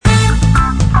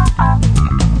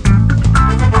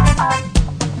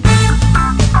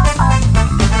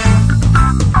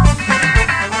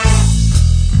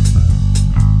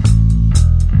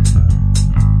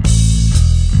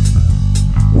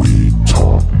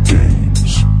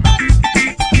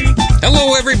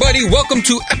everybody. Welcome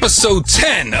to episode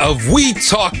 10 of We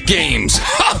Talk Games.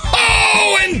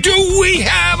 Ho-ho! And do we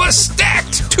have a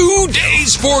stacked 2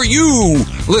 days for you,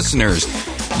 listeners?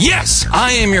 Yes,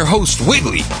 I am your host,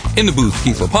 Wiggly. In the booth,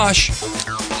 Keith LaPosh.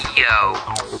 Yo.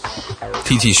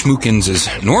 TT Schmookins is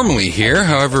normally here.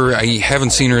 However, I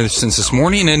haven't seen her since this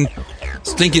morning. And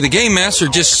Stinky the Game Master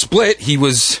just split. He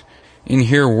was in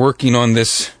here working on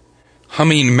this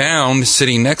humming mound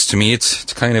sitting next to me.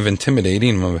 It's kind of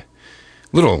intimidating. I'm a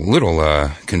little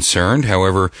concerned.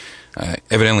 However,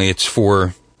 evidently it's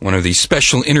for one of these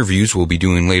special interviews we'll be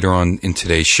doing later on in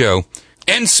today's show.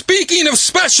 And speaking of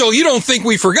special, you don't think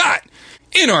we forgot.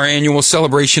 In our annual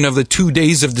celebration of the 2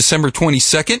 days of December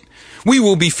 22nd, we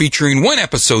will be featuring one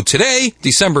episode today,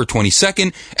 December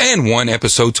 22nd, and one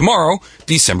episode tomorrow,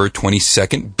 December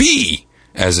 22nd B,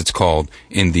 as it's called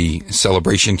in the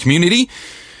celebration community.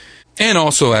 And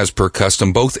also, as per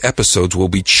custom, both episodes will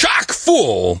be chock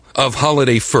full of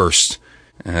holiday firsts.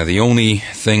 The only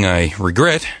thing I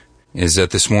regret is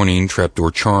that this morning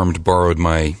Trapdoor Charmed borrowed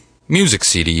my music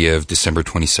CD of December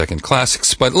 22nd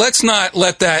Classics. But let's not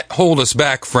let that hold us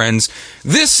back, friends.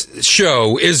 This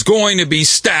show is going to be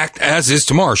stacked, as is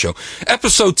tomorrow's show.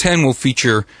 Episode 10 will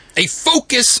feature a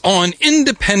focus on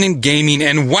independent gaming.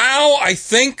 And wow, I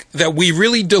think that we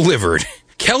really delivered.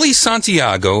 Kelly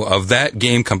Santiago of That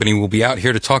Game Company will be out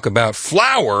here to talk about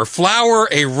Flower,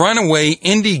 a runaway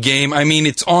indie game. I mean,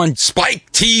 it's on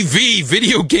Spike TV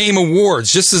Video Game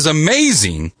Awards. Just as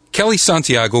amazing. Kelly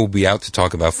Santiago will be out to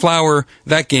talk about Flower,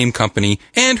 That Game Company,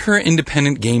 and her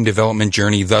independent game development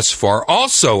journey thus far.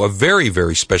 Also, a very,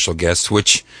 very special guest,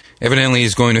 which evidently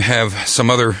is going to have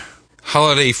some other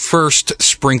holiday first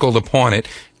sprinkled upon it.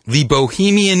 The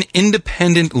Bohemian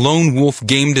independent lone wolf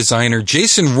game designer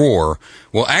Jason Rohr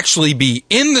will actually be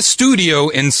in the studio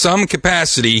in some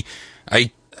capacity.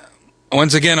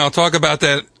 Once again, I'll talk about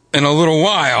that in a little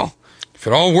while, if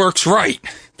it all works right.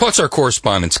 Plus our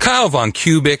correspondents, Kyle Von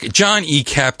Kubik, John E.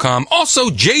 Capcom, also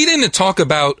Jaden to talk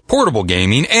about portable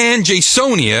gaming, and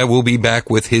Jasonia will be back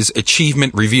with his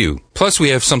achievement review. Plus we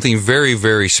have something very,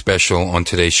 very special on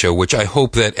today's show, which I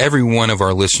hope that every one of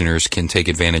our listeners can take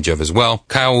advantage of as well.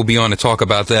 Kyle will be on to talk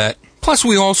about that. Plus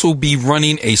we also be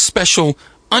running a special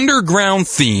underground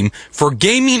theme for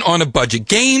gaming on a budget.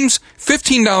 Games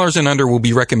 $15 and under will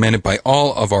be recommended by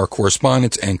all of our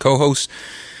correspondents and co-hosts.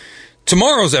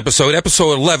 Tomorrow's episode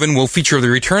 11, will feature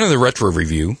the return of the Retro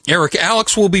Review. Eric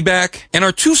Alex will be back, and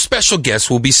our two special guests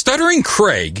will be Stuttering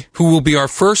Craig, who will be our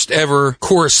first ever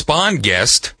correspond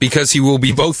guest, because he will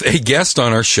be both a guest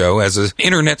on our show as an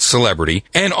internet celebrity,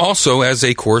 and also as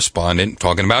a correspondent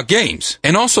talking about games.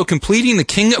 And also completing the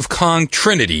King of Kong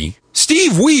Trinity,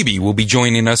 Steve Wiebe will be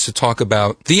joining us to talk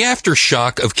about the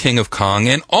aftershock of King of Kong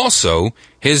and also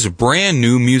his brand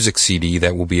new music CD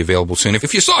that will be available soon.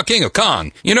 If you saw King of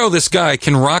Kong, you know this guy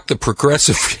can rock the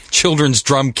progressive children's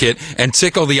drum kit and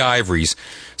tickle the ivories.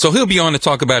 So he'll be on to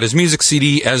talk about his music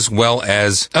CD as well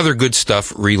as other good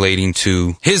stuff relating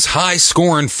to his high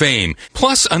score and fame.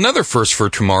 Plus, another first for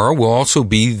tomorrow will also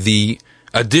be the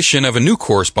addition of a new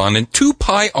correspondent.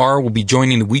 2Pi-R will be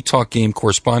joining the We Talk Game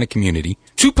correspondent community.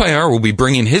 2Pi-R will be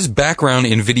bringing his background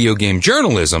in video game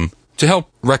journalism to help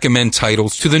recommend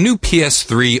titles to the new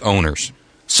PS3 owners.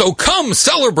 So come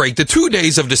celebrate the 2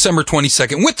 days of December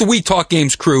 22nd with the We Talk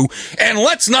Games crew, and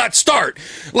let's not start.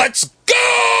 Let's go!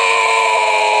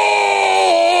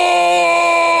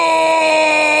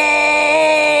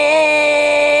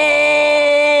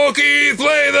 Keith,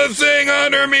 play the thing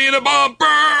under me, the bumper!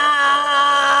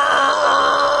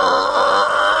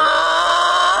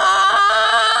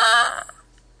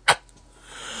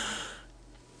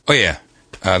 Oh, yeah.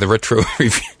 The retro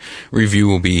review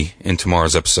will be in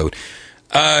tomorrow's episode.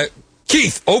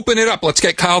 Keith, open it up. Let's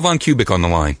get Kyle Von Kubik on the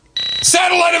line.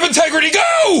 Satellite of Integrity,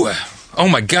 go! Oh,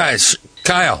 my gosh.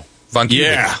 Kyle Von Kubik.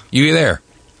 Yeah. You there?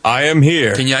 I am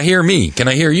here. Can you hear me? Can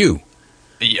I hear you?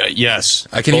 Yes.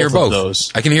 I can hear both. Those.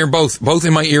 I can hear both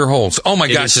in my ear holes. Oh, my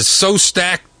gosh. It's so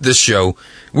stacked, this show.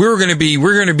 We're going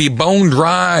to be bone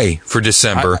dry for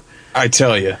December. I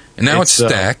tell you. And now it's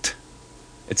stacked.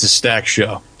 It's a stacked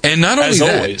show. And not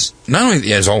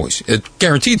only as always, it's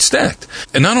guaranteed stacked.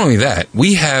 And not only that,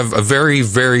 we have a very,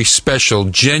 very special,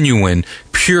 genuine,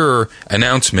 pure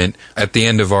announcement at the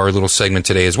end of our little segment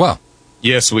today as well.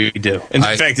 Yes, we do. In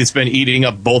fact, it's been eating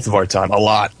up both of our time a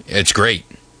lot. It's great.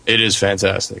 It is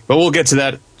fantastic. But we'll get to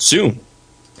that soon.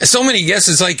 So many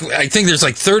guesses, I think there's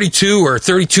 32 or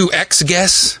 32X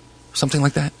guess, something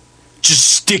like that. Just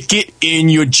stick it in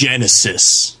your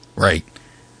Genesis. Right.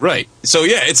 Right. So,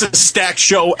 yeah, it's a stacked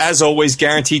show, as always,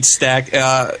 guaranteed stack.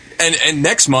 And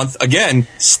next month, again,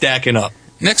 stacking up.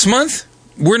 Next month,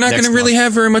 we're not going to really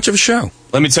have very much of a show.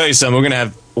 Let me tell you something. We're going to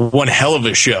have one hell of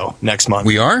a show next month.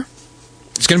 We are?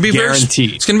 It's going to be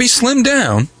guaranteed. It's going to be slimmed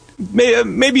down.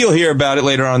 Maybe you'll hear about it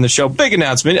later on in the show. Big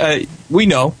announcement. We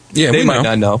know. Yeah, they might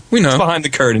not know. We know. It's behind the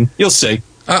curtain. You'll see.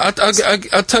 I'll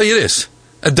tell you this.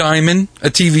 A diamond, a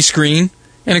TV screen,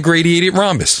 and a gradiated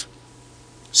rhombus.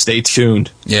 Stay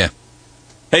tuned. Yeah.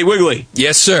 Hey, Wiggly.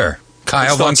 Yes, sir.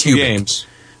 Kyle Von Cubic. Games.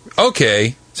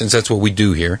 Okay, since that's what we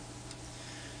do here.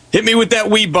 Hit me with that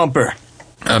Wii bumper.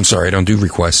 I'm sorry, I don't do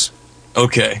requests.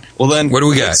 Okay. Well then, what do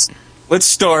we got? Let's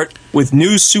start with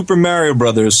New Super Mario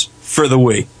Brothers for the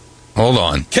Wii. Hold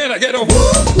on. Can I get a woo woo?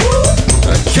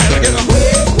 Can I get a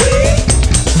wee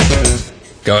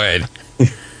wee? Go ahead.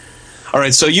 All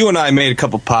right, so you and I made a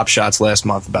couple pop shots last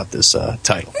month about this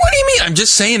title. What do you mean? I'm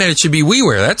just saying that it should be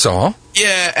WiiWare, that's all.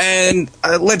 Yeah, and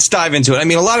let's dive into it. I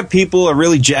mean, a lot of people are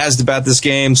really jazzed about this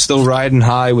game, still riding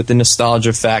high with the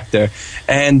nostalgia factor,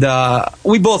 and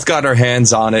we both got our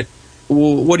hands on it.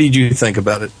 What did you think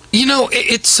about it? You know,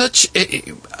 it's such...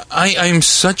 I'm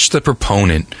such the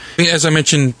proponent. I mean, as I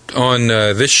mentioned on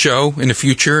this show in the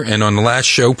future and on the last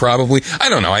show probably, I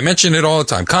don't know, I mention it all the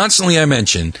time. Constantly I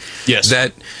mention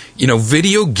that, you know,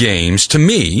 video games, to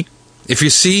me, if you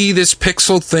see this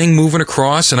pixel thing moving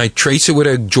across and I trace it with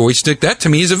a joystick, that to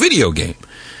me is a video game.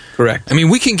 Correct. I mean,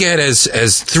 we can get as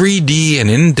 3D and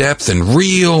in-depth and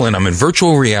real, and I'm in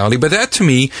virtual reality, but that to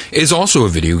me is also a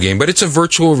video game, but it's a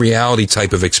virtual reality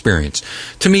type of experience.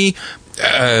 To me,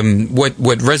 what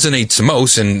resonates the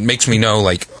most and makes me know,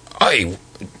 like,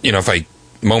 if I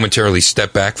momentarily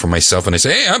step back from myself and I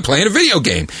say, hey, I'm playing a video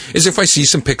game, is if I see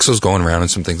some pixels going around and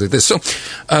some things like this. So,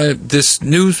 this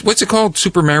new, what's it called?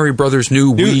 Super Mario Brothers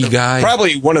new Wii guy?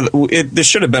 Probably one of this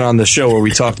should have been on the show where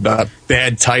we talked about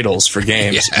bad titles for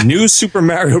games. Yeah. New Super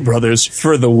Mario Brothers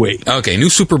for the Wii. Okay, new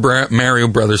Super Mario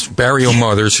Brothers, Barrio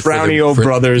Mothers. Brownio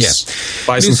Brothers,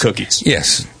 buy some cookies.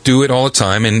 Yes, do it all the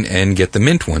time and get the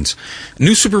mint ones.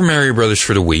 New Super Mario Brothers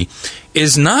for the Wii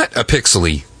is not a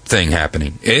pixely thing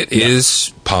happening. It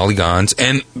is polygons,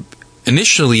 and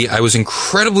initially I was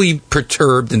incredibly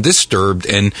perturbed and disturbed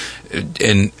and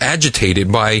agitated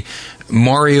by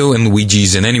Mario and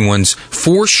Luigi's and anyone's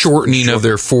foreshortening of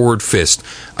their forward fist.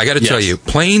 I got to tell you,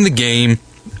 playing the game,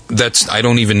 I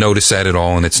don't even notice that at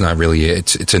all, and it's not really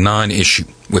it's a non-issue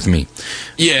with me.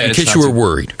 Yeah, in case you were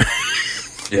worried.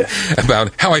 Yeah.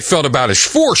 About how I felt about his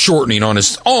foreshortening on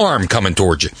his arm coming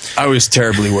towards you. I was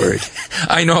terribly worried.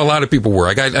 I know a lot of people were.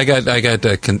 I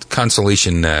got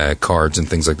consolation cards and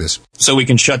things like this. So we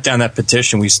can shut down that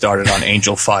petition we started on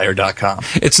angelfire.com.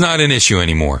 It's not an issue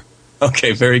anymore.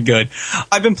 Okay, very good.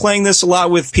 I've been playing this a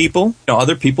lot with people,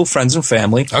 other people, friends and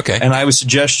family. Okay. And I would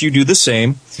suggest you do the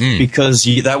same because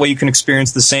that way you can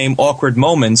experience the same awkward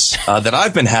moments that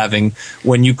I've been having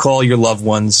when you call your loved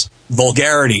ones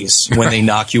vulgarities when they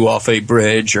knock you off a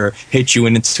bridge or hit you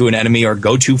into an enemy or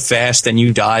go too fast and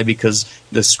you die because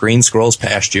the screen scrolls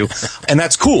past you. And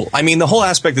that's cool. I mean, the whole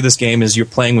aspect of this game is you're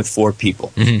playing with 4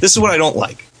 people. Mm-hmm. This is what I don't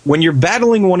like. When you're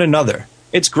battling one another,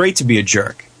 it's great to be a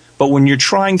jerk. But when you're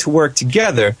trying to work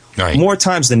together, more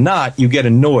times than not, you get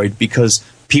annoyed because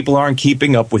people aren't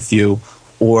keeping up with you,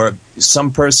 or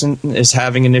some person is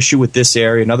having an issue with this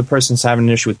area, another person's having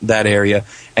an issue with that area,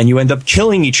 and you end up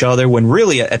killing each other when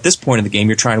really, at this point in the game,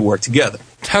 you're trying to work together.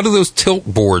 How do those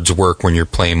tilt boards work when you're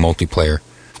playing multiplayer?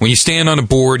 When you stand on a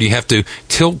board, you have to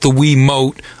tilt the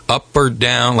Wiimote up or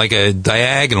down, like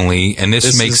diagonally, and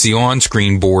this makes the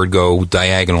on-screen board go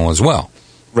diagonal as well.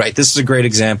 Right. This is a great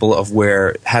example of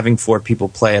where having 4 people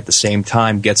play at the same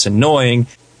time gets annoying.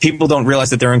 People don't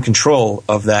realize that they're in control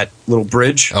of that little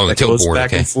bridge that goes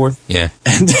back and forth. Yeah.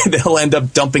 And they'll end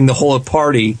up dumping the whole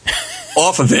party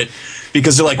off of it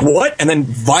because they're like, what? And then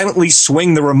violently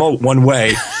swing the remote one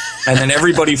way, and then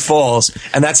everybody falls.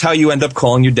 And that's how you end up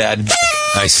calling your dad.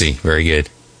 I see. Very good.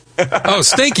 Oh,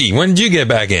 Stinky, when did you get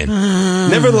back in?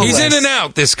 Nevertheless, he's in and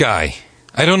out, this guy.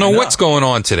 I don't know what's going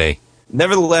on today.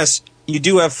 Nevertheless, you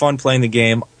do have fun playing the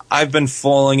game. I've been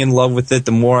falling in love with it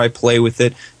the more I play with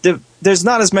it. There's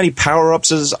not as many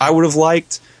power-ups as I would have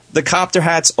liked. The copter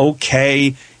hat's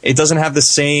okay. It doesn't have the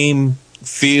same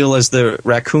feel as the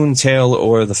raccoon tail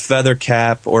or the feather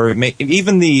cap or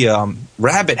even the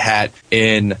rabbit hat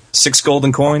in 6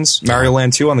 Golden Coins, Mario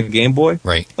Land 2 on the Game Boy.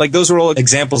 Right. Like, those are all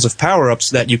examples of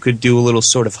power-ups that you could do a little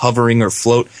sort of hovering or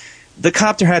float. The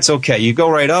copter hat's okay. You go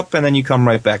right up and then you come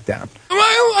right back down.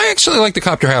 I actually like the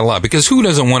copter hat a lot because who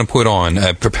doesn't want to put on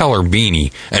a propeller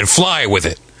beanie and fly with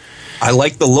it? I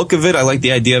like the look of it. I like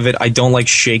the idea of it. I don't like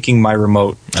shaking my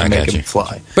remote to make him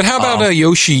fly. But how about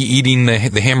Yoshi eating the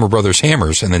Hammer Brothers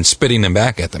hammers and then spitting them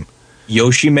back at them?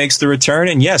 Yoshi makes the return,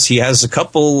 and yes, he has a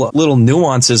couple little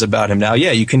nuances about him now.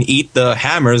 Yeah, you can eat the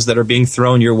hammers that are being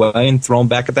thrown your way and throw them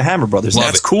back at the Hammer Brothers.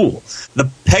 That's cool.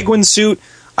 The Penguin suit,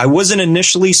 I wasn't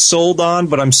initially sold on,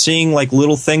 but I'm seeing like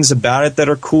little things about it that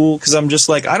are cool, because I'm just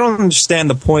like, I don't understand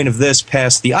the point of this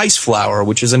past the Ice Flower,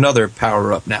 which is another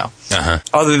power-up now.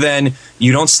 Other than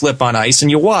you don't slip on ice and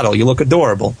you waddle. You look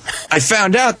adorable. I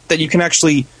found out that you can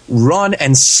actually run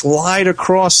and slide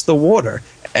across the water.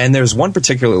 And there's one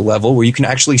particular level where you can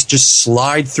actually just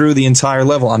slide through the entire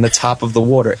level on the top of the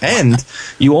water. And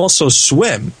you also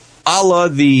swim, a la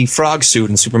the frog suit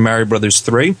in Super Mario Bros.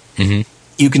 3.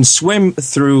 You can swim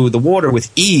through the water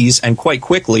with ease and quite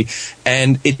quickly.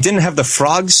 And it didn't have the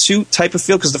frog suit type of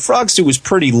feel, because the frog suit was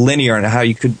pretty linear in how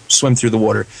you could swim through the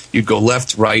water. You'd go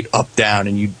left, right, up, down,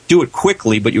 and you'd do it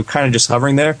quickly, but you're kind of just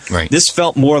hovering there. Right. This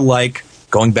felt more like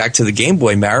going back to the Game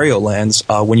Boy Mario lands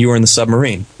when you were in the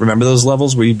submarine. Remember those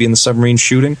levels where you'd be in the submarine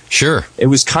shooting? Sure. It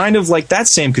was kind of like that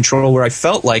same control where I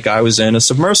felt like I was in a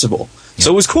submersible. Yeah.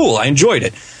 So it was cool. I enjoyed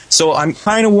it. So I'm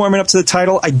kind of warming up to the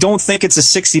title. I don't think it's a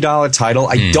 $60 title.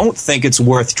 I don't think it's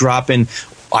worth dropping.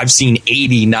 I've seen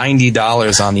 $80,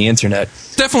 $90 on the internet.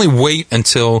 Definitely wait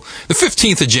until the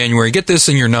 15th of January. Get this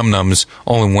in your num-nums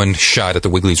all in one shot at the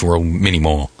Wiggly's World Mini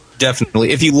Mall.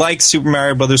 Definitely. If you liked Super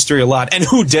Mario Bros. 3 a lot, and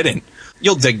who didn't?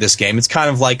 You'll dig this game. It's kind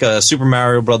of like a Super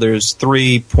Mario Bros.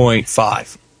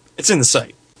 3.5. It's in the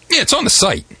site. Yeah, it's on the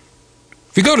site.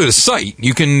 If you go to the site,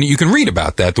 you can read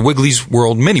about that, the Wiggly's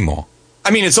World Mini Mall. I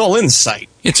mean, it's all in the site.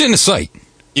 It's in the site.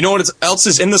 You know what else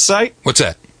is in the site? What's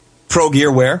that? Pro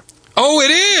Gear Wear. Oh, it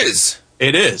is!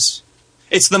 It is.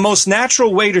 It's the most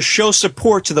natural way to show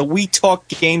support to the We Talk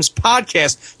Games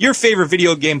podcast, your favorite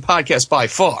video game podcast by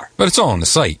far. But it's all on the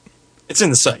site. It's in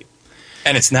the site.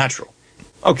 And it's natural.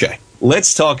 Okay,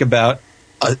 let's talk about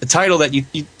a title that you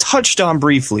touched on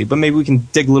briefly, but maybe we can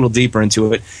dig a little deeper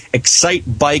into it. Excite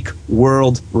Bike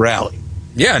World Rally.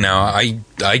 Yeah, now,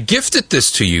 I gifted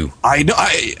this to you. I know.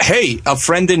 Hey, a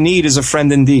friend in need is a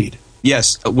friend indeed.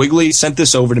 Yes, Wiggly sent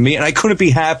this over to me, and I couldn't be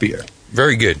happier.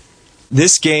 Very good.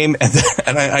 This game,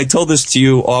 and I told this to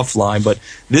you offline, but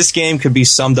this game could be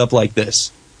summed up like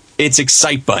this. It's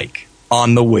Excite Bike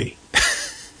on the Wii.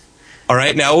 All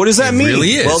right, now what does that mean? Really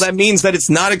is. Well, that means that it's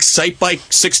not Excite Bike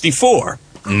 64.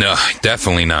 No,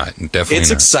 definitely not.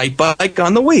 It's Excite Bike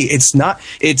on the Wii. It's not.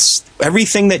 It's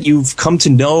everything that you've come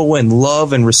to know and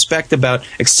love and respect about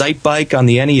Excite Bike on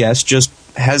the NES. Just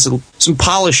has some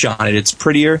polish on it. It's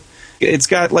prettier. It's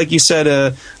got, like you said,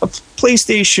 a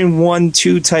PlayStation 1,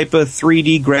 2 type of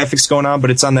 3D graphics going on,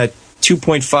 but it's on that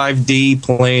 2.5D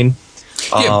plane.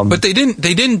 Yeah, but they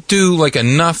didn't do like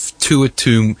enough to it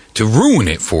to ruin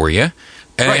it for you.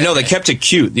 Right, no, they kept it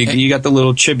cute. You got the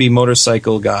little chibi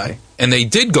motorcycle guy. And they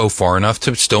did go far enough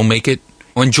to still make it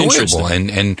enjoyable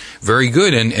and very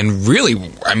good. And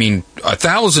really, I mean,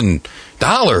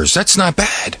 $1,000, that's not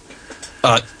bad.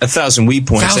 1,000 Wii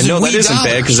points. And no, that isn't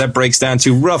bad, because that breaks down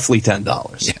to roughly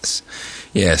 $10.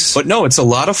 Yes. But no, it's a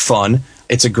lot of fun.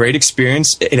 It's a great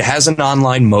experience. It has an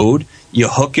online mode. You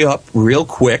hook it up real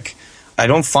quick. I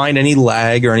don't find any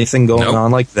lag or anything going on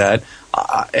like that.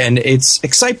 And it's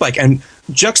Excite Bike. And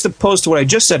juxtaposed to what I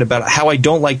just said about how I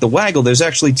don't like the waggle, there's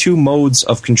actually two modes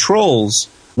of controls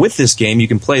with this game. You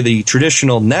can play the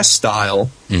traditional NES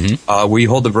style, where you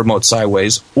hold the remote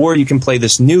sideways, or you can play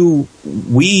this new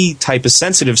Wii type of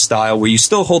sensitive style where you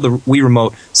still hold the Wii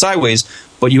remote sideways,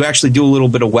 but you actually do a little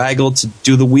bit of waggle to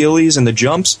do the wheelies and the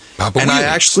jumps. I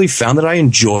actually found that I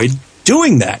enjoyed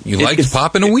doing that. You liked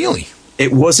popping a wheelie.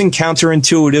 It wasn't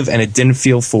counterintuitive, and it didn't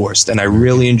feel forced, and I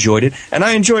really enjoyed it. And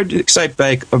I enjoyed Excite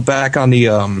Bike back on the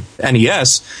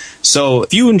NES. So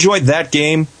if you enjoyed that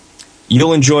game,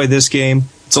 you'll enjoy this game.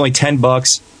 It's only $10.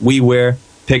 WiiWare,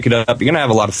 pick it up. You're gonna have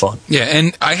a lot of fun. Yeah,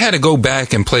 and I had to go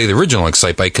back and play the original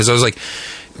Excite Bike because I was like,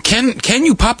 Can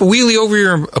you pop a wheelie over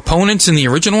your opponents in the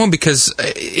original one? Because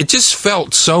it just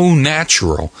felt so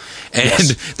natural. And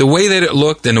the way that it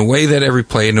looked and the way that every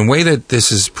played and the way that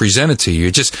this is presented to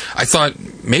you, I thought,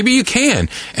 maybe you can.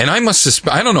 And I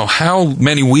don't know how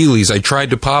many wheelies I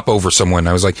tried to pop over someone.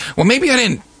 I was like, well, maybe I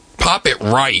didn't pop it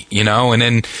right, and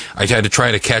then I had to try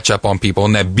to catch up on people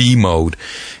in that B mode.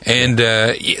 And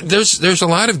there's a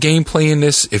lot of gameplay in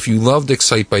this. If you loved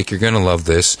Excite Bike, you're going to love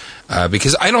this,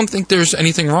 because I don't think there's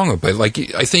anything wrong with it. Like,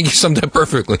 I think you summed it up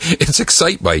perfectly. It's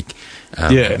Excite Bike.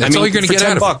 That's all you're going to get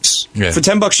out of it. Yeah. For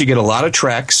 $10, you get a lot of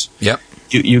tracks. Yep.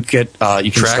 You can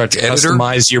start to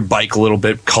customize your bike a little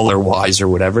bit color-wise or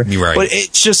whatever. Right. But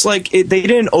it's just like, they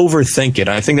didn't overthink it.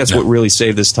 And I think that's what really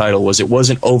saved this title, was it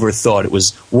wasn't overthought. It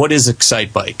was, what is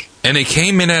Excite Bike? And it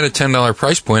came in at a $10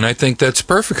 price point. I think that's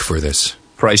perfect for this.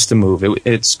 price to move.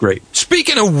 It's great.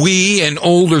 Speaking of Wii and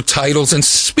older titles, and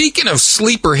speaking of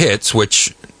sleeper hits,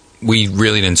 which we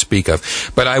really didn't speak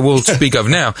of, but I will speak of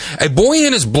now. A Boy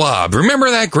and His Blob. Remember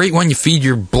that great one? You feed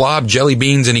your blob jelly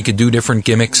beans and he could do different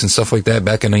gimmicks and stuff like that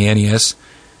back in the NES?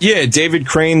 Yeah, David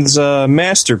Crane's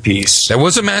masterpiece. That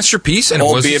was a masterpiece, and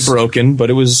albeit broken, but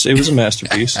it was a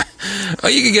masterpiece. Oh,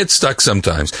 you could get stuck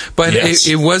sometimes, but yes.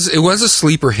 it was a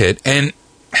sleeper hit, and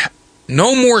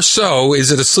no more so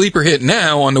is it a sleeper hit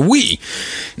now on the Wii.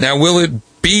 Now, will it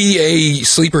be a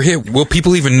sleeper hit? Will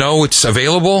people even know it's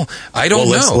available? I don't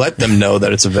know. Let's let them know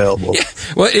that it's available. Yeah,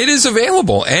 well, it is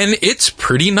available, and it's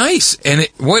pretty nice. And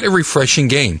what a refreshing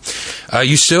game.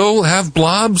 You still have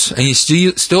blobs, and you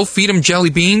still feed them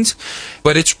jelly beans,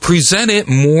 but it's presented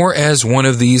more as one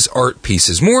of these art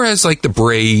pieces, more as like the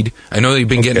Braid. I know you've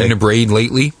been getting into Braid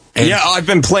lately. And yeah, I've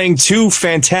been playing 2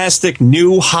 fantastic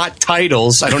new hot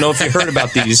titles. I don't know if you heard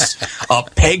about these.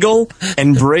 Peggle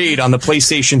and Braid on the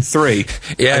PlayStation 3.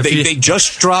 Yeah, they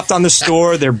just dropped on the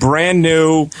store. They're brand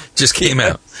new. Just came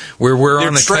out. We're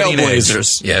on the cutting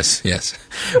edge. Yes.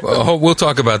 Well, we'll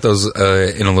talk about those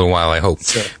in a little while, I hope.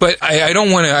 Sure. But I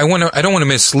don't want to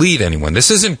mislead anyone.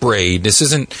 This isn't Braid. This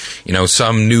isn't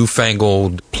some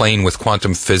newfangled playing with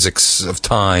quantum physics of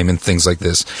time and things like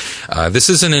this. This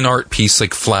isn't an art piece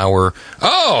like Flower.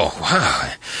 Oh,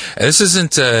 wow. This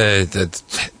isn't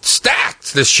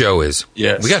stacked. This show is.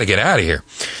 Yes. We got to get out of here.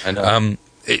 I know.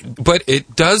 But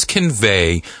it does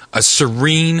convey a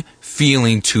serene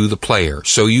feeling to the player.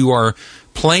 So you are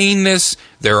playing this,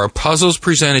 there are puzzles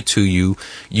presented to you,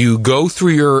 you go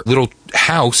through your little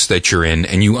house that you're in,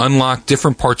 and you unlock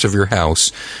different parts of your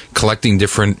house, collecting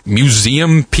different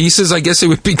museum pieces, I guess it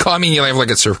would be called. I mean, you have like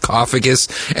a sarcophagus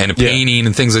and a painting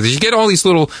and things like this. You get all these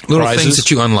little things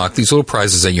that you unlock, these little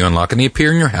prizes that you unlock, and they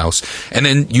appear in your house, and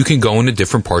then you can go into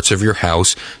different parts of your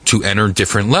house to enter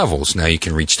different levels. Now you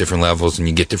can reach different levels, and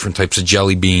you get different types of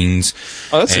jelly beans.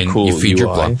 Oh, that's and a cool you feed UI.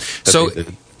 your blob.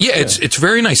 Yeah, it's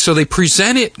very nice. So they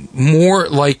present it more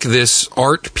like this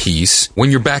art piece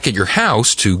when you're back at your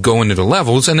house to go into the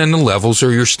levels, and then the levels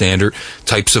are your standard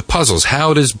types of puzzles.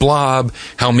 How does Blob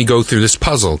help me go through this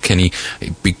puzzle? Can he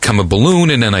become a balloon,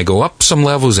 and then I go up some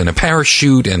levels, and a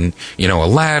parachute, and a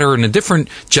ladder, and the different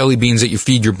jelly beans that you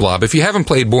feed your Blob. If you haven't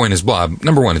played Boy and His Blob,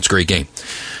 number one, it's a great game.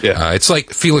 Yeah. It's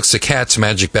like Felix the Cat's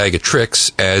Magic Bag of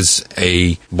Tricks as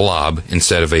a blob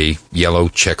instead of a yellow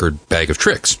checkered bag of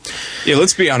tricks. Yeah,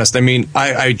 let's be honest. I mean,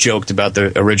 I joked about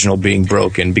the original being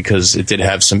broken because it did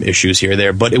have some issues here or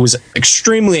there, but it was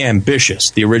extremely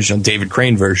ambitious, the original David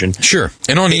Crane version. Sure.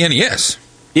 And on the NES.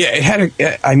 Yeah, it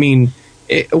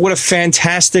had what a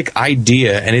fantastic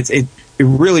idea, and it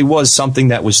really was something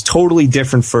that was totally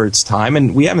different for its time,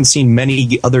 and we haven't seen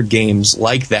many other games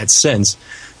like that since.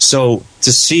 So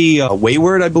to see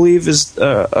Wayward, I believe, is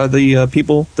the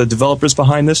developers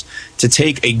behind this, to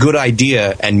take a good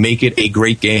idea and make it a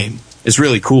great game is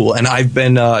really cool. And I've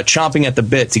been chomping at the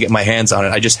bit to get my hands on it.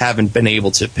 I just haven't been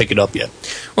able to pick it up yet.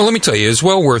 Well, let me tell you, it's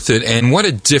well worth it. And what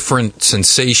a different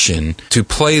sensation to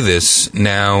play this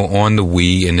now on the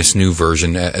Wii in this new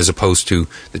version as opposed to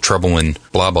the trouble in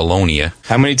Blobalonia.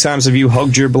 How many times have you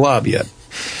hugged your blob yet?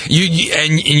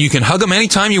 You can hug them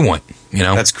anytime you want.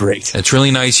 That's great. It's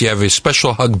really nice. You have a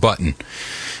special hug button,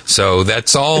 so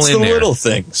that's all it's in there. It's the little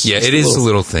things. Yeah, it is the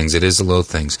little things. It is the little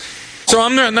things. So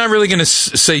I'm not really going to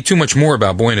say too much more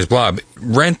about Boy and His Blob.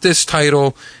 Rent this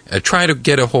title. Try to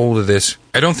get a hold of this.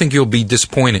 I don't think you'll be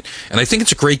disappointed, and I think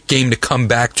it's a great game to come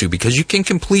back to because you can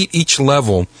complete each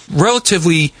level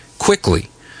relatively quickly.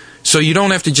 So you don't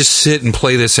have to just sit and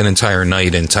play this an entire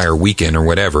night, an entire weekend, or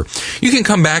whatever. You can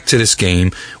come back to this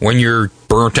game when you're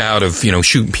burnt out of,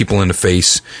 shooting people in the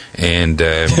face and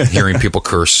hearing people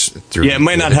curse through. Yeah, it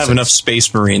might not have enough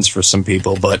Space Marines for some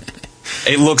people, but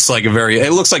it looks like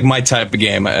my type of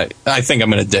game. I think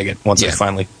I'm going to dig it once I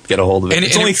finally get a hold of it. And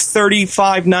it's only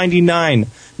 $35.99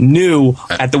 new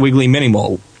at the Wiggly Mini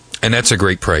Mall. And that's a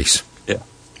great price. Yeah.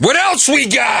 What else we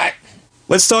got?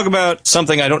 Let's talk about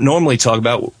something I don't normally talk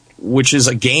about, which is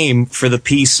a game for the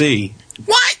PC.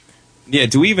 What? Yeah,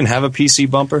 do we even have a PC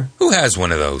bumper? Who has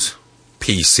one of those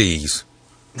PCs?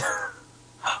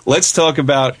 Let's talk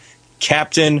about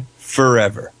Captain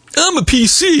Forever. I'm a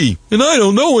PC, and I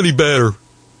don't know any better.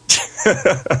 All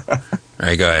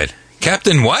right, go ahead.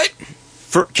 Captain what?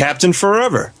 Captain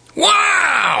Forever.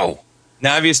 Wow!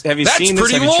 Now, have you seen this? That's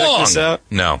pretty long. Checked this out?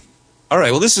 No. All right,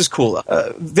 well, this is cool.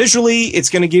 Visually, it's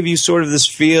going to give you sort of this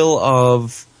feel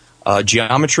of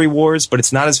Geometry Wars, but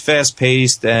it's not as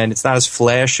fast-paced and it's not as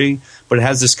flashy, but it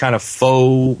has this kind of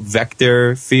faux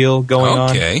vector feel going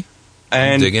on. Okay.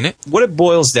 And I'm digging it. What it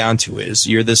boils down to is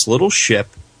you're this little ship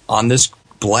on this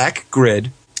black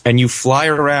grid, and you fly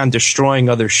around destroying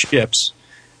other ships,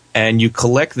 and you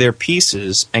collect their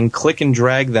pieces and click and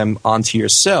drag them onto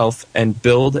yourself and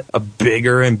build a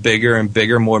bigger and bigger and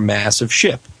bigger, more massive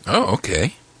ship. Oh,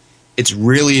 okay. It's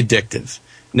really addictive.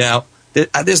 Now,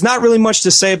 there's not really much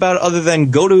to say about it other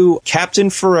than go to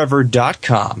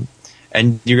CaptainForever.com,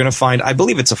 and you're going to find, I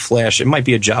believe it's a Flash, it might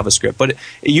be a JavaScript, but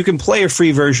you can play a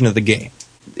free version of the game.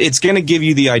 It's going to give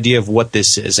you the idea of what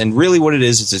this is. And really what it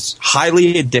is it's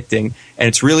highly addicting, and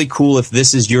it's really cool if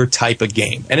this is your type of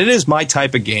game. And it is my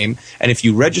type of game. And if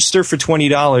you register for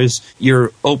 $20,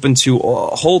 you're open to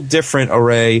a whole different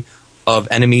array of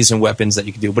enemies and weapons that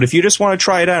you can do. But if you just want to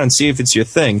try it out and see if it's your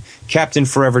thing,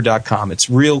 CaptainForever.com. It's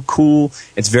real cool.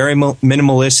 It's very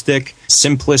minimalistic,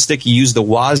 simplistic. You use the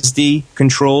WASD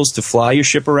controls to fly your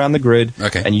ship around the grid,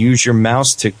 and use your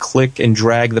mouse to click and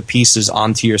drag the pieces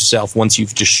onto yourself once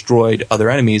you've destroyed other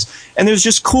enemies. And there's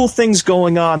just cool things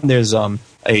going on. There's a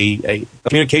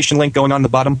communication link going on the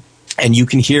bottom, and you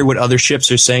can hear what other ships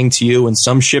are saying to you, and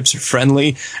some ships are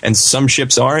friendly and some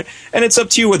ships aren't. And it's up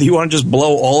to you whether you want to just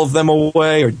blow all of them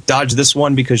away or dodge this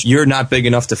one because you're not big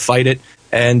enough to fight it.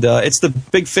 And it's the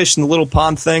big fish in the little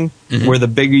pond thing, where the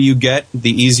bigger you get,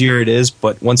 the easier it is.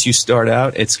 But once you start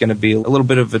out, it's going to be a little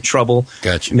bit of a trouble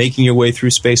making your way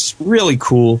through space. Really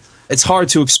cool. It's hard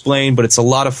to explain, but it's a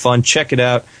lot of fun. Check it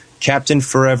out.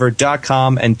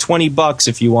 CaptainForever.com, and $20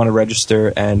 if you want to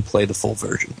register and play the full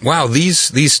version. Wow,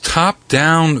 these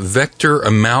top-down vector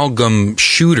amalgam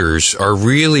shooters are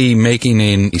really making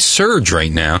a surge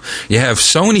right now. You have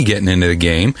Sony getting into the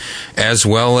game, as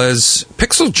well as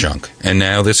Pixel Junk, and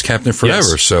now this Captain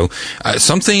Forever. Yes. So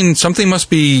something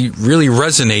must be really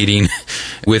resonating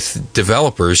with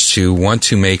developers to want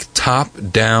to make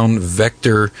top-down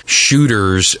vector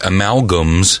shooters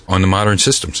amalgams on the modern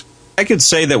systems. I could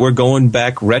say that we're going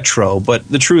back retro, but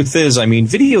the truth is, I mean,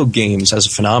 video games as a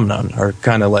phenomenon are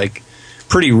kind of like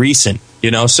pretty recent, you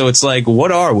know? So it's like,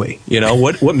 what are we? You know,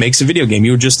 what makes a video game?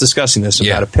 You were just discussing this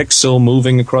about a pixel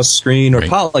moving across the screen or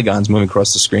polygons moving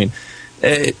across the screen.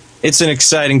 It's an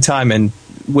exciting time, and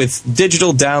with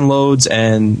digital downloads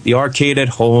and the arcade at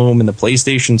home and the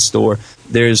PlayStation Store,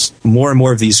 there's more and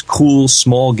more of these cool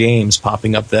small games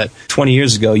popping up that 20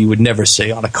 years ago you would never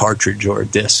see on a cartridge or a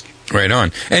disc. Right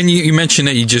on. And you mentioned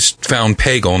that you just found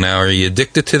Peggle. Now, are you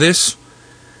addicted to this?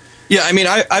 Yeah, I mean,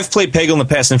 I've played Peggle in the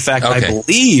past. In fact, I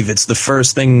believe it's the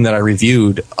first thing that I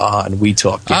reviewed on We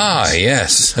Talk Games. Ah,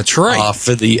 yes, that's right.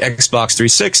 For the Xbox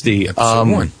 360. Episode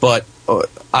 1. But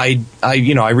I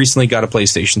recently got a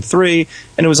PlayStation 3,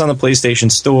 and it was on the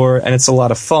PlayStation Store, and it's a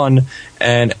lot of fun.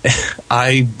 And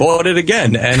I bought it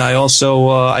again, and I also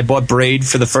I bought Braid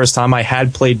for the first time. I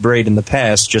had played Braid in the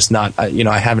past, just not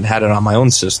I haven't had it on my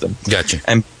own system. Gotcha.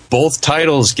 And both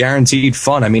titles guaranteed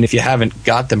fun. I mean, if you haven't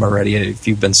got them already, if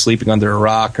you've been sleeping under a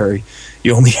rock or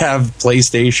you only have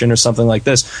PlayStation or something like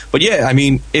this. But yeah, I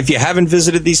mean, if you haven't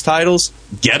visited these titles,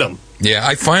 get them. Yeah,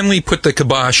 I finally put the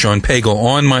kibosh on Peggle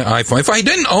on my iPhone. If I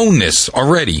didn't own this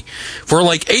already for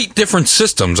like 8 different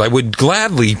systems, I would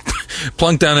gladly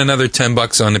plunk down another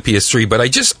 $10 on the PS3. But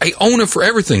I own it for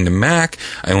everything. The Mac,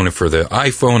 I own it for the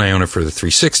iPhone, I own it for the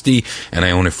 360, and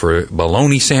I own it for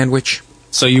bologna sandwich.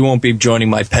 So you won't be joining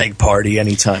my Peg party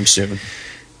anytime soon.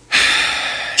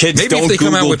 Kids, maybe don't if they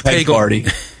Google come out with Peg party.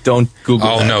 Don't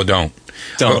Google that. No, don't.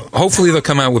 Hopefully they'll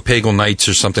come out with Peggle Nights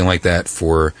or something like that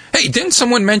for... Hey, didn't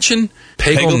someone mention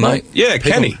Peggle Night? Yeah,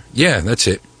 Peggle. Kenny. Yeah, that's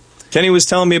it. Kenny was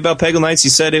telling me about Peggle Nights. He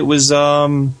said it was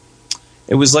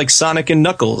like Sonic and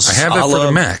Knuckles. I have that for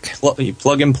the Mac.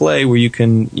 Plug and play where you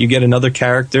get another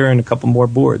character and a couple more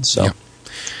boards. So. Yeah.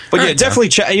 But yeah,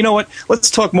 definitely. You know what?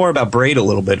 Let's talk more about Braid a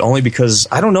little bit, only because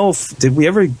I don't know did we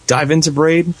ever dive into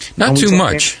Braid? Not too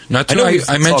much. Not too.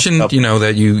 I mentioned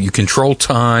that you control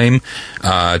time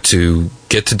to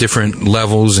get to different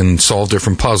levels and solve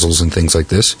different puzzles and things like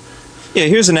this. Yeah,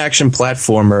 here's an action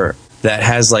platformer that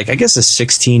has I guess a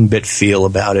 16-bit feel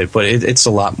about it, but it's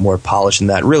a lot more polished than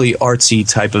that. Really artsy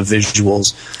type of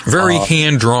visuals. Very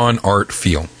hand-drawn art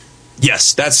feel.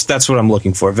 Yes, that's what I'm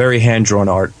looking for. Very hand-drawn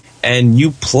art. And you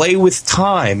play with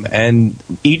time, and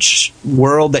each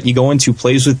world that you go into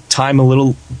plays with time a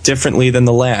little differently than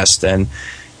the last. And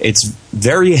it's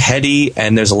very heady,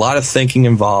 and there's a lot of thinking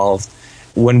involved.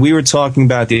 When we were talking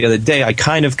about it the other day, I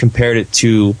kind of compared it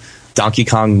to Donkey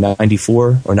Kong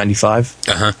 94 or 95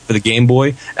 for the Game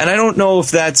Boy. And I don't know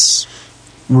if that's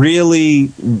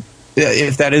really,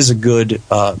 if that is a good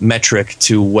metric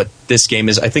to what this game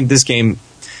is. I think this game,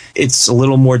 it's a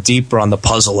little more deeper on the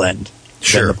puzzle end.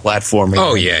 Than the platforming.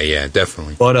 Oh, yeah,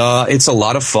 definitely. But it's a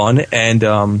lot of fun.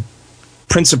 And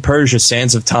Prince of Persia,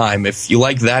 Sands of Time, if you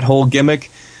like that whole gimmick,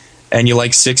 and you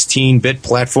like 16-bit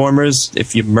platformers,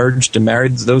 if you merged and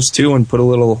married those two and put a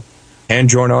little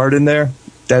hand-drawn art in there,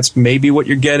 that's maybe what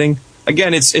you're getting.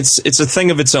 Again, it's a thing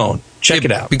of its own. Check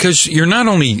it out. Because you're not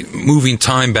only moving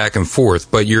time back and forth,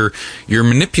 but you're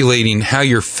manipulating how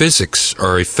your physics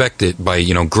are affected by,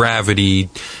 gravity,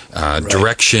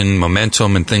 direction,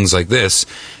 momentum, and things like this,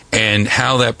 and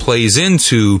how that plays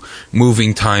into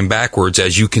moving time backwards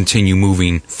as you continue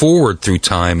moving forward through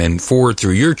time and forward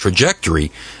through your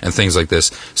trajectory and things like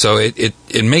this. So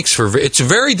it makes for, it's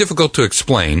very difficult to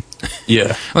explain.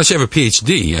 Yeah. Unless you have a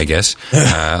PhD, I guess,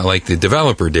 like the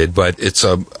developer did, but it's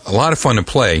a lot of fun to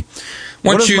play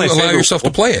once you allow yourself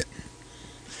to play it.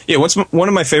 Yeah, one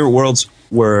of my favorite worlds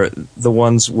were the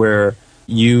ones where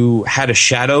you had a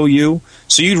shadow you.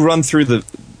 So you'd run through the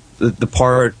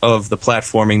part of the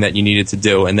platforming that you needed to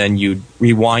do, and then you'd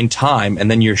rewind time, and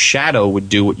then your shadow would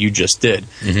do what you just did.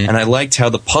 Mm-hmm. And I liked how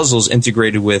the puzzles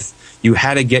integrated with, you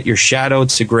had to get your shadow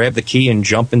to grab the key and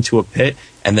jump into a pit,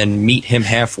 and then meet him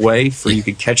halfway so you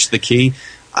could catch the key.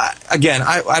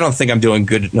 I don't think I'm doing a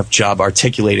good enough job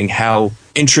articulating how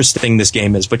interesting this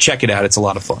game is, but check it out. It's a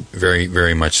lot of fun. Very,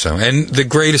 very much so. And the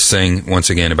greatest thing, once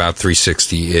again, about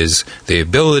 360 is the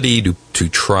ability to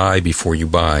try before you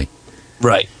buy.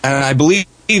 Right. And I believe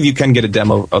you can get a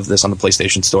demo of this on the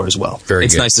PlayStation Store as well.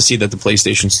 It's nice to see that the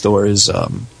PlayStation Store is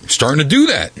starting to do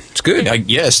that. It's good.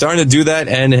 Starting to do that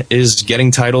and is getting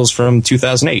titles from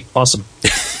 2008. Awesome.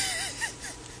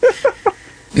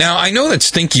 Now, I know that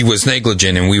Stinky was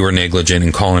negligent, and we were negligent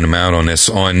in calling him out on this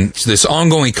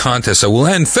ongoing contest that will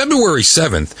end February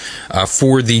 7th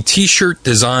for the T-shirt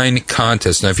design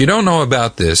contest. Now, if you don't know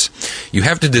about this, you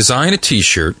have to design a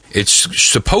T-shirt. It's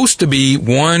supposed to be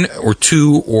 1 or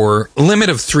 2 or a limit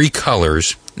of 3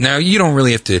 colors. Now, you don't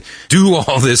really have to do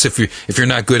all this if you're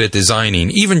not good at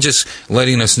designing. Even just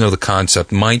letting us know the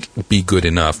concept might be good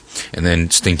enough. And then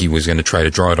Stinky was going to try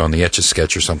to draw it on the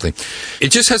Etch-a-Sketch or something.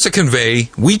 It just has to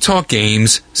convey We Talk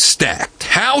Games stacked.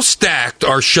 How stacked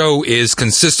our show is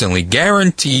consistently,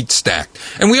 guaranteed stacked.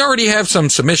 And we already have some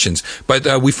submissions, but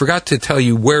we forgot to tell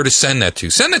you where to send that to.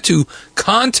 Send it to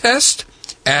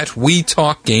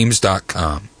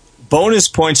contest@wetalkgames.com. Bonus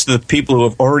points to the people who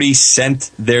have already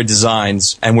sent their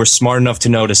designs and were smart enough to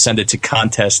know to send it to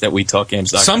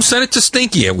contest@wetalkgames.com. Some sent it to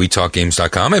Stinky at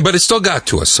wetalkgames.com, but it still got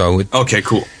to us. Okay,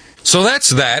 cool. So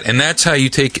that's that, and that's how you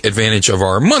take advantage of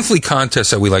our monthly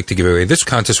contest that we like to give away. This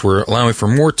contest, we're allowing for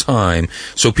more time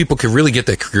so people can really get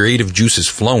their creative juices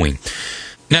flowing.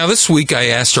 Now, this week I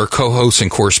asked our co-hosts and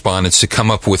correspondents to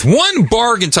come up with one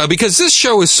bargain title because this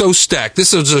show is so stacked.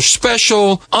 This is a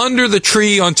special under the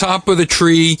tree, on top of the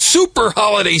tree, super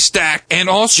holiday stack, and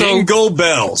also Jingle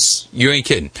bells. You ain't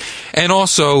kidding. And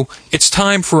also, it's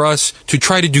time for us to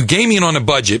try to do gaming on a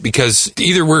budget because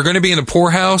either we're going to be in the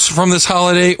poorhouse from this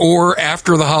holiday or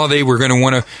after the holiday we're going to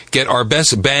want to get our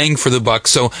best bang for the buck.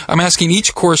 So I'm asking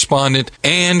each correspondent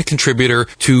and contributor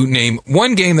to name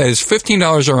one game that is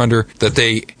 $15 or under that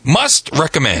they must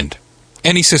recommend.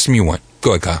 Any system you want. Go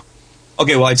ahead, Kyle.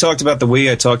 Okay, well, I talked about the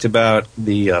Wii, I talked about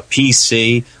the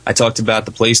PC, I talked about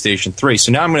the PlayStation 3.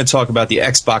 So now I'm going to talk about the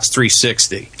Xbox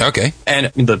 360. Okay.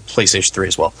 And the PlayStation 3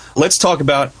 as well. Let's talk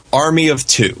about Army of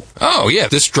Two. Oh, yeah.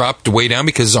 This dropped way down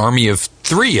because Army of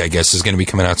 3, I guess, is going to be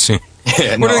coming out soon.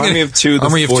 Yeah, no, Army of Two, the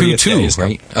Army of 2 too,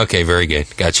 right? Okay, very good.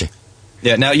 Gotcha.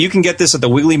 Yeah, now you can get this at the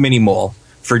Wiggly Mini Mall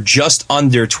for just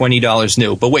under $20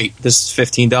 new. But wait, this is a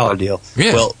 $15 deal.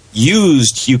 Yeah. Well,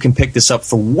 used, you can pick this up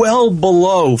for well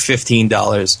below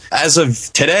 $15. As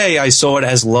of today, I saw it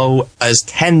as low as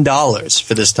 $10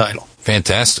 for this title.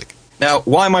 Fantastic. Now,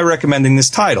 why am I recommending this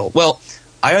title? Well,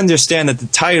 I understand that the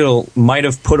title might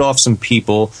have put off some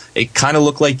people. It kind of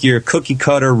looked like your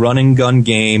cookie-cutter run-and-gun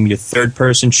game, your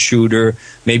third-person shooter,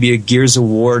 maybe a Gears of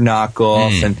War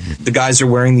knockoff, and the guys are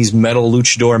wearing these metal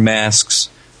luchador masks.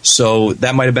 So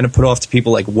that might have been a put off to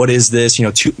people like, what is this?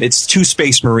 It's too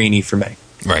Space Marine-y for me.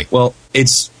 Right. Well,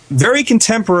 it's very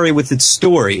contemporary with its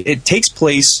story. It takes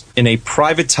place in a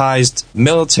privatized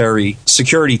military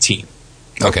security team.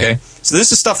 Okay. So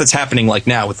this is stuff that's happening like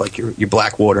now with like your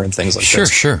Blackwater and things like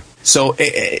this. Sure. So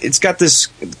it's got this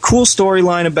cool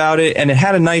storyline about it, and it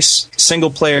had a nice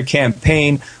single-player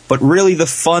campaign, but really the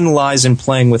fun lies in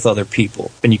playing with other people.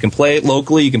 And you can play it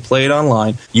locally, you can play it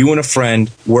online, you and a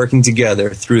friend working together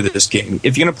through this game.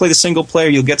 If you're going to play the single-player,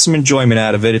 you'll get some enjoyment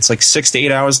out of it. It's like 6 to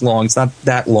 8 hours long. It's not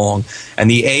that long. And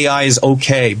the AI is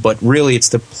okay, but really it's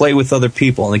to play with other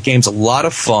people. And the game's a lot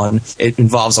of fun. It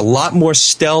involves a lot more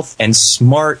stealth and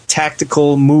smart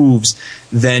tactical moves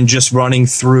than just running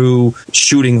through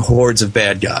shooting hordes of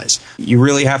bad guys. You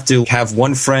really have to have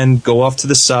one friend go off to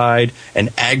the side and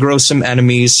aggro some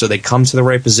enemies so they come to the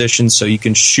right position so you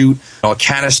can shoot a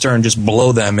canister and just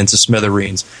blow them into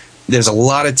smithereens. There's a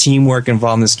lot of teamwork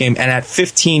involved in this game. And at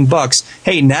 $15,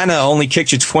 hey, Nana only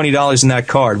kicked you $20 in that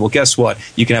card. Well, guess what?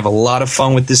 You can have a lot of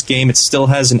fun with this game. It still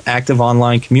has an active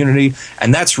online community.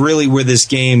 And that's really where this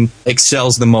game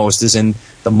excels the most, is in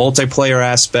the multiplayer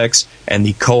aspects and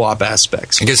the co-op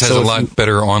aspects. I guess it has a lot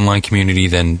better online community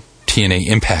than TNA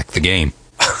Impact, the game.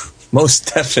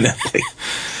 Most definitely.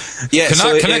 Yeah,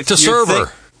 Cannot connect to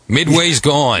server. Midway's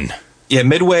gone. Yeah,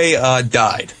 Midway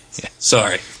died. Yeah.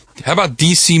 Sorry. How about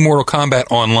DC Mortal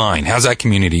Kombat Online? How's that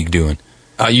community doing?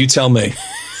 You tell me.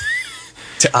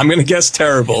 I'm going to guess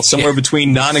terrible. Somewhere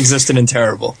between non-existent and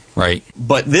terrible. Right.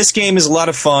 But this game is a lot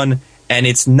of fun, and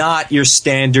it's not your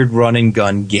standard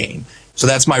run-and-gun game. So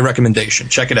that's my recommendation.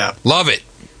 Check it out. Love it.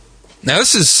 Now,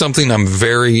 this is something I'm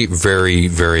very, very,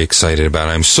 very excited about.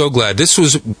 I'm so glad. This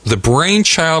was the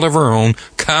brainchild of our own,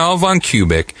 Kyle Von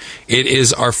Kubik. It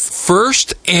is our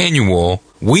first annual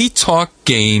We Talk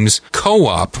Games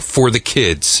co-op for the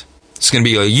kids. It's going to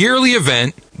be a yearly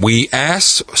event. We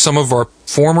asked some of our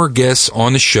former guests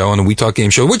on the show, on the We Talk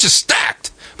Games show, which is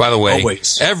stacked, by the way.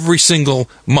 Always. Every single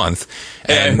month.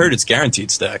 And I heard it's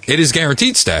guaranteed stacked. It is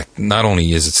guaranteed stacked. Not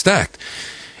only is it stacked.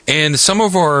 And some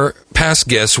of our past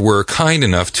guests were kind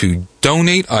enough to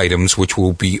donate items which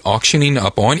will be auctioning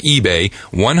up on eBay.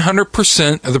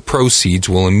 100% of the proceeds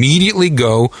will immediately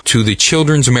go to the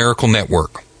Children's Miracle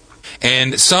Network.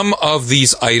 And some of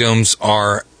these items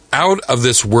are out of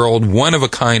this world,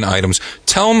 one-of-a-kind items.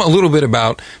 Tell them a little bit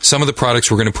about some of the products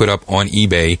we're going to put up on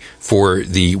eBay for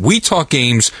the We Talk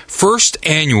Games first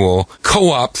annual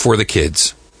co-op for the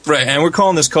kids. Right, and we're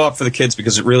calling this co-op for the kids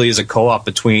because it really is a co-op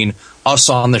between us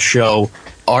on the show,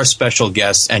 our special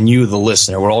guests, and you, the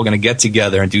listener. We're all going to get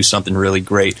together and do something really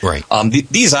great. Right.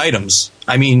 These items,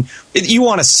 I mean, you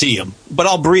want to see them, but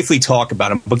I'll briefly talk about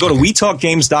them. But go to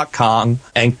WeTalkGames.com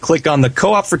and click on the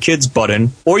Co-op for Kids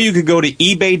button, or you could go to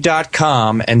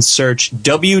eBay.com and search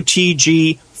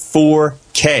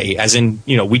WTG4K, as in,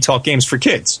 We Talk Games for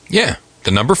Kids. Yeah, the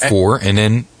number 4 and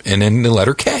then the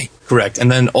letter K. Correct,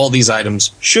 and then all these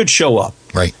items should show up.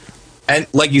 Right. And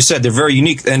like you said, they're very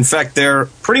unique. In fact, they're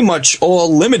pretty much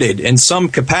all limited in some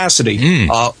capacity.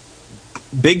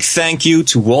 Big thank you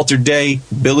to Walter Day,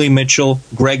 Billy Mitchell,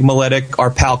 Greg Miletic, our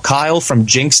pal Kyle from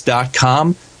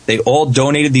Jinx.com. They all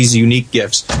donated these unique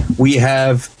gifts. We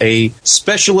have a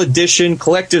special edition,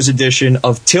 collector's edition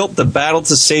of Tilt, the Battle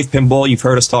to Save Pinball. You've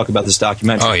heard us talk about this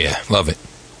documentary. Oh, yeah. Love it.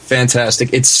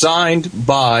 Fantastic. It's signed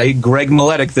by Greg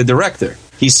Miletic, the director.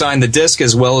 He signed the disc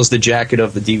as well as the jacket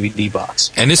of the DVD box.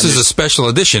 And this is a special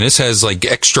edition. This has like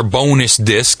extra bonus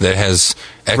disc that has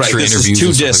extra interviews. This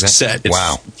is 2-disc set.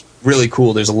 It's really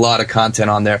cool. There's a lot of content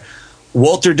on there.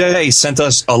 Walter Day sent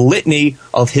us a litany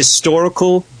of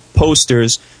historical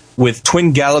posters with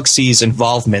Twin Galaxies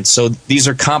involvement. So these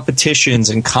are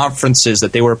competitions and conferences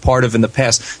that they were a part of in the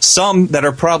past. Some that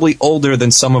are probably older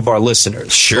than some of our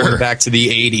listeners. Sure. Going back to the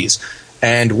 80s.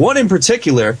 And one in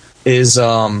particular is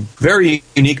very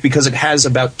unique because it has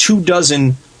about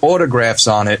 24 autographs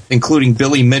on it, including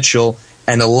Billy Mitchell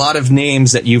and a lot of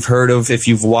names that you've heard of if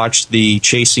you've watched the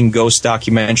Chasing Ghosts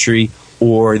documentary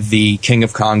or the King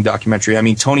of Kong documentary. I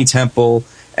mean, Tony Temple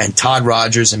and Todd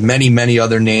Rogers and many, many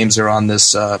other names are on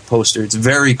this poster. It's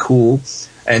very cool.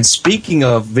 And speaking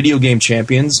of video game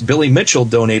champions, Billy Mitchell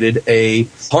donated a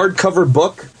hardcover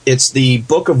book. It's the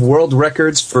Book of World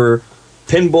Records for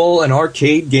pinball and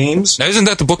arcade games. Now, isn't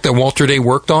that the book that Walter Day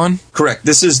worked on? Correct.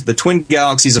 This is the Twin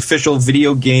Galaxies official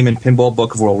video game and pinball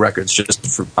book of world records, just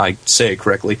for I say it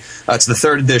correctly. It's the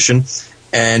 3rd edition,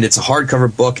 and it's a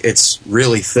hardcover book. It's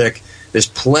really thick. There's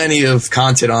plenty of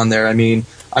content on there. I mean,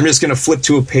 I'm just going to flip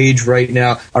to a page right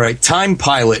now. All right, Time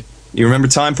Pilot. You remember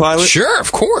Time Pilot? Sure,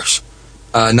 of course.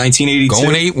 1982.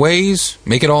 Going 8 ways,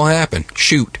 make it all happen.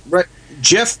 Shoot. Right.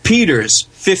 Jeff Peters,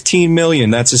 15 million.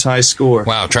 That's his high score.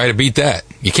 Wow, try to beat that.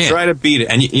 You can't. Try to beat it.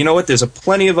 And you know what? There's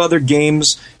plenty of other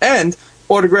games and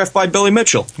autographed by Billy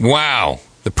Mitchell. Wow.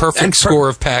 The perfect score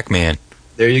of Pac-Man.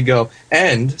 There you go.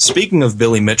 And speaking of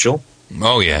Billy Mitchell.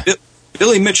 Oh, yeah.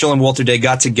 Billy Mitchell and Walter Day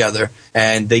got together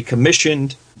and they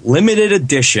commissioned limited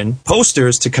edition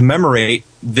posters to commemorate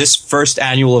this first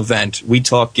annual event, We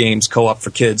Talk Games Co-op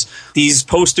for Kids. These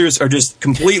posters are just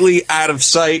completely out of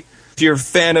sight. If you're a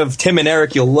fan of Tim and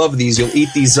Eric, you'll love these. You'll eat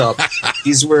these up.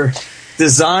 These were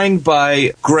designed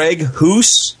by Greg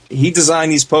Hoos. He designed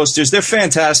these posters. They're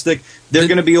fantastic. They're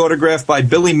going to be autographed by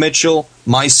Billy Mitchell,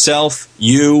 myself,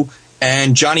 you,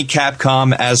 and Johnny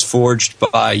Capcom as forged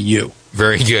by you.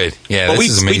 Very good. Yeah, but this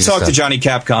is amazing we talked to stuff. Johnny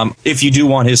Capcom. If you do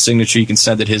want his signature, you can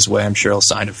send it his way. I'm sure he'll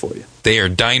sign it for you. They are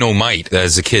dynamite,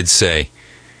 as the kids say.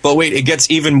 But wait, it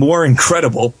gets even more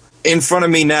incredible. In front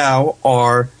of me now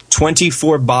are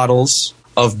 24 bottles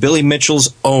of Billy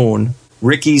Mitchell's own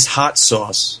Ricky's Hot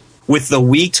Sauce with the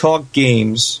We Talk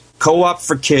Games Co-op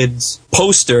for Kids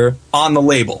poster on the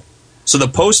label. So the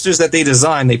posters that they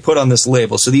design, they put on this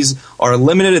label. So these are a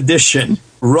limited edition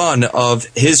run of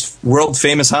his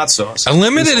world-famous hot sauce. A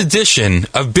limited edition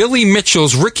of Billy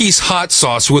Mitchell's Ricky's Hot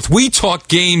Sauce with We Talk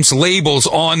Games labels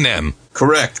on them.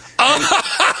 Correct.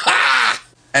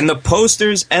 And the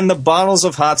posters and the bottles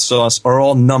of hot sauce are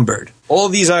all numbered. All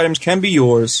of these items can be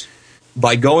yours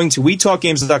by going to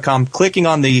WeTalkGames.com, clicking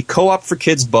on the Co-op for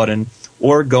Kids button,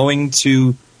 or going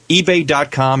to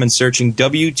eBay.com and searching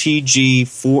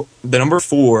WTG the number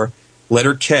 4,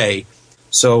 letter K.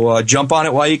 So jump on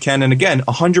it while you can. And again,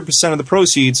 100% of the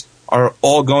proceeds are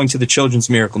all going to the Children's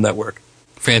Miracle Network.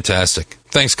 Fantastic.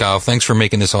 Thanks, Kyle. Thanks for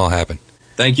making this all happen.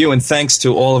 Thank you, and thanks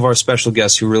to all of our special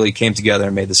guests who really came together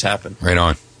and made this happen. Right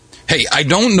on. Hey, I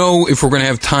don't know if we're going to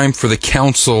have time for the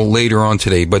council later on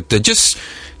today, but just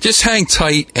hang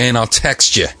tight and I'll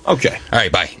text you. Okay. All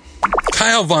right, bye.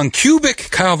 Kyle Von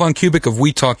Kubik of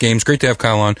We Talk Games. Great to have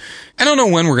Kyle on. I don't know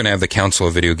when we're going to have the Council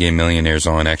of Video Game Millionaires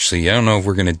on, actually. I don't know if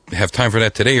we're going to have time for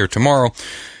that today or tomorrow.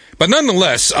 But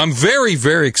nonetheless, I'm very,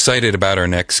 very excited about our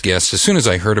next guest. As soon as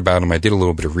I heard about him, I did a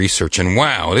little bit of research, and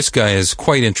wow, this guy is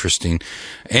quite interesting.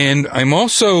 And I'm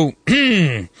also...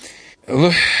 Now,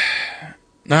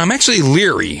 I'm actually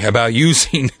leery about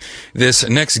using this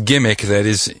next gimmick that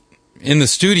is in the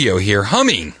studio here,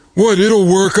 humming. What, it'll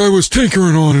work. I was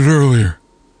tinkering on it earlier.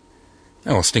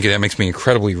 Oh, well, Stinky, that makes me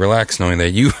incredibly relaxed knowing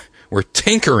that you were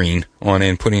tinkering on it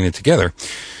and putting it together.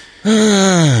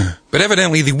 But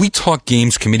evidently, the We Talk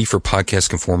Games Committee for Podcast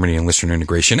Conformity and Listener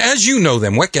Integration, as you know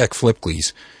them, Wetgak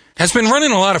Flipglees, has been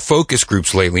running a lot of focus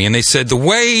groups lately, and they said the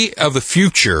way of the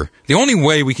future, the only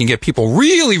way we can get people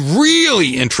really,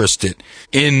 really interested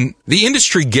in the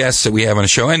industry guests that we have on the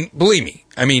show, and believe me,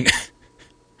 I mean...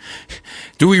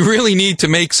 Do we really need to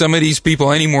make some of these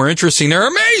people any more interesting? They're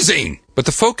amazing! But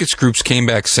the focus groups came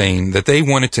back saying that they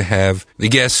wanted to have the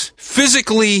guests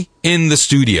physically in the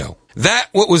studio. That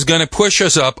what was going to push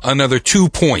us up another 2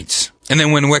 points. And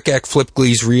then when Wetgak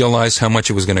Flipglees realized how much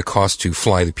it was going to cost to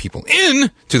fly the people in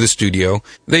to the studio,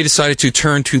 they decided to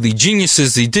turn to the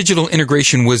geniuses, the digital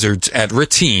integration wizards at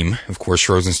RITEAM, of course,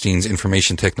 Rosenstein's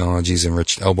Information Technologies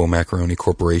Enriched Elbow Macaroni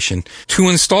Corporation, to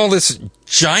install this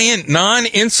giant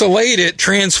non-insulated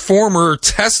transformer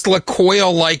Tesla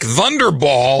coil-like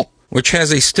Thunderball, which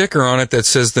has a sticker on it that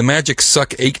says the Magic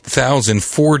Suck 8000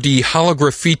 4D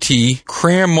Holographiti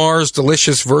Cram Mars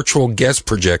Delicious Virtual Guest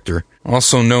Projector,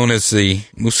 also known as the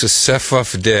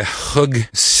Musasefaf de Hug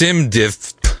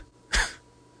Simdiv.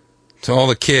 To all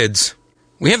the kids,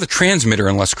 we have the transmitter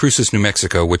in Las Cruces, New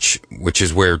Mexico, which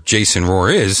is where Jason Rohr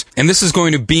is, and this is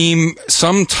going to beam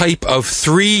some type of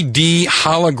 3D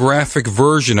holographic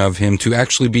version of him to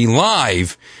actually be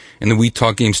live in the We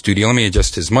Talk Game studio. Let me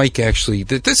adjust his mic, actually.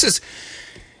 This is...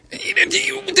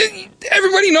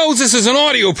 Everybody knows this is an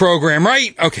audio program,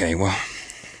 right? Okay, well,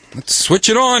 let's switch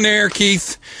it on there,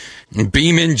 Keith. And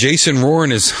beam in Jason Rohr in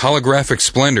his holographic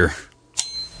splendor.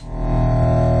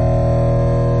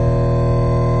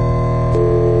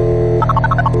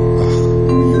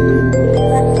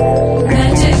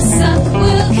 Magic Suck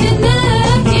will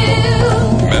connect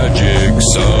you. Magic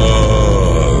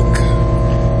Suck.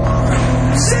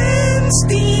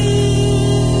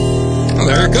 Oh,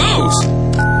 there it goes.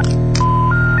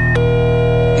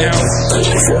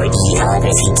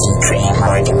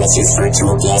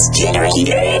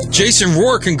 Jason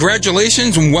Rohr,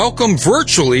 congratulations and welcome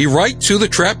virtually right to the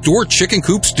Trapdoor Chicken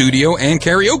Coop Studio and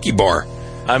Karaoke Bar.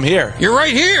 I'm here. You're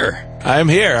right here. I'm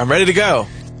here. I'm ready to go.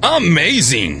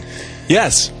 Amazing.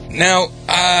 Yes. Now,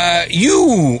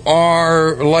 you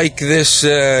are like this,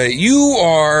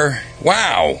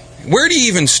 wow. Where do you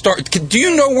even start? Do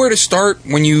you know where to start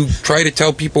when you try to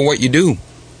tell people what you do?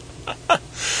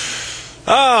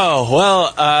 Oh,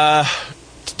 well,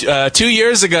 2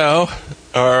 years ago,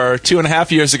 or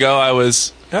 2.5 years ago,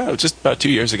 just about 2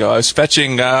 years ago, I was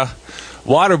fetching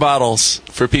water bottles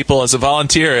for people as a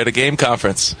volunteer at a game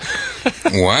conference.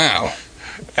 Wow.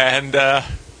 And,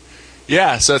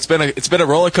 yeah, so it's been a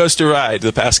roller coaster ride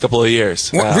the past couple of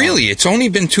years. Well, really? It's only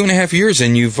been 2.5 years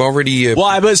and you've already... Well,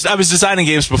 I was designing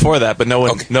games before that, but no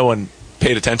one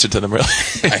paid attention to them, really.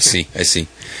 I see.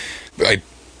 I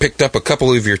picked up a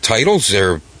couple of your titles.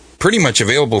 They're pretty much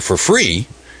available for free.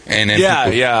 And then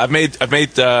I've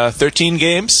made 13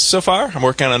 games so far. I'm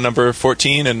working on number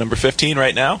 14 and number 15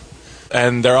 right now.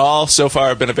 And they're all so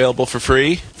far been available for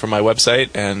free from my website.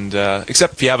 And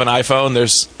except if you have an iPhone,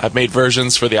 I've made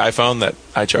versions for the iPhone that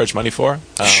I charge money for.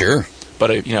 Sure.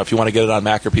 But if you want to get it on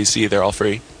Mac or PC, they're all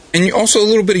free. And you also a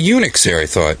little bit of Unix there, I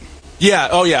thought. Yeah.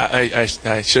 Oh, yeah.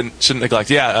 I shouldn't neglect.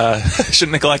 Yeah.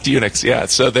 Shouldn't neglect Unix. Yeah.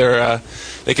 So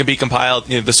they can be compiled.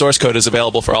 The source code is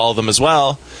available for all of them as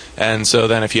well. And so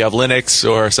then if you have Linux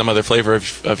or some other flavor of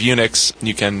Unix,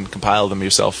 you can compile them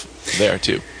yourself there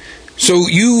too. So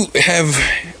you have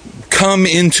come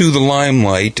into the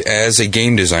limelight as a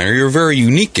game designer. You're a very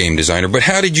unique game designer. But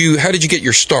how did you get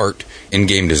your start in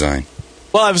game design?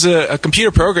 Well, I was a computer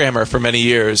programmer for many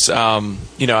years.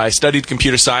 I studied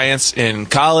computer science in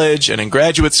college and in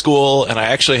graduate school, and I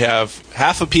actually have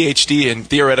half a PhD in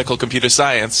theoretical computer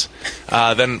science.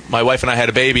 Then my wife and I had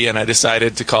a baby, and I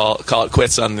decided to call it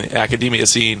quits on the academia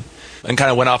scene and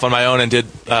kind of went off on my own and did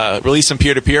release some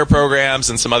peer-to-peer programs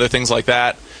and some other things like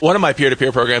that. One of my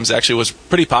peer-to-peer programs actually was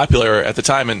pretty popular at the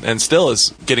time and still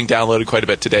is getting downloaded quite a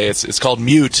bit today. It's called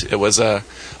Mute. It was a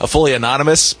fully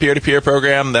anonymous peer-to-peer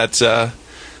program that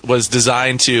was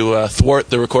designed to thwart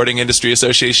the Recording Industry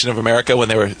Association of America when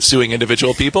they were suing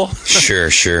individual people. Sure.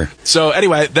 So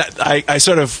anyway, I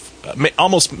sort of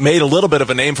almost made a little bit of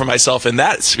a name for myself in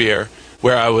that sphere,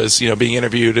 where I was, being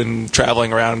interviewed and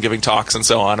traveling around giving talks and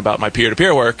so on about my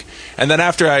peer-to-peer work. And then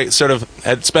after I sort of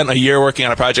had spent a year working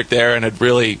on a project there and had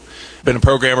really been a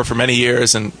programmer for many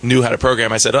years and knew how to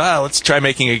program, I said, let's try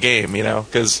making a game,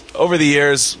 because over the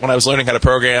years when I was learning how to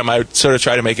program, I would sort of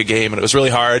try to make a game, and it was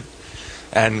really hard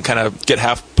and kind of get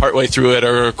part way through it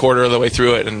or a quarter of the way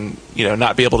through it and,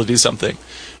 not be able to do something.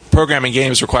 Programming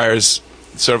games requires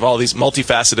sort of all these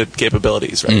multifaceted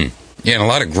capabilities, right? Yeah, and a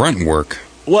lot of grunt work.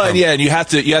 Well, yeah, and you have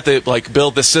to like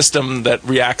build the system that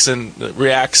reacts in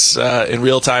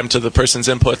real time to the person's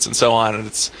inputs and so on. And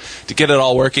it's to get it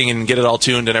all working and get it all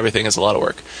tuned and everything is a lot of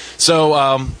work. So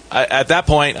at that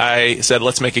point, I said,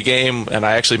 let's make a game, and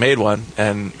I actually made one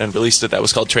and released it. That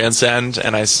was called Transcend,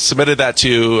 and I submitted that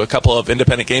to a couple of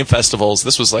independent game festivals.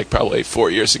 This was like probably 4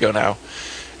 years ago now,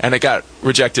 and it got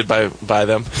rejected by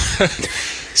them.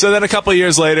 So then a couple of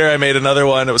years later, I made another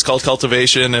one. It was called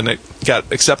Cultivation, and it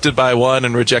got accepted by one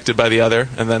and rejected by the other.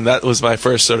 And then that was my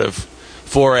first sort of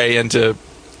foray into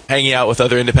hanging out with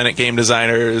other independent game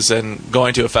designers and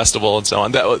going to a festival and so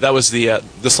on. That was the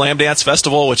Slam Dance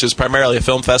Festival, which is primarily a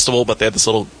film festival, but they had this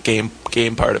little game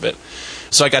part of it.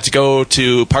 So I got to go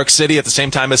to Park City at the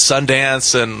same time as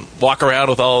Sundance and walk around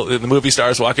with all the movie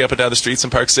stars walking up and down the streets in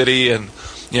Park City and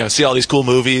see all these cool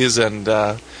movies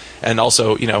and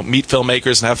also, meet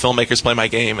filmmakers and have filmmakers play my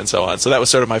game and so on. So that was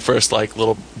sort of my first,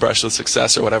 little brush with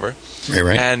success or whatever.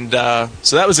 Right. And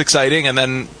so that was exciting. And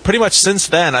then pretty much since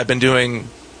then, I've been doing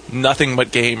nothing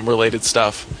but game-related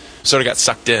stuff. Sort of got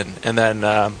sucked in. And then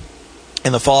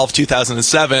in the fall of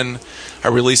 2007, I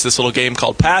released this little game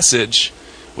called Passage,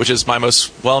 which is my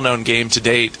most well-known game to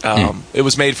date. It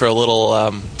was made for a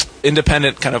little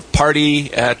independent kind of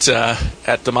party at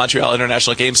the Montreal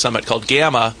International Game Summit called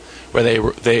Gamma, where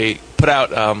they put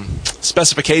out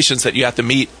specifications that you have to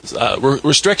meet,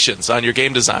 restrictions on your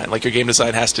game design. Like your game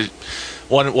design has to,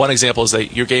 one example is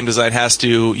that your game design has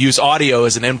to use audio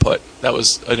as an input. That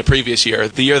was in a previous year.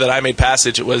 The year that I made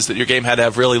Passage, it was that your game had to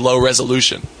have really low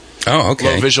resolution. Oh,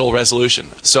 okay. Low visual resolution.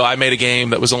 So I made a game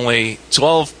that was only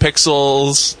 12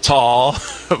 pixels tall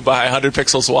by 100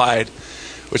 pixels wide,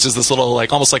 which is this little,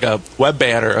 almost like a web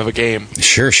banner of a game.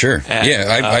 Sure.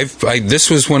 And, this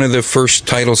was one of the first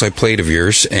titles I played of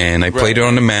yours, and I played it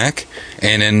on the Mac,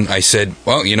 and then I said,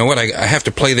 well, you know what, I have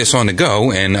to play this on the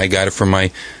go, and I got it from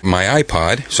my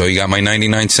iPod, so you got my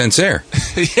 99 cents there.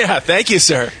 Yeah, thank you,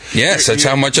 sir. Yes, that's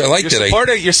how much I liked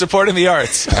it. You're supporting the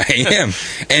arts. I am.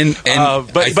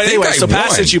 But anyway, so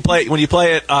Passage, when you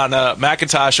play it on a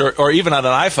Macintosh or even on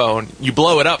an iPhone, you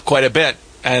blow it up quite a bit.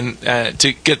 And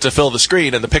to get to fill the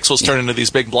screen, and the pixels turn into these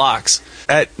big blocks.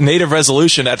 At native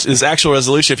resolution, at its actual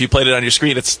resolution, if you played it on your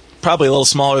screen, it's probably a little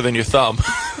smaller than your thumb.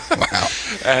 Wow.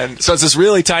 And so it's this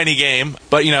really tiny game,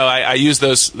 but I use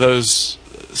those sparse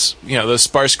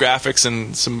graphics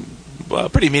in some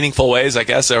pretty meaningful ways, I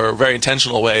guess, or very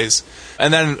intentional ways.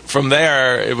 And then from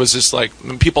there, it was just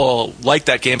people liked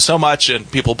that game so much,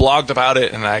 and people blogged about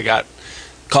it, and I got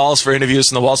calls for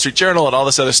interviews in the Wall Street Journal and all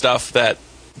this other stuff that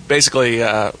basically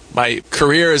my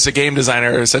career as a game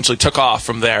designer essentially took off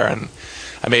from there, and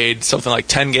I made something like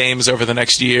 10 games over the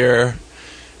next year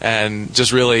and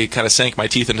just really kind of sank my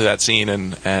teeth into that scene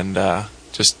and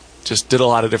just did a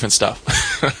lot of different stuff.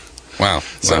 Wow.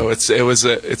 So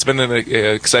it's been an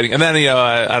exciting, and then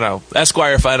I don't know,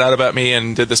 Esquire found out about me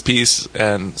and did this piece,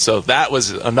 and so that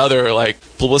was another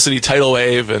publicity tidal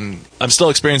wave, and I'm still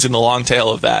experiencing the long tail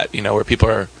of that, where people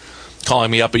are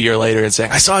calling me up a year later and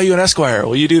saying, "I saw you in Esquire.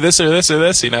 Will you do this or this or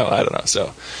this?" I don't know.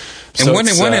 So what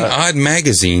an odd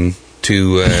magazine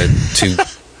to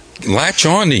latch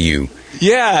on to you.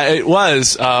 Yeah, it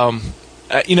was.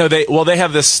 They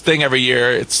have this thing every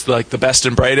year. It's like the best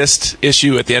and brightest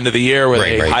issue at the end of the year where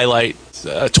they highlight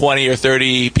 20 or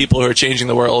 30 people who are changing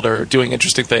the world or doing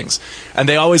interesting things. And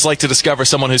they always like to discover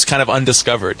someone who's kind of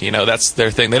undiscovered. That's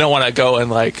their thing. They don't want to go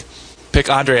and pick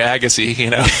Andre Agassi,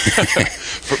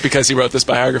 because he wrote this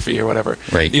biography or whatever.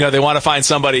 Right. They want to find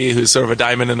somebody who's sort of a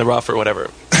diamond in the rough or whatever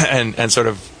and sort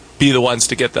of be the ones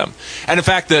to get them. And in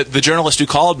fact, the journalist who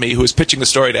called me, who was pitching the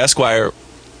story to Esquire,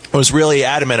 was really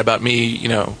adamant about me,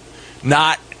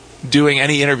 not doing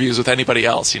any interviews with anybody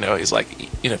else. He's like,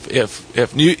 if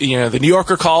the New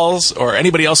Yorker calls or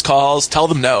anybody else calls, tell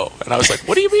them no. And I was like,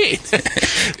 what do you mean?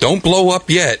 Don't blow up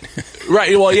yet.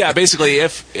 Right. Well, yeah. Basically,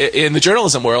 if in the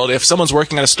journalism world, if someone's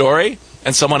working on a story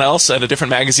and someone else at a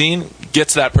different magazine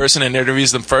gets that person and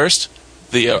interviews them first,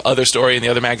 the other story in the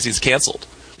other magazine's canceled.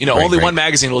 Only one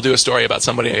magazine will do a story about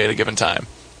somebody at a given time.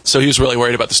 So he was really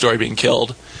worried about the story being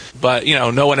killed. But,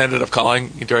 no one ended up calling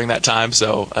during that time.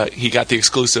 So he got the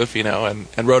exclusive,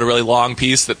 and wrote a really long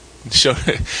piece that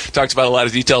talked about a lot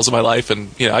of details of my life. And,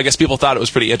 I guess people thought it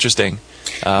was pretty interesting.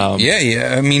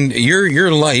 Yeah. I mean,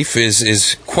 your life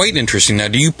is quite interesting. Now,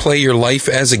 do you play your life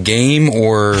as a game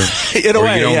or in a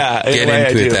way, you don't yeah.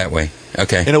 get into it that way?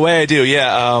 Okay. In a way, I do,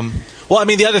 yeah. Well, I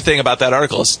mean, the other thing about that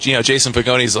article is, Jason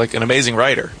Fagoni is like an amazing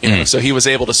writer, so he was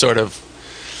able to sort of,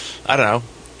 I don't know,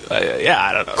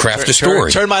 craft a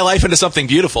story, turn my life into something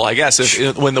beautiful, I guess,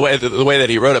 when the way that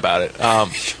he wrote about it.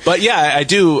 But yeah, I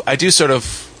do sort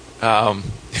of,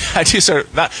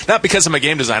 not because I'm a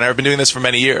game designer. I've been doing this for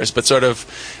many years, but sort of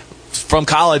from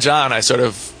college on, I sort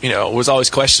of, was always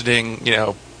questioning,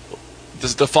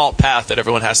 this default path that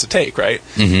everyone has to take, right?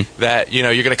 Mm-hmm. That, you're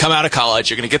going to come out of college,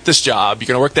 you're going to get this job, you're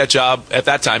going to work that job at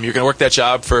that time, you're going to work that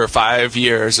job for 5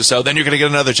 years or so, then you're going to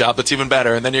get another job that's even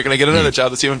better, and then you're going to get another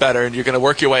job that's even better, and you're going to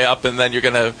work your way up, and then you're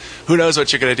going to, who knows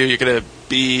what you're going to do, you're going to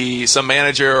be some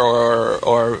manager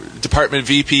or department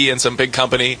VP in some big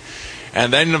company,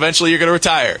 and then eventually you're going to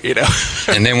retire,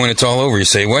 And then when it's all over, you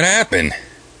say, what happened?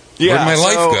 Yeah, where'd my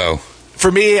life go?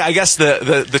 For me, I guess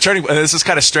the turning, and this is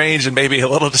kind of strange and maybe a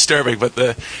little disturbing, but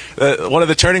one of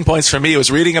the turning points for me was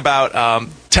reading about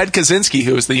Ted Kaczynski,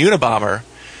 who was the Unabomber.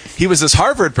 He was this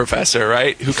Harvard professor,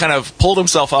 right, who kind of pulled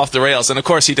himself off the rails. And, of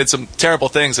course, he did some terrible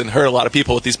things and hurt a lot of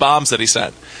people with these bombs that he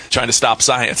sent, trying to stop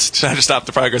science, trying to stop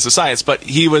the progress of science. But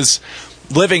he was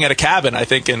living at a cabin, I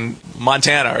think, in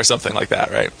Montana or something like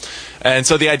that, right? And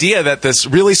so the idea that this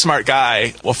really smart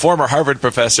guy, a former Harvard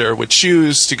professor, would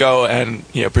choose to go and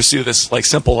pursue this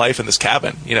simple life in this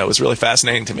cabin, was really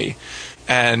fascinating to me.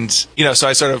 And so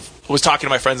I sort of was talking to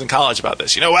my friends in college about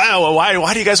this. Wow,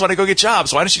 why do you guys want to go get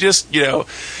jobs? Why don't you just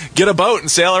get a boat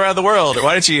and sail around the world? Or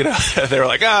why don't you they were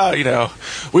like,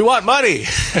 we want money.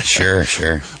 Sure.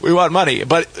 We want money.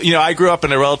 But I grew up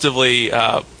in a relatively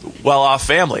well-off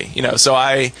family. So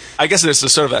I guess there's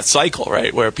sort of that cycle,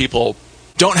 right, where people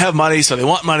don't have money, so they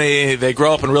want money. They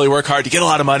grow up and really work hard to get a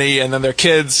lot of money, and then their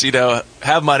kids,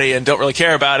 have money and don't really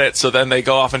care about it, so then they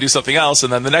go off and do something else,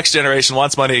 and then the next generation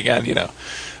wants money again,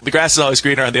 The grass is always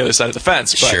greener on the other side of the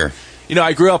fence. But, sure.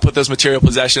 I grew up with those material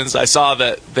possessions. I saw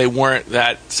that they weren't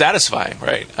that satisfying,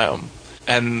 right?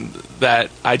 And that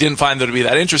I didn't find them to be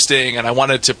that interesting, and I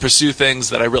wanted to pursue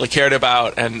things that I really cared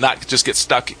about and not just get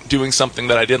stuck doing something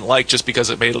that I didn't like just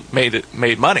because it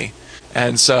made money.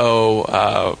 And so,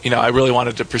 I really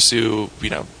wanted to pursue,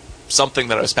 something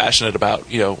that I was passionate about.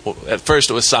 At first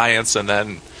it was science,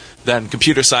 and then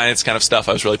computer science kind of stuff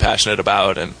I was really passionate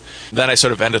about. And then I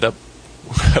sort of ended up,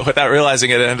 without realizing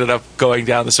it, ended up going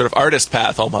down the sort of artist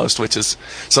path almost, which is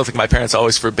something my parents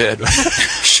always forbid.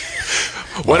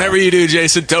 Whatever you do,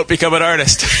 Jason, don't become an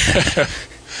artist.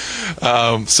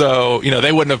 So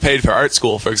they wouldn't have paid for art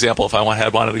school, for example, if I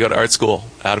had wanted to go to art school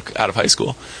out of high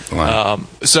school. Wow.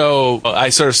 So I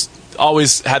sort of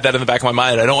always had that in the back of my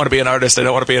mind. I don't want to be an artist. And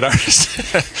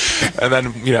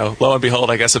then lo and behold,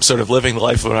 I guess I'm sort of living the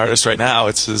life of an artist right now.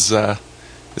 It's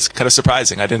kind of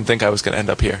surprising. I didn't think I was going to end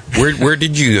up here. Where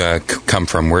did you come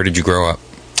from? Where did you grow up?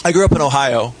 I grew up in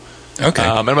Ohio. Okay.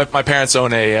 And my parents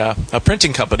own a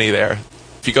printing company there.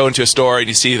 If you go into a store and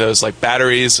you see those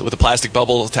batteries with a plastic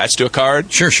bubble attached to a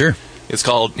card. Sure. It's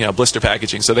called blister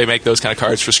packaging. So they make those kind of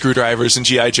cards for screwdrivers and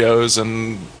G.I. Joes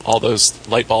and all those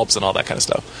light bulbs and all that kind of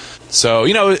stuff. So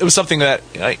it was something that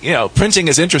printing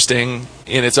is interesting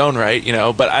in its own right.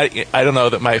 But I don't know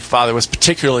that my father was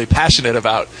particularly passionate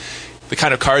about the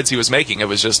kind of cards he was making. It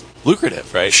was just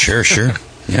lucrative, right? Sure.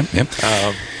 Yep.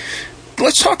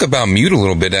 let's talk about Mute a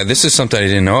little bit. This is something I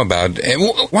didn't know about.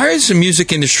 Why is the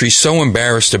music industry so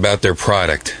embarrassed about their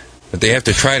product that they have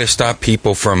to try to stop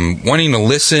people from wanting to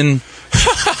listen?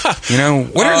 You know,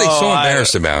 what are they so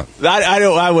embarrassed about?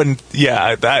 I wouldn't.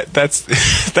 Yeah, that's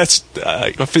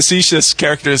a facetious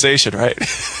characterization, right?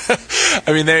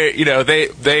 I mean,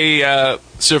 they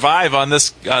survive on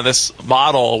this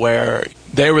model where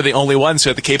they were the only ones who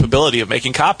had the capability of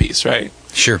making copies, right?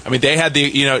 Sure. I mean, they had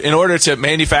in order to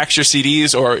manufacture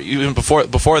CDs, or even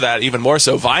before that, even more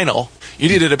so vinyl, you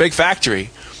needed a big factory.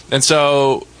 And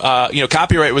so,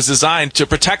 copyright was designed to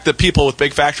protect the people with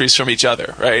big factories from each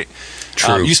other, right?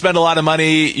 True. You spend a lot of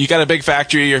money, you got a big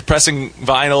factory, you're pressing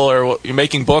vinyl, or you're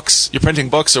making books, you're printing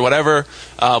books or whatever,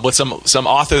 with some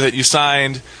author that you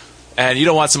signed, and you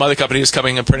don't want some other company who's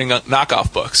coming and printing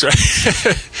knockoff books, right?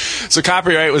 So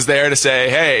copyright was there to say,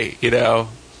 hey,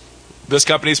 this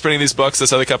company's printing these books,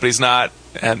 this other company's not,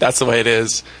 and that's the way it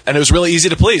is. And it was really easy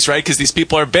to police, right? Because these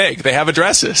people are big. They have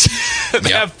addresses.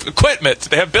 They have equipment.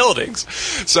 They have buildings.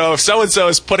 So if so-and-so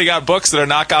is putting out books that are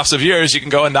knockoffs of yours, you can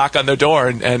go and knock on their door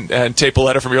and tape a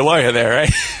letter from your lawyer there,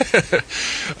 right?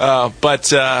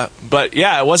 But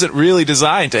yeah, it wasn't really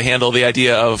designed to handle the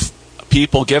idea of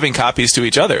people giving copies to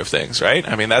each other of things, right?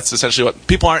 I mean, that's essentially what...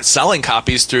 People aren't selling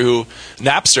copies through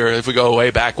Napster, if we go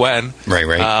way back when.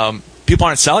 Right. People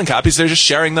aren't selling copies; they're just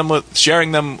sharing them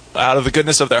out of the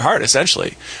goodness of their heart.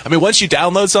 Essentially, I mean, once you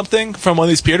download something from one of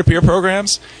these peer-to-peer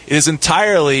programs, it is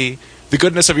entirely the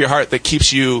goodness of your heart that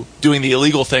keeps you doing the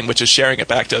illegal thing, which is sharing it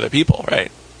back to other people,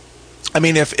 right? I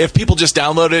mean, if people just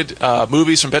downloaded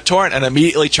movies from BitTorrent and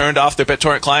immediately turned off their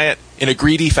BitTorrent client in a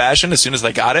greedy fashion as soon as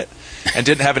they got it, and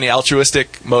didn't have any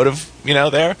altruistic motive,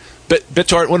 there,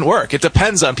 BitTorrent wouldn't work. It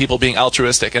depends on people being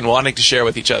altruistic and wanting to share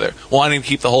with each other, wanting to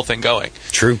keep the whole thing going.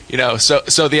 True.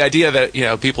 So the idea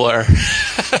that people are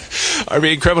are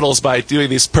being criminals by doing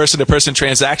these person-to-person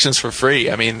transactions for free.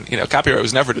 I mean, copyright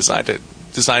was never designed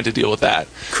to deal with that.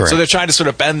 Correct. So they're trying to sort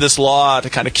of bend this law to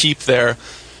kind of keep their...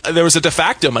 There was a de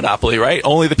facto monopoly, right?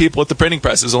 Only the people with the printing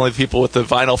presses, only the people with the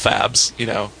vinyl fabs,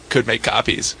 could make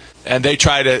copies. And they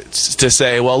try to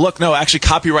say, well, look, no, actually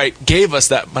copyright gave us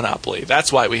that monopoly.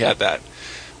 That's why we had that.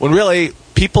 When really,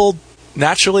 people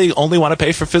naturally only want to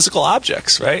pay for physical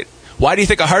objects, right? Why do you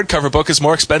think a hardcover book is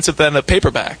more expensive than a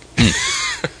paperback?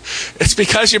 It's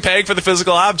because you're paying for the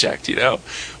physical object,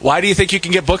 Why do you think you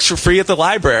can get books for free at the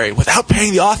library without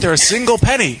paying the author a single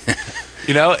penny?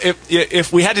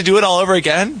 If we had to do it all over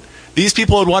again, these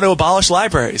people would want to abolish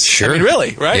libraries. Sure. I mean,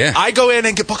 really, right? Yeah. I go in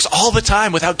and get books all the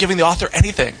time without giving the author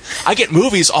anything. I get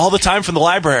movies all the time from the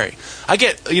library. I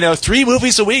get, 3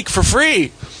 movies a week for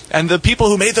free. And the people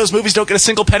who made those movies don't get a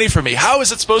single penny from me. How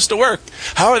is it supposed to work?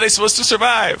 How are they supposed to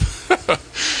survive?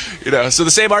 So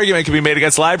the same argument can be made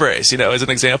against libraries, as an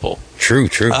example. True.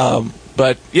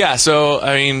 But yeah, so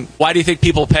I mean, why do you think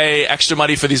people pay extra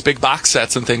money for these big box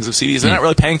sets and things of CDs? They're not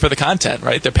really paying for the content,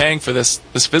 right? They're paying for this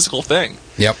physical thing.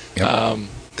 Yep.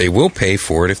 They will pay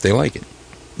for it if they like it.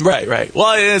 Right.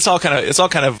 Well, it's all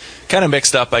kind of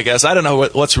mixed up, I guess. I don't know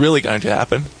what's really going to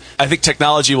happen. I think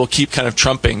technology will keep kind of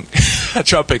trumping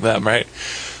them, right?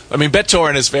 I mean,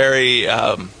 BitTorrent is very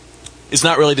is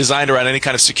not really designed around any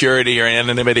kind of security or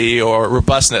anonymity or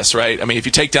robustness, right? I mean, if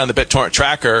you take down the BitTorrent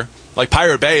tracker, like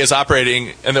Pirate Bay is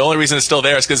operating, and the only reason it's still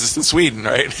there is because it's in Sweden,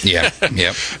 right? Yeah.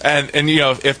 and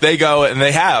if they go, and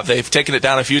they've taken it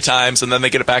down a few times, and then they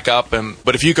get it back up,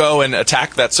 but if you go and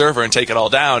attack that server and take it all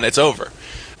down, it's over.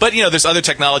 But there's other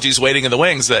technologies waiting in the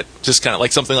wings that just kind of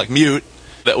like something like Mute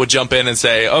that would jump in and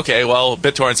say, okay, well,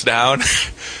 BitTorrent's down.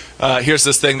 Here's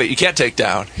this thing that you can't take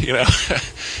down,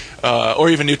 or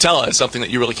even Gnutella is something that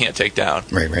you really can't take down.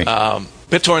 Right.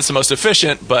 BitTorrent's the most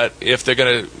efficient, but if they're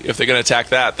gonna attack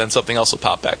that, then something else will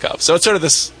pop back up. So it's sort of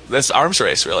this arms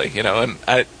race, really, And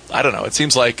I don't know. It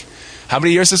seems like, how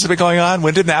many years this has been going on?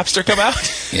 When did Napster come out?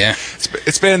 Yeah,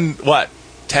 it's been what,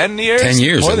 10 years? 10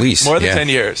 years at least. More than 10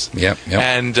 years. Yep.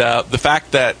 And the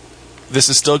fact that this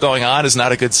is still going on is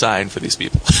not a good sign for these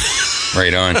people.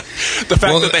 Right on. The fact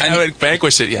that they haven't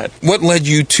vanquished it yet. What led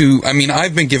you to... I mean,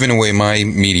 I've been giving away my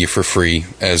media for free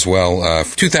as well,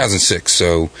 2006,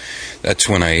 so that's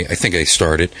when I think I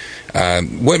started.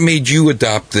 What made you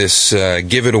adopt this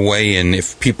give it away, and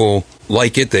if people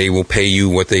like it, they will pay you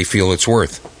what they feel it's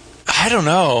worth? I don't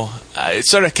know. It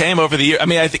sort of came over the year. I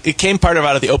mean, I think it came part of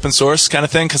out of the open source kind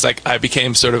of thing, because I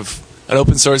became sort of an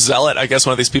open source zealot. I guess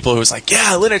one of these people who was like,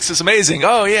 yeah, Linux is amazing.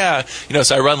 Oh, yeah.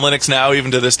 So I run Linux now,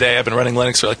 even to this day. I've been running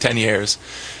Linux for like 10 years.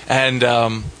 And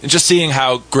just seeing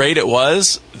how great it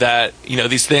was that,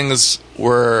 these things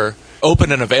were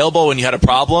open and available. When you had a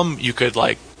problem, you could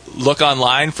like look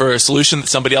online for a solution that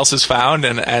somebody else has found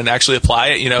and actually apply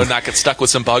it, not get stuck with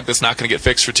some bug that's not going to get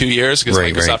fixed for 2 years because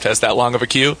Microsoft has that long of a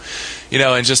queue,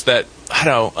 and just that, I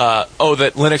don't know,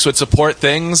 that Linux would support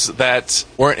things that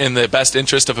weren't in the best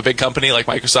interest of a big company like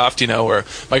Microsoft, where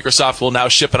Microsoft will now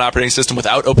ship an operating system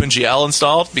without OpenGL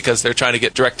installed because they're trying to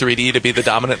get Direct3D to be the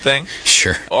dominant thing.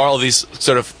 Sure. All of these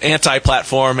sort of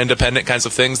anti-platform, independent kinds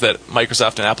of things that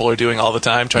Microsoft and Apple are doing all the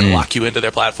time, trying to lock you into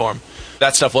their platform.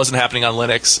 That stuff wasn't happening on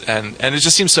Linux, and it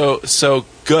just seems so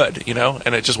good,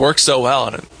 and it just works so well,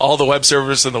 and all the web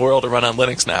servers in the world are run on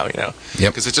Linux now,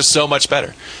 because it's just so much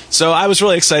better. So I was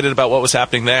really excited about what was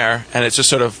happening there, and it just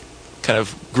sort of kind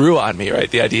of grew on me, right?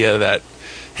 The idea that,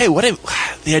 hey,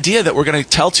 the idea that we're going to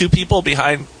tell two people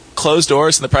behind closed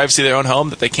doors in the privacy of their own home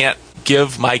that they can't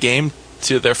give my game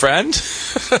to their friend.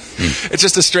 It's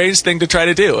just a strange thing to try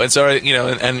to do. And so,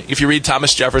 and if you read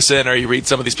Thomas Jefferson or you read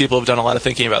some of these people who've done a lot of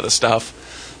thinking about this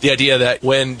stuff, the idea that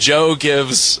when Joe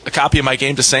gives a copy of my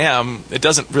game to Sam, it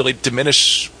doesn't really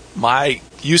diminish my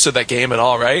use of that game at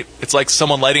all, right? It's like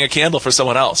someone lighting a candle for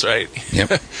someone else, right? Yep.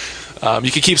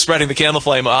 You can keep spreading the candle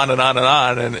flame on and on and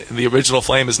on, and the original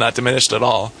flame is not diminished at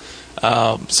all.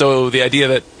 So the idea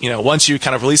that, once you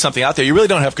kind of release something out there, you really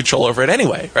don't have control over it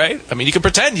anyway, right? I mean, you can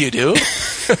pretend you do.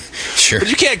 Sure. But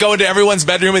you can't go into everyone's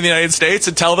bedroom in the United States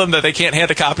and tell them that they can't hand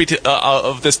a copy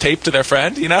of this tape to their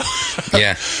friend,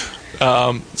 Yeah.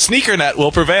 SneakerNet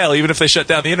will prevail even if they shut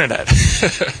down the internet.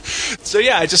 So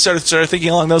yeah, I just started thinking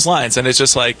along those lines, and it's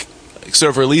just like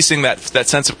sort of releasing that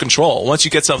sense of control. Once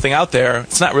you get something out there,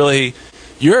 it's not really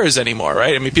yours anymore,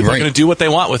 right? I mean, people are going to do what they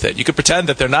want with it. You could pretend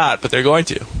that they're not, but they're going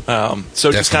to.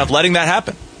 So just kind of letting that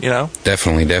happen,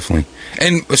 Definitely.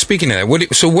 And speaking of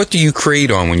that, what do you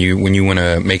create on when you want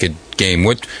to make a game?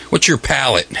 What's your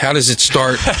palette? How does it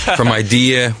start from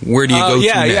idea? Where do you go to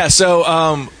next? Yeah. So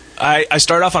I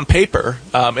start off on paper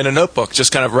in a notebook,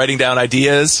 just kind of writing down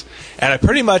ideas. And I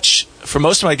pretty much, for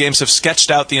most of my games, have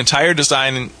sketched out the entire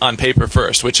design on paper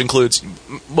first, which includes,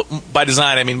 by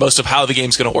design, I mean most of how the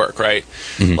game's going to work, right?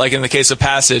 Mm-hmm. Like in the case of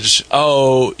Passage,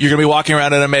 you're going to be walking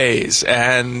around in a maze,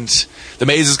 and the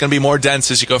maze is going to be more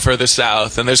dense as you go further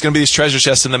south, and there's going to be these treasure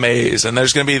chests in the maze, and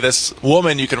there's going to be this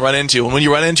woman you can run into, and when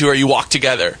you run into her, you walk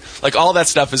together. Like, all that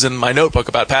stuff is in my notebook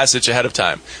about Passage ahead of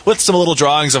time, with some little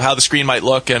drawings of how the screen might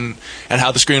look and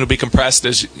how the screen will be compressed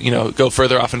as go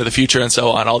further off into the future and so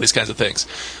on, all these kinds of things.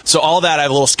 So all that, I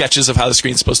have little sketches of how the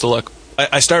screen's supposed to look.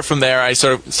 I start from there.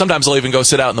 Sometimes I'll even go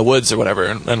sit out in the woods or whatever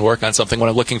and work on something when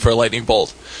I'm looking for a lightning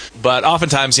bolt. But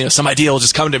oftentimes, some idea will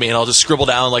just come to me, and I'll just scribble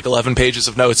down like 11 pages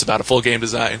of notes about a full game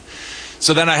design.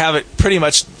 So then I have it pretty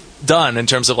much done in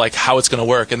terms of like how it's going to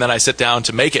work, and then I sit down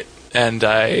to make it. And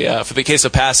I, for the case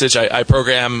of Passage, I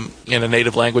program in a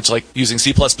native language like using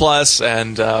C++,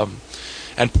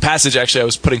 and Passage, actually, I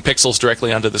was putting pixels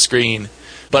directly onto the screen.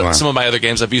 But some of my other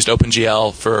games, I've used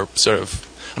OpenGL for sort of...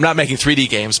 I'm not making 3D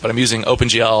games, but I'm using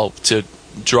OpenGL to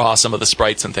draw some of the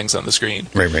sprites and things on the screen.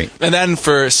 Right. And then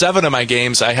for 7 of my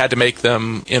games, I had to make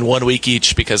them in 1 week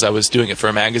each because I was doing it for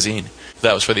a magazine.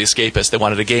 That was for The Escapist. They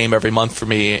wanted a game every month from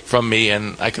me,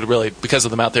 and I could really, because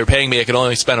of the amount they were paying me, I could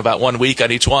only spend about 1 week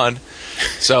on each one.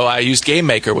 So I used Game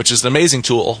Maker, which is an amazing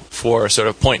tool for sort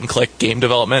of point-and-click game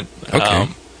development. Okay.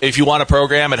 If you want a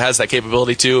program, it has that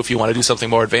capability too, if you want to do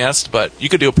something more advanced. But you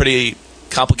could do a pretty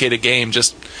complicated game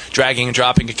just dragging and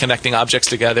dropping and connecting objects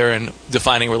together and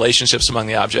defining relationships among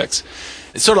the objects.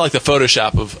 It's sort of like the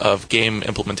Photoshop of game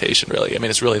implementation, really. I mean,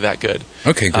 it's really that good.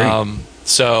 Okay, great.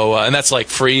 And that's like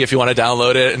free if you want to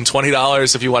download it, and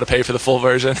 $20 if you want to pay for the full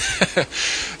version.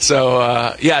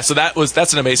 So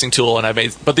that's an amazing tool,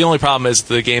 but the only problem is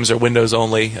the games are Windows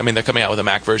only. I mean, they're coming out with a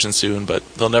Mac version soon, but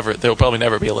there'll probably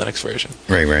never be a Linux version.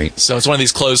 Right. So it's one of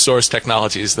these closed source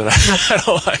technologies that I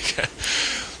don't like.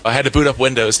 I had to boot up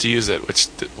Windows to use it, which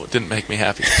didn't make me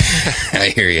happy.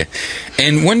 I hear you.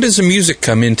 And when does the music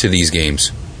come into these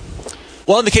games?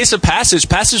 Well, in the case of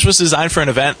Passage was designed for an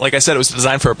event. Like I said, it was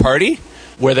designed for a party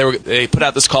where they put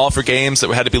out this call for games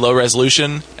that had to be low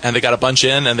resolution, and they got a bunch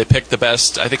in, and they picked the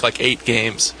best, I think like 8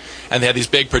 games. And they had these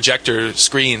big projector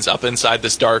screens up inside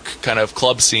this dark kind of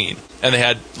club scene. And they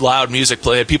had loud music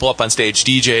play. They had people up on stage,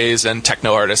 DJs and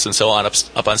techno artists and so on,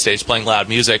 up on stage playing loud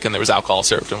music, and there was alcohol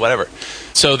served and whatever.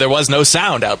 So there was no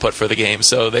sound output for the game.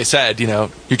 So they said, your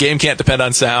game can't depend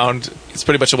on sound. It's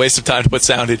pretty much a waste of time to put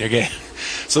sound in your game.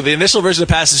 So the initial version of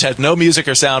Passage had no music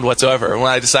or sound whatsoever. And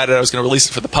when I decided I was going to release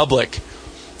it for the public,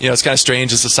 it's kind of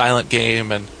strange. It's a silent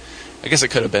game, and I guess it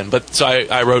could have been. But so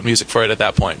I wrote music for it at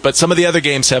that point. But some of the other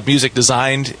games have music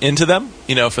designed into them,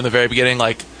 from the very beginning.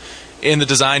 Like in the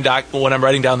design doc, when I'm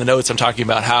writing down the notes, I'm talking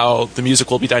about how the music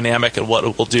will be dynamic and what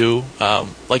it will do.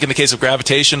 Like in the case of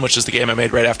Gravitation, which is the game I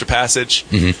made right after Passage,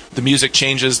 the music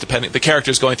changes depending. The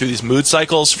character's going through these mood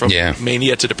cycles from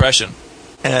mania to depression,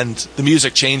 and the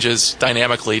music changes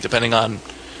dynamically depending on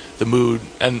the mood.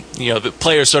 And the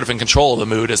player's sort of in control of the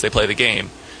mood as they play the game.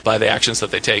 By the actions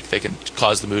that they take, they can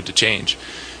cause the mood to change,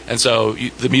 and so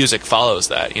the music follows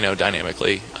that,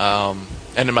 dynamically.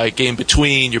 And in my game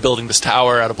Between, you're building this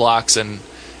tower out of blocks, and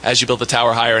as you build the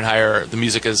tower higher and higher, the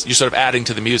music you're sort of adding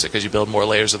to the music as you build more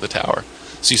layers of the tower.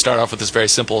 So you start off with this very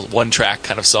simple one-track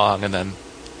kind of song, and then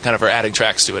kind of are adding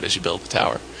tracks to it as you build the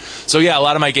tower. So yeah, a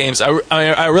lot of my games,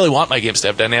 I really want my games to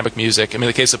have dynamic music. I mean, in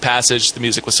the case of Passage, the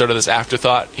music was sort of this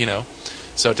afterthought,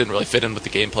 so it didn't really fit in with the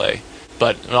gameplay.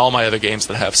 But in all my other games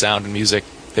that have sound and music,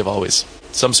 they've always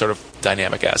some sort of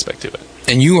dynamic aspect to it.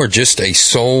 And you are just a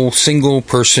sole,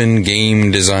 single-person game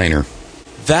designer.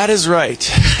 That is right.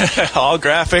 All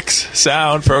graphics,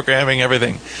 sound, programming,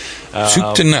 everything.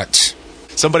 Soup to nuts.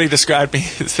 Somebody described me.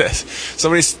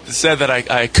 Somebody said that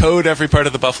I code every part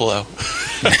of the buffalo.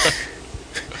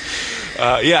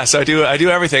 So I do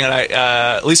everything, and I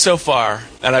at least so far,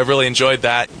 and I've really enjoyed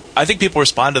that. I think people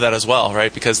respond to that as well,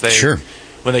 right? Because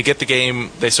when they get the game,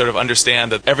 they sort of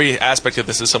understand that every aspect of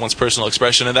this is someone's personal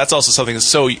expression, and that's also something that's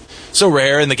so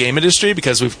rare in the game industry,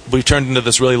 because we've turned into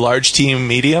this really large team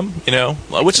medium,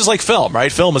 which is like film,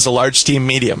 right? Film is a large team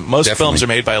medium. Most films are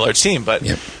made by a large team, but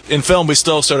in film we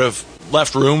still sort of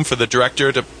left room for the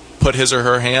director to put his or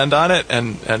her hand on it,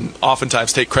 and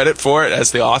oftentimes take credit for it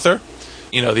as the author.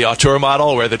 The auteur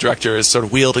model, where the director is sort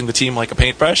of wielding the team like a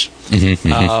paintbrush.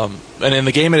 And in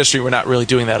the game industry, we're not really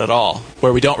doing that at all,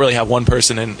 where we don't really have one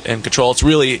person in control. It's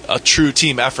really a true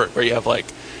team effort, where you have like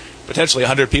potentially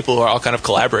 100 people who are all kind of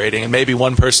collaborating, and maybe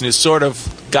one person who's sort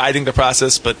of guiding the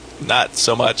process, but not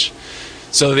so much.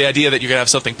 So the idea that you're going to have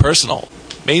something personal,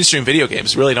 mainstream video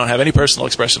games really don't have any personal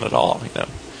expression at all.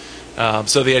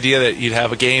 So the idea that you'd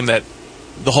have a game that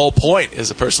the whole point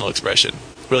is a personal expression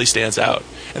really stands out.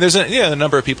 And there's a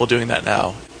number of people doing that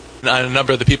now. And a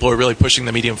number of the people who are really pushing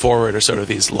the medium forward are sort of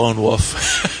these lone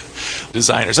wolf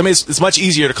designers. I mean, it's much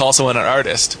easier to call someone an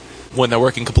artist when they're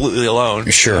working completely alone.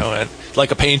 Sure. And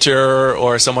like a painter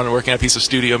or someone working on a piece of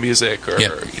studio music or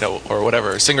or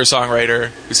whatever, singer-songwriter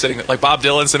who's sitting, like Bob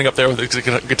Dylan sitting up there with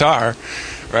a guitar,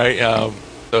 right?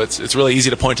 So it's really easy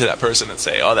to point to that person and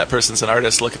say, oh, that person's an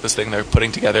artist. Look at this thing they're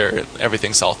putting together.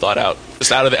 Everything's all thought out,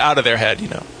 just out of their head,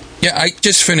 Yeah, I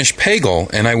just finished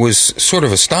Peggle, and I was sort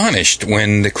of astonished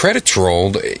when the credits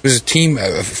rolled. It was a team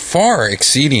far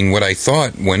exceeding what I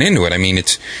thought went into it. I mean,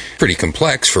 it's pretty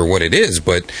complex for what it is,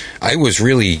 but I was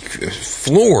really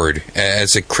floored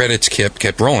as the credits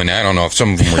kept rolling. I don't know if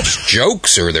some of them were just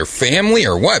jokes or their family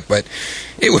or what, but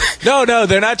it was... No,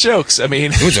 they're not jokes. I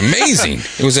mean... It was amazing.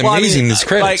 It was amazing, these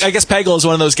credits. I guess Peggle is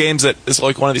one of those games that is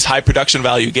like one of these high production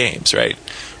value games, right?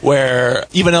 Where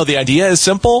even though the idea is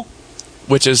simple,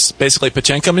 which is basically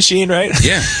Pachinko machine, right?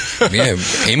 Yeah,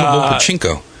 aimable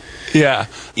Pachinko. Yeah.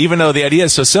 Even though the idea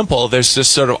is so simple, there's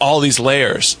just sort of all these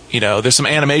layers. There's some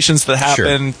animations that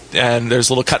happen, and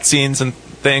there's little cutscenes and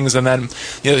things, and then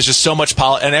there's just so much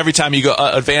and every time you go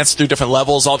advance through different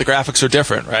levels, all the graphics are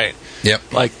different, right?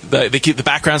 Yep. Like the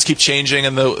backgrounds keep changing,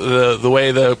 and the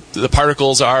way the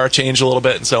particles are change a little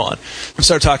bit, and so on. I'm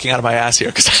starting talking out of my ass here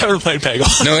because I haven't played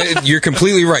Peggle. No, you're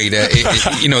completely right.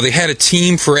 They had a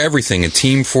team for everything: a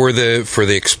team for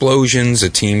the explosions, a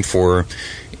team for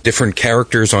different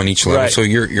characters on each level. Right. So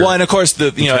you're well, and of course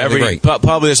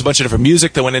probably there's a bunch of different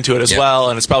music that went into it as well,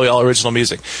 and it's probably all original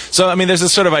music. So I mean, there's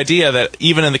this sort of idea that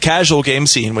even in the casual game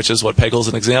scene, which is what Peggle's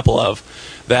an example of,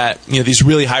 that these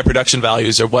really high production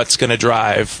values are what's going to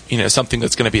drive something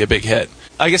that's going to be a big hit.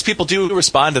 I guess people do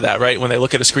respond to that, right? When they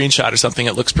look at a screenshot or something,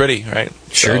 it looks pretty, right?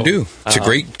 Sure do. It's a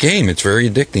great game. It's very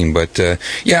addicting. But,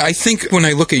 I think when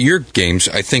I look at your games,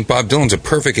 I think Bob Dylan's a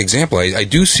perfect example. I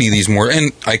do see these more,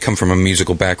 and I come from a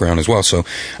musical background as well, so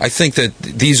I think that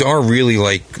these are really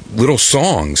like little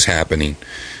songs happening.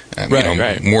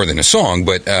 Right. More than a song,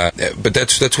 but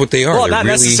that's what they are. Well, They're not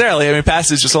really... necessarily. I mean,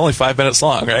 Passage is only 5 minutes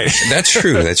long, right? That's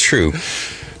true.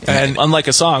 And unlike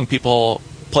a song, people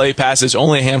play Passage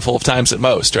only a handful of times at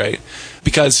most, right?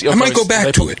 Because I might go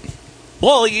back to it.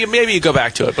 Well, maybe you go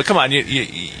back to it, but come on,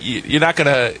 you're not going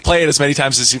to play it as many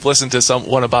times as you've listened to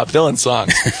one of Bob Dylan's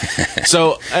songs.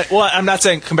 So, I'm not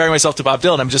saying comparing myself to Bob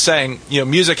Dylan. I'm just saying,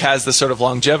 music has this sort of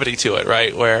longevity to it,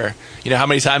 right? Where, how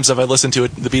many times have I listened to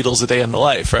the Beatles' A Day in the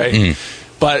Life, right? Mm.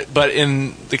 But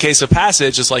in the case of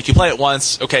Passage, it's like you play it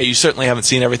once, okay, you certainly haven't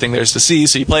seen everything there's to see,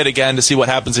 so you play it again to see what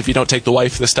happens if you don't take the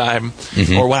wife this time,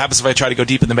 or what happens if I try to go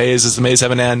deep in the maze, does the maze have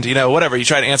an end, whatever. You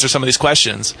try to answer some of these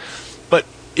questions. But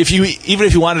even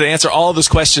if you wanted to answer all of those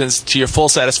questions to your full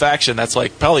satisfaction, that's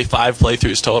like probably 5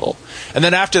 playthroughs total. And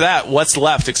then after that, what's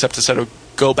left except to sort of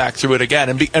go back through it again?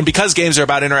 And because games are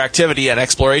about interactivity and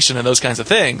exploration and those kinds of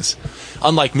things,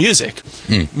 unlike music,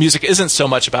 music isn't so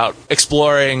much about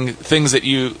exploring things that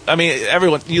you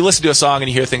listen to a song and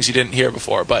you hear things you didn't hear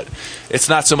before, but it's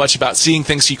not so much about seeing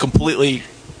things you completely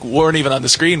weren't even on the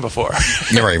screen before.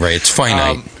 Right. It's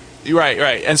finite.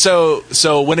 Right. And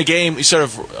so when a game, you sort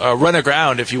of run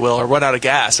aground, if you will, or run out of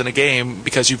gas in a game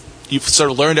because you've sort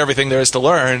of learned everything there is to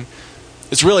learn,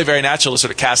 it's really very natural to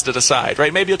sort of cast it aside,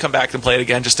 right? Maybe you'll come back and play it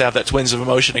again just to have that twinge of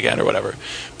emotion again or whatever.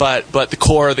 But the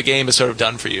core of the game is sort of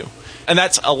done for you. And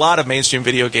that's a lot of mainstream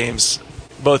video games.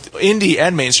 Both indie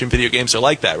and mainstream video games are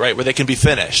like that, right? Where they can be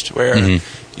finished, where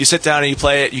you sit down and you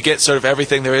play it, you get sort of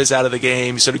everything there is out of the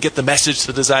game, you sort of get the message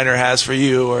the designer has for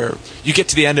you, or you get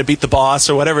to the end and beat the boss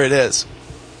or whatever it is.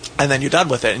 And then you're done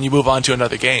with it and you move on to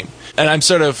another game. And I'm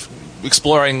sort of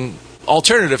exploring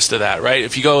alternatives to that, right?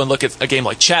 If you go and look at a game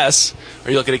like chess,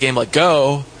 or you look at a game like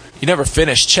Go, you never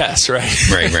finish chess,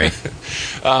 right? Right.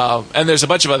 And there's a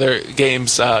bunch of other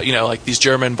games, like these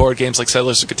German board games like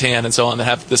Settlers of Catan and so on that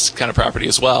have this kind of property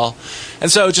as well.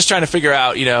 And so just trying to figure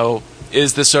out,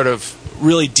 is this sort of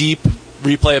really deep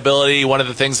replayability one of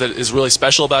the things that is really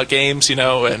special about games,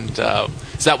 and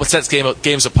is that what sets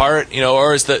games apart,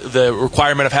 or is the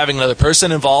requirement of having another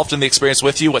person involved in the experience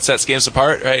with you what sets games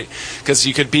apart, right? Because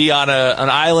you could be on an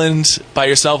island by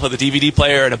yourself with a DVD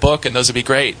player and a book, and those would be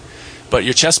great. But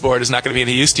your chessboard is not going to be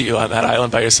any use to you on that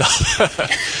island by yourself.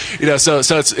 So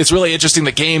it's really interesting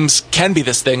that games can be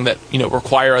this thing that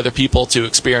require other people to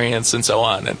experience and so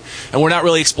on, and we're not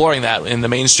really exploring that in the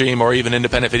mainstream or even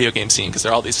independent video game scene, because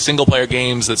there are all these single player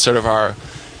games that sort of are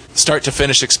start to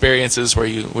finish experiences where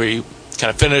you kind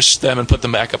of finish them and put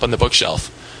them back up on the bookshelf.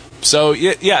 So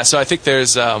so I think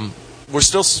there's we're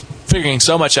still figuring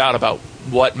so much out about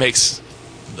what makes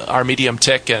our medium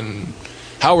tick and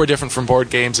how we're different from board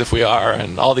games if we are,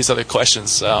 and all these other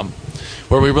questions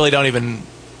where we really don't even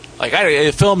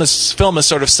film is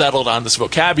sort of settled on this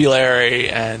vocabulary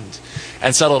and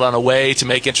settled on a way to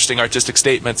make interesting artistic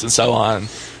statements and so on.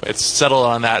 It's settled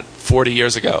on that 40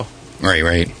 years ago.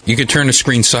 Right. You could turn the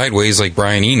screen sideways like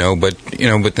Brian Eno, but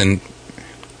then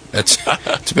that's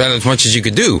about as much as you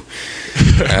could do.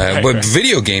 But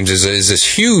video games is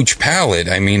this huge palette.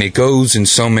 I mean, it goes in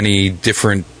so many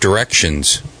different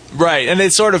directions. Right, and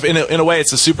it's sort of, in a way,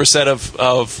 it's a superset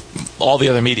of all the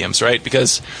other mediums, right?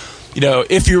 Because,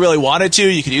 if you really wanted to,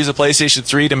 you could use a PlayStation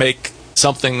 3 to make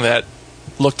something that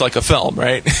looked like a film,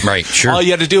 right? Right, sure. All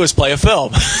you had to do is play a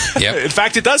film. Yep. In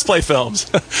fact, it does play films.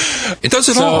 It does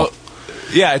it all.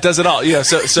 Yeah, it does it all. Yeah,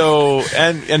 so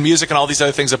and music and all these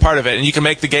other things are part of it. And you can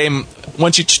make the game,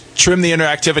 once you trim the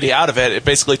interactivity out of it, it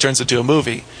basically turns into a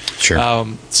movie. Sure.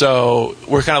 So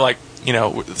we're kind of like,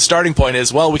 the starting point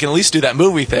is, well, we can at least do that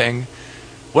movie thing.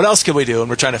 What else can we do?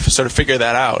 And we're trying to sort of figure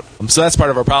that out. So that's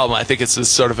part of our problem. I think it's this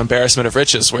sort of embarrassment of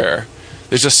riches where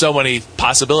there's just so many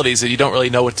possibilities that you don't really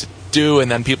know what to do,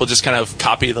 and then people just kind of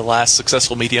copy the last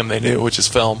successful medium they knew, which is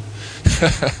film.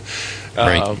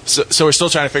 Right. So we're still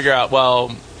trying to figure out,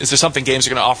 well, is there something games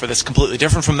are going to offer that's completely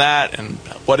different from that, and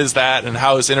what is that, and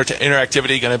how is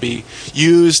interactivity going to be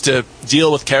used to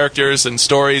deal with characters and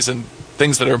stories and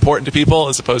things that are important to people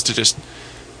as opposed to just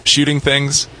shooting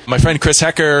things. My friend Chris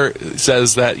Hecker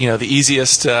says that the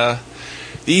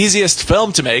easiest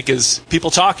film to make is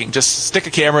people talking. Just stick a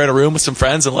camera in a room with some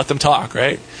friends and let them talk,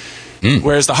 right?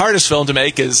 Whereas the hardest film to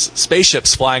make is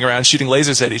spaceships flying around shooting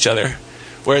lasers at each other.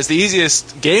 Whereas the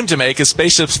easiest game to make is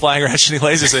spaceships flying around shooting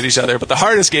lasers at each other. But the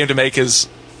hardest game to make is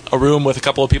a room with a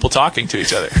couple of people talking to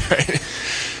each other, right?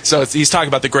 So he's talking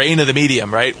about the grain of the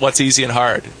medium, right? What's easy and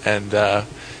hard.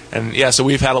 So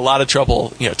we've had a lot of trouble,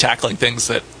 tackling things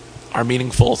that are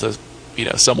meaningful to,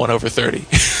 someone over 30.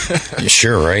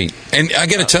 Sure, right. And I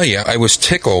got to tell you, I was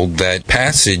tickled that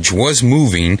Passage was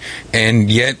moving,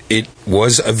 and yet it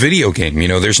was a video game.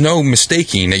 There's no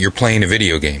mistaking that you're playing a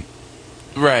video game.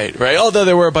 Right. Although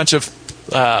there were a bunch of,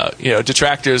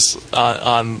 detractors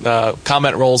on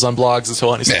comment rolls on blogs and so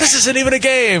on. He said, this isn't even a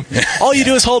game. All you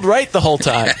do is hold right the whole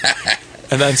time.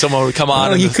 And then someone would come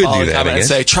on and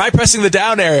say, try pressing the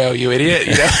down arrow, you idiot.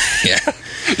 Yeah.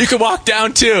 You can walk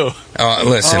down too.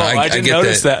 Listen, I didn't get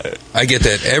notice that. I get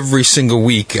that every single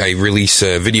week. I release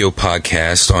a video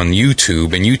podcast on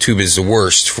YouTube, and YouTube is the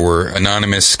worst for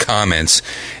anonymous comments.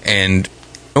 And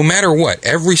no matter what,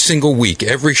 every single week,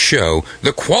 every show,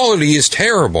 the quality is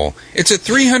terrible. It's a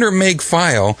 300 meg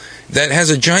file that has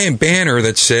a giant banner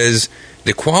that says,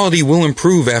 the quality will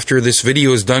improve after this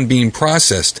video is done being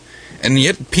processed. and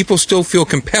yet people still feel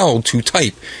compelled to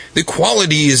type. The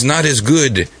quality is not as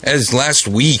good as last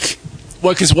week.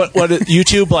 What? Because what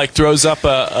YouTube like throws up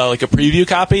a preview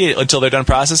copy until they're done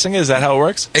processing it? Is that how it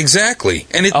works? Exactly,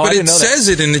 and I but it didn't know that. says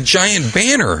it in the giant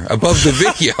banner above the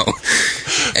video,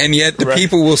 and yet the Right.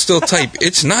 people will still type.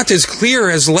 It's not as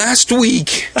clear as last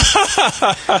week.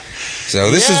 So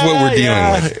this is what we're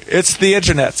dealing with. It's the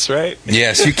internets, right?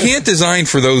 Yes, you can't design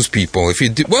for those people. If you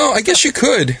do, well, I guess you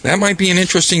could. That might be an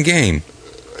interesting game.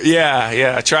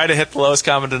 Yeah. Try to hit the lowest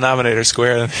common denominator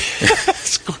square.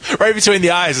 Right between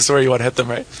the eyes is where you want to hit them,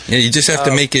 right? Yeah, you just have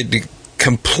to make it the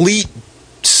complete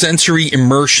sensory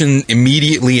immersion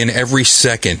immediately in every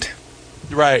second.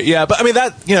 Right, yeah. But I mean,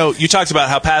 that, you talked about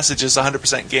how Passage is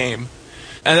 100% game.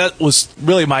 And that was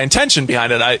really my intention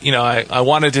behind it. I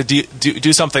wanted to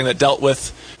do something that dealt with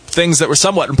things that were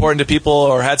somewhat important to people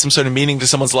or had some sort of meaning to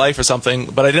someone's life or something,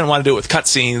 but I didn't want to do it with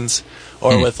cutscenes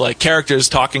or with like characters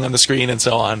talking on the screen and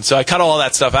so on. So I cut all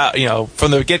that stuff out.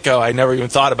 From the get-go, I never even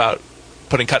thought about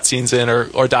putting cutscenes in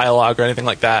or dialogue or anything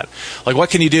like that. Like, what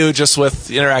can you do just with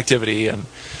interactivity?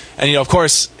 And of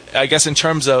course, I guess in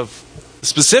terms of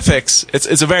specifics,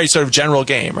 it's a very sort of general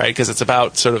game, right? Because it's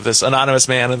about sort of this anonymous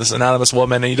man and this anonymous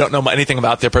woman, and you don't know anything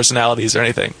about their personalities or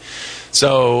anything.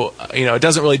 So, it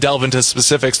doesn't really delve into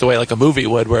specifics the way like a movie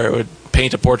would, where it would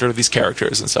paint a portrait of these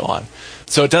characters and so on.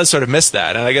 So it does sort of miss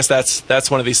that, and I guess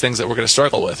that's one of these things that we're going to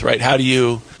struggle with, right? How do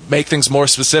you make things more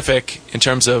specific in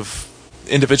terms of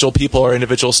individual people or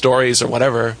individual stories or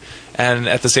whatever, and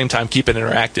at the same time keep it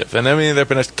interactive? And I mean, there have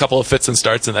been a couple of fits and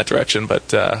starts in that direction,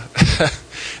 but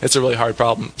it's a really hard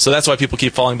problem. So that's why people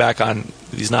keep falling back on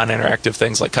these non-interactive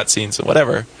things like cutscenes and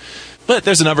whatever. But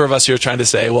there's a number of us who are trying to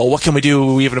say, well, what can we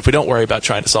do even if we don't worry about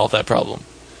trying to solve that problem?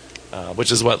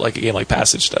 Which is what like a game like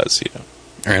Passage does,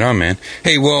 Right on, man.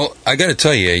 Hey, well, I got to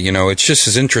tell you, it's just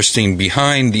as interesting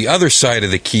behind the other side of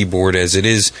the keyboard as it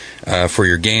is for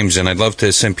your games, and I'd love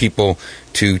to send people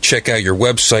to check out your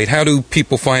website. How do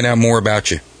people find out more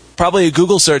about you? Probably a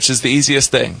Google search is the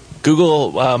easiest thing.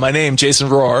 Google my name, Jason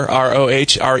Rohrer,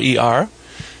 Rohrer,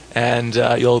 and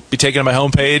you'll be taken to my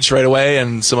homepage right away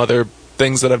and some other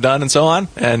things that I've done and so on,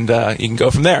 and you can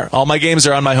go from there. All my games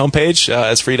are on my homepage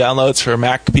as free downloads for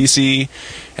Mac, PC,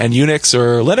 and Unix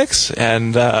or Linux,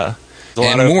 and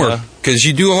more, because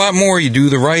you do a lot more. You do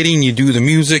the writing, you do the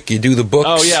music, you do the books.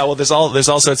 Oh yeah, well there's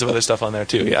all sorts of other stuff on there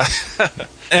too. Yeah,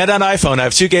 and on iPhone, I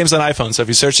have 2 games on iPhone. So if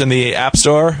you search in the App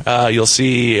Store, you'll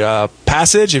see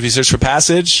Passage. If you search for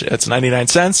Passage, it's 99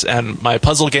 cents, and my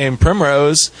puzzle game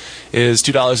Primrose is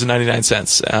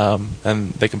 $2.99,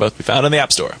 and they can both be found in the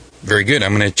App Store. Very good.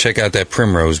 I'm going to check out that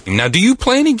Primrose. Now, do you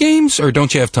play any games, or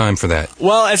don't you have time for that?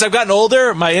 Well, as I've gotten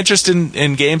older, my interest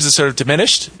in games has sort of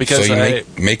diminished because so you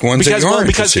make ones that you are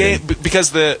interested in.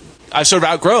 Because I've sort of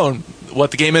outgrown what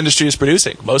the game industry is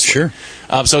producing mostly. Sure.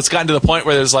 So it's gotten to the point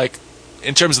where there's like,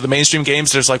 in terms of the mainstream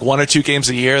games, there's like 1 or 2 games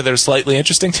a year that are slightly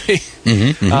interesting to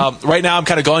me. Right now, I'm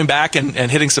kind of going back and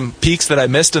hitting some peaks that I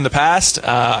missed in the past.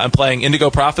 I'm playing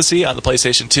Indigo Prophecy on the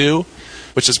PlayStation 2.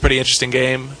 Which is a pretty interesting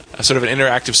game, sort of an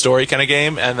interactive story kind of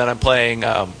game. And then I'm playing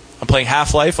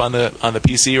Half-Life on the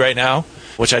PC right now,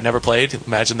 which I'd never played.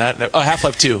 Imagine that. Oh,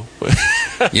 Half-Life 2.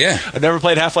 Yeah. I've never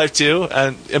played Half-Life 2,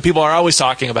 and people are always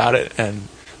talking about it, and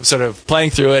I'm sort of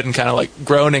playing through it and kind of like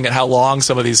groaning at how long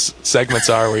some of these segments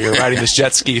are where you're riding this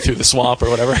jet ski through the swamp or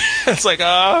whatever. It's like,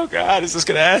 oh, God, is this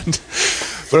going to end?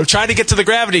 But I'm trying to get to the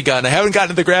gravity gun. I haven't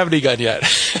gotten to the gravity gun yet.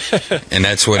 And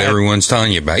that's what everyone's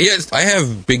telling you about. Yes, I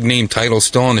have big name titles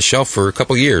still on the shelf for a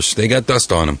couple years. They got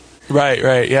dust on them.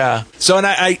 Right, yeah. So, and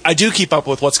I do keep up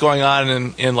with what's going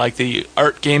on in like the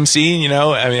art game scene,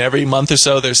 I mean, every month or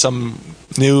so there's some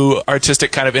new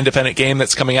artistic kind of independent game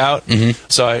that's coming out.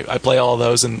 So I play all of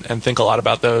those and think a lot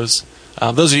about those.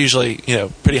 Those are usually,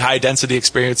 pretty high density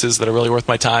experiences that are really worth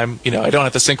my time. I don't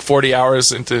have to sink 40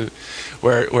 hours into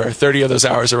where 30 of those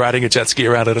hours are riding a jet ski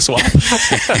around in a swamp.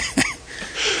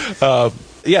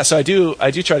 Yeah, so I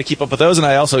do try to keep up with those, and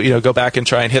I also, go back and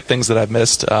try and hit things that I've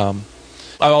missed. I'm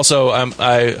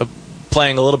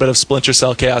playing a little bit of Splinter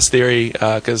Cell Chaos Theory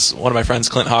because one of my friends,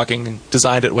 Clint Hawking,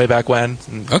 designed it way back when.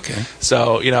 Okay.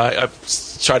 So,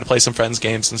 I've tried to play some friends'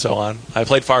 games and so on. I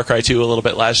played Far Cry 2 a little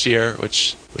bit last year,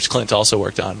 which Clint also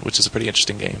worked on, which is a pretty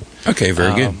interesting game. Okay,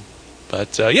 very good.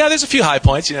 But, there's a few high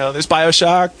points. There's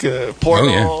BioShock,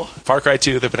 Portal, Far Cry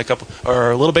 2. There have been a couple,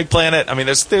 or Little Big Planet. I mean,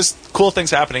 there's cool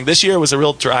things happening. This year was a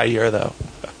real dry year, though.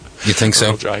 You think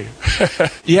so?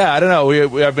 Yeah, I don't know.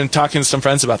 I've been talking to some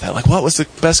friends about that. Like, what was the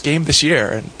best game this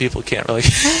year? And people can't really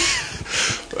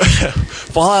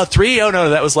Fallout 3? Oh, no,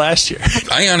 that was last year.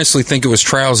 I honestly think it was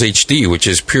Trials HD, which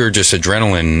is pure just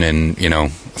adrenaline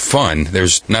and, fun.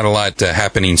 There's not a lot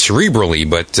happening cerebrally,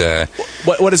 but...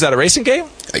 What is that, a racing game?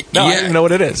 No, I don't even know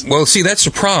what it is. Well, see, that's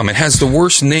the problem. It has the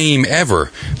worst name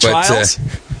ever. But, Trials?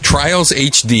 Trials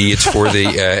HD. It's for the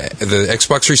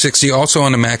Xbox 360, also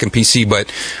on the Mac and PC. But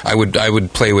I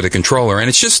would play with a controller, and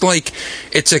it's just like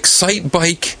it's Excite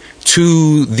Bike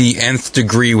to the nth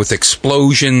degree with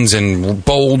explosions and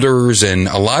boulders and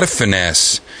a lot of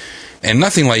finesse. And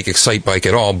nothing like Excite Bike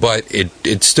at all, but it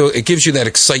gives you that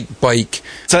Excite Bike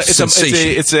sensation.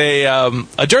 It's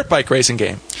a dirt bike racing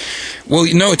game. Well,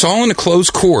 it's all in a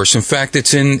closed course. In fact,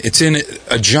 it's in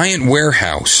a giant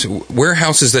warehouse,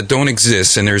 warehouses that don't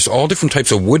exist, and there's all different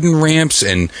types of wooden ramps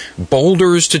and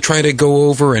boulders to try to go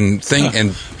over and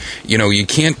and you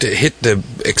can't hit the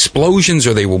explosions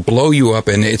or they will blow you up,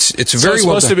 and it's very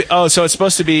well done. So it's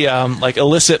supposed to be like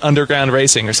illicit underground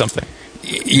racing or something.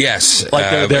 Yes.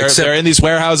 Like they're in these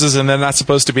warehouses and they're not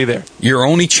supposed to be there. You're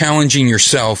only challenging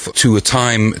yourself to a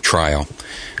time trial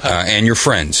and your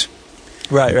friends.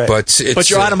 Right. But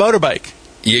you're on a motorbike.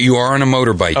 You are on a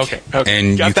motorbike. Okay.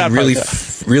 And you can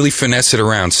really finesse it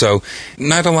around. So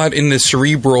not a lot in the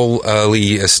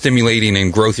cerebrally stimulating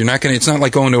and growth. It's not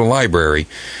like going to a library.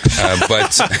 But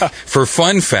for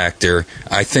fun factor,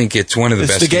 I think it's one of the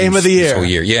best games. It's the game of the year. This whole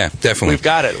year. Yeah, definitely. We've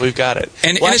got it.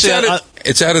 And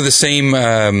it's out of the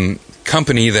same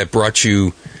company that brought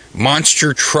you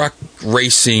Monster Truck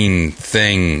Racing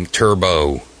thing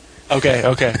Turbo.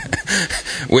 Okay.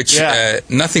 Which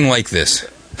nothing like this.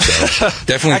 So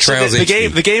definitely Actually, Trials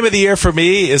HD. The game of the year for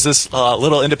me is this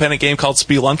little independent game called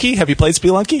Spelunky. Have you played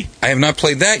Spelunky? I have not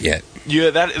played that yet.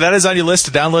 That is on your list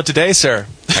to download today, sir.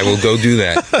 I will go do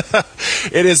that.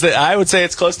 It is. I would say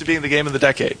it's close to being the game of the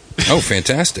decade. Oh,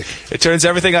 fantastic! It turns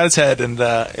everything on its head and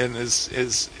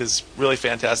is really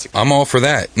fantastic. I'm all for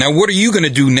that. Now, what are you going to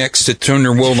do next to turn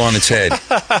your world on its head?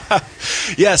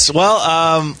 Yes. Well,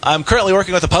 I'm currently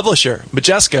working with a publisher,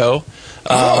 Majesco,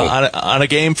 on a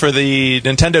game for the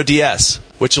Nintendo DS,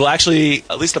 which will actually,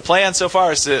 at least the plan so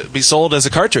far, is to be sold as a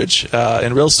cartridge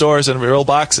in real stores and real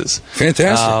boxes.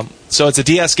 Fantastic. So it's a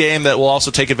DS game that will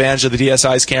also take advantage of the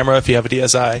DSi's camera if you have a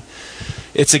DSi.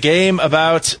 It's a game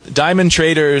about diamond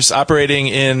traders operating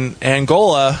in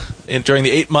Angola during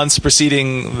the 8 months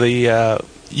preceding the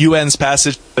UN's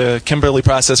passage the Kimberley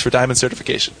process for diamond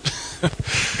certification.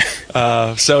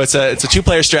 So it's a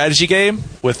two-player strategy game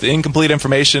with incomplete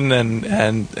information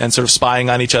and sort of spying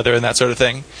on each other and that sort of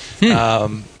thing.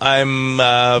 I'm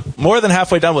more than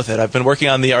halfway done with it. I've been working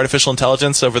on the artificial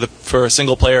intelligence for a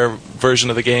single-player version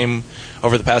of the game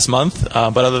over the past month.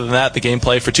 But other than that, the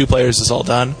gameplay for 2 players is all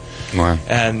done. Wow.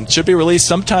 And should be released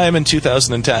sometime in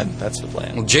 2010. That's the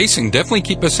plan. Well, Jason, definitely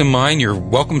keep us in mind. You're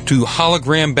welcome to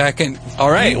hologram back in. All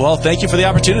right. Well, thank you for the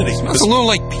opportunity. It's a little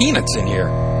like peanuts in here.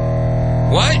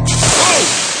 What?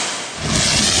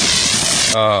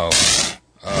 Oh.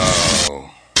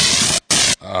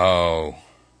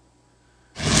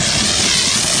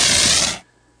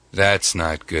 That's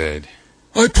not good.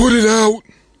 I put it out.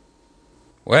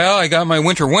 Well, I got my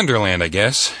Winter Wonderland, I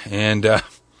guess, and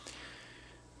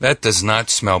that does not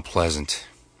smell pleasant.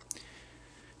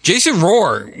 Jason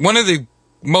Rohr, one of the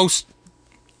most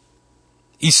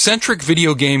eccentric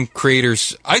video game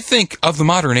creators, I think, of the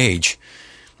modern age,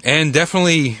 and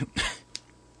definitely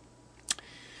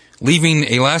leaving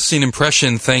a lasting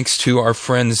impression thanks to our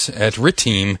friends at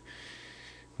RitTeam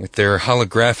with their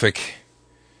holographic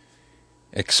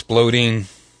exploding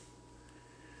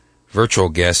virtual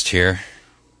guest here.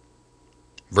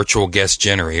 Virtual guest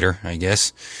generator, I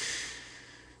guess.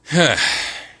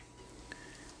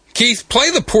 Keith, play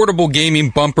the portable gaming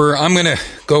bumper. I'm going to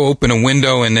go open a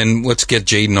window and then let's get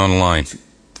Jaden on the line.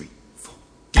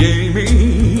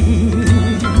 Gaming.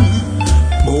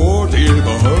 Portable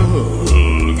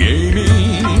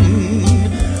gaming.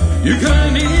 You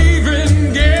can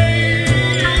even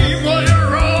game while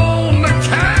you're on the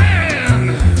can.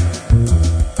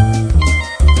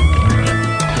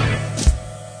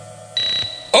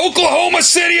 Oklahoma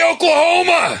City,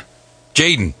 Oklahoma!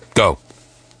 Jaden, go.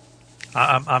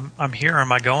 I'm here.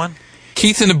 Am I going?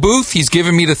 Keith in the booth, he's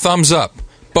giving me the thumbs up.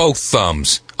 Both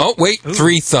thumbs. Oh, wait, Ooh.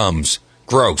 3 thumbs.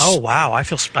 Gross. Oh wow, I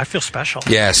feel special.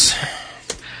 Yes.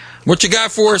 What you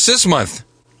got for us this month?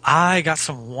 I got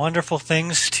some wonderful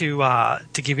things to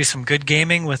give you some good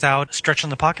gaming without stretching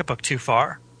the pocketbook too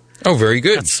far. Oh, very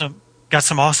good. Got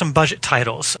some awesome budget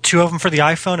titles. 2 of them for the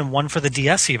iPhone and 1 for the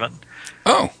DS even.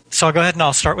 Oh. So I'll go ahead and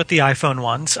I'll start with the iPhone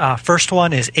ones. First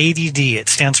one is ADD. It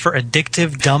stands for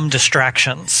Addictive Dumb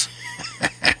Distractions.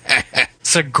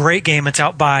 It's a great game. It's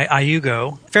out by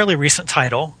Ayugo. Fairly recent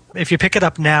title. If you pick it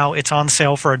up now, it's on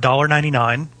sale for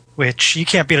 $1.99, which you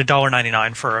can't beat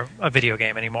 $1.99 for a video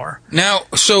game anymore. Now,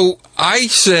 so I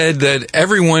said that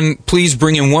everyone please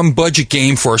bring in one budget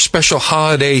game for our special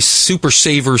holiday super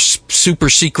savers, super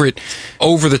secret,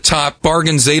 over-the-top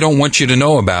bargains they don't want you to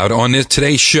know about on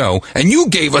today's show, and you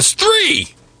gave us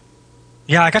 3!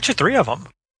 Yeah, I got you 3 of them.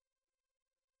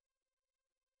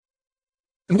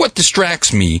 What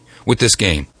distracts me with this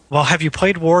game? Well, have you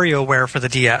played WarioWare for the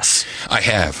DS? I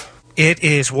have. It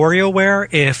is WarioWare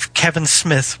if Kevin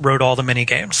Smith wrote all the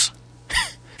minigames.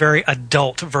 Very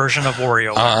adult version of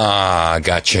WarioWare. Ah,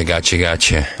 gotcha.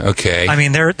 Okay. I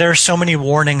mean, there are so many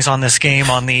warnings on this game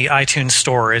on the iTunes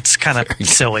store. It's kind of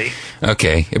silly.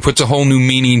 Okay. It puts a whole new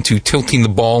meaning to tilting the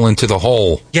ball into the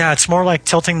hole. Yeah, it's more like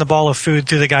tilting the ball of food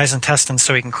through the guy's intestines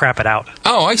so he can crap it out.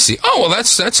 Oh, I see. Oh, well,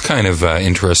 that's kind of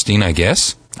interesting, I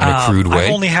guess, in a crude way.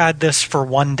 I've only had this for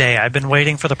one day. I've been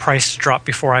waiting for the price to drop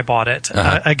before I bought it.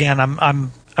 Again,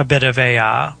 I'm a bit of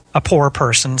a poor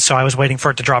person, so I was waiting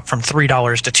for it to drop from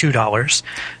 $3 to $2.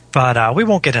 But we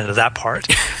won't get into that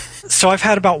part. So I've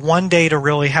had about one day to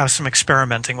really have some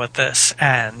experimenting with this,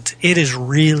 and it is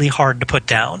really hard to put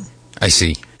down. I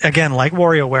see. Again, like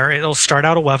WarioWare, it'll start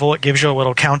out a level. It gives you a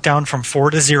little countdown from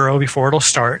 4 to 0 before it'll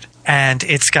start. And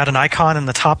it's got an icon in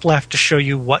the top left to show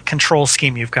you what control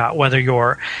scheme you've got, whether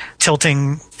you're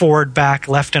tilting forward, back,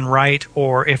 left, and right,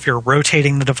 or if you're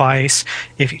rotating the device,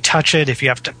 if you touch it, if you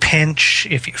have to pinch,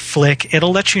 if you flick.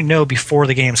 It'll let you know before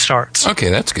the game starts. Okay,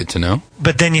 that's good to know.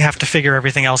 But then you have to figure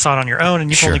everything else out on your own, and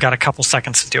you've Sure. only got a couple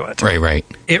seconds to do it. Right.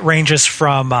 It ranges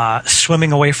from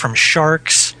swimming away from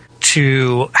sharks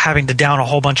to having to down a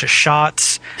whole bunch of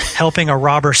shots, helping a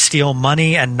robber steal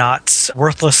money and not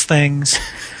worthless things,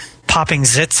 popping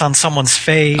zits on someone's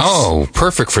face. Oh,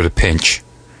 perfect for the pinch.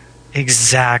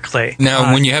 Exactly.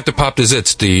 Now, when you have to pop the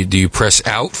zits, do you press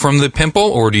out from the pimple,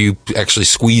 or do you actually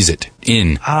squeeze it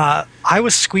in? I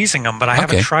was squeezing them, but I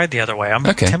haven't Okay. tried the other way. I'm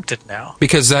Okay. tempted now.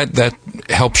 Because that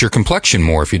helps your complexion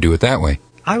more if you do it that way.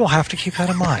 I will have to keep that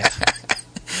in mind.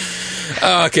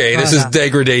 Okay, this is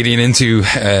degrading into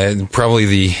probably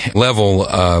the level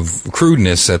of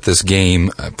crudeness that this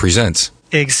game presents.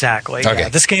 Exactly. Okay. Yeah,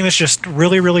 this game is just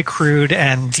really, really crude,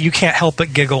 and you can't help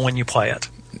but giggle when you play it.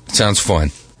 Sounds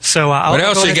fun. So I'll What go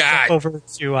else ahead you and got? jump over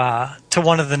to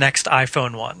one of the next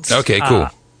iPhone ones. Okay, cool.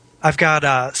 I've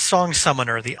got Song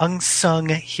Summoner, the Unsung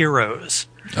Heroes.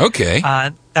 Okay.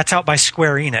 That's out by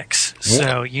Square Enix,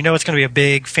 so you know it's going to be a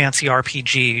big, fancy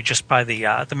RPG just by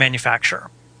the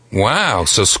manufacturer. Wow.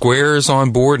 So Square is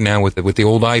on board now with the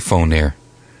old iPhone there.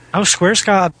 Oh, Square's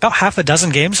got about half a dozen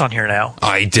games on here now.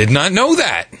 I did not know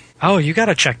that. Oh, you got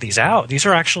to check these out. These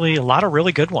are actually a lot of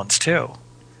really good ones, too.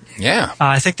 Yeah.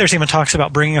 I think there's even talks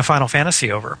about bringing a Final Fantasy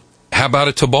over. How about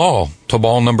a Tobal?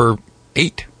 Tobal number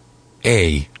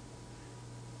 8A.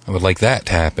 I would like that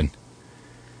to happen.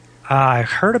 I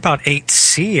heard about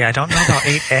 8C. I don't know about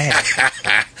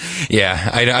 8A. Yeah,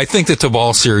 I think the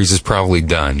Tobal series is probably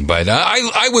done, but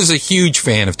I was a huge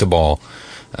fan of Tobal.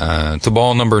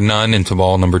 Tobal number none and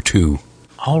Tobal number 2.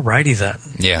 Alrighty then.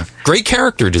 Yeah, great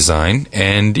character design,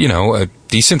 and a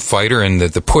decent fighter, and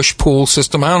the push-pull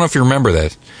system. I don't know if you remember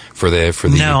that for the.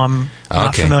 No, I'm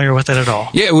not familiar with it at all.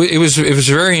 Yeah, it was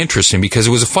very interesting because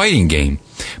it was a fighting game,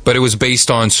 but it was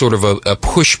based on sort of a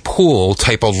push-pull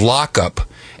type of lockup.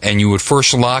 And you would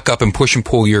first lock up and push and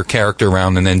pull your character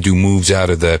around, and then do moves out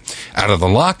of the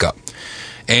lockup.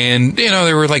 And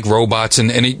they were like robots, and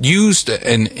it used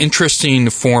an interesting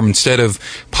form. Instead of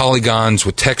polygons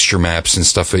with texture maps and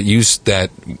stuff, it used that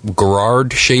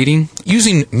Gerard shading,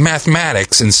 using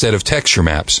mathematics instead of texture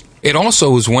maps. It also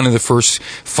was one of the first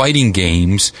fighting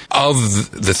games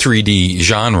of the 3D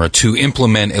genre to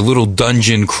implement a little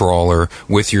dungeon crawler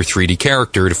with your 3D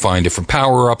character to find different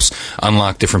power-ups,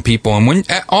 unlock different people. And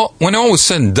when all was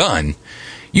said and done,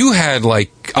 you had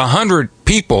like 100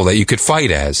 people that you could fight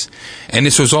as. And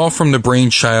this was all from the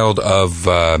brainchild of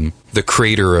the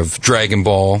creator of Dragon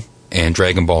Ball and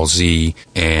Dragon Ball Z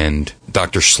and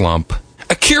Dr. Slump,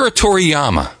 Akira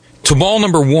Toriyama. Tobal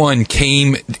number 1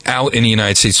 came out in the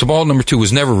United States. Tobal number 2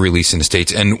 was never released in the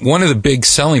States. And one of the big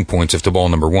selling points of Tobal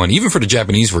number 1, even for the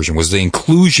Japanese version, was the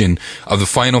inclusion of the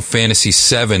Final Fantasy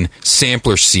VII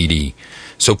sampler CD.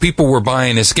 So people were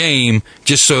buying this game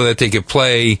just so that they could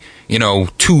play, 2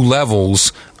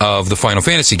 levels of the Final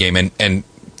Fantasy game. And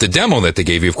the demo that they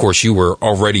gave you, of course, you were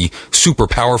already super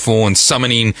powerful and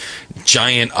summoning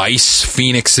giant ice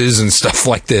phoenixes and stuff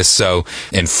like this,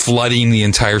 and flooding the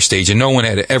entire stage. And no one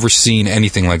had ever seen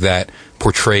anything like that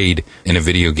portrayed in a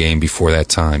video game before that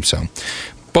time. So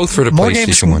Both for the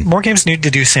PlayStation 1. More games need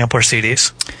to do sampler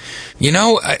CDs. You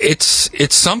know, it's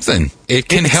something. It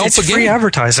can help it's again. free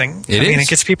advertising. It it is.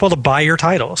 gets people to buy your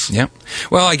titles. Yep.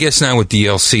 Well, I guess now with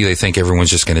DLC, they think everyone's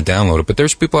just going to download it. But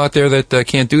there's people out there that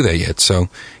can't do that yet. So,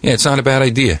 yeah, it's not a bad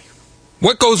idea.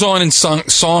 What goes on in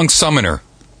Song Summoner?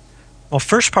 Well,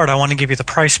 first part, I want to give you the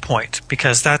price point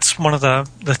because that's one of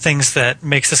the things that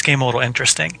makes this game a little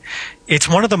interesting. It's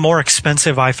one of the more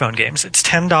expensive iPhone games. It's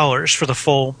 $10 for the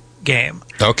full game.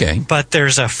 Okay. But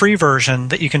there's a free version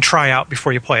that you can try out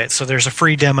before you play it. So there's a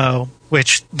free demo,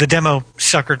 which the demo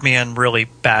suckered me in really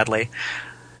badly.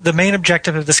 The main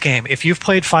objective of this game, if you've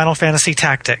played Final Fantasy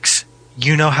Tactics,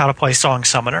 you know how to play Song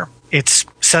Summoner. It's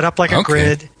set up like a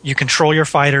grid. You control your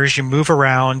fighters. You move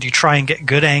around. You try and get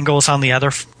good angles on the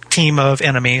other team of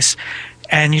enemies,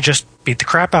 and you just beat the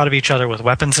crap out of each other with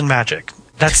weapons and magic.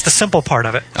 That's the simple part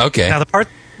of it. Okay. Now,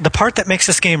 the part that makes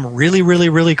this game really, really,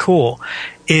 really cool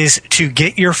is to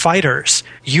get your fighters,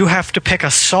 you have to pick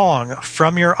a song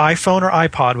from your iPhone or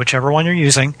iPod, whichever one you're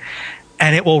using,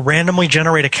 and it will randomly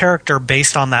generate a character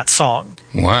based on that song.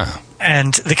 Wow.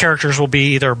 And the characters will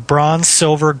be either bronze,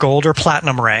 silver, gold, or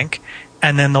platinum rank,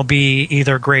 and then they'll be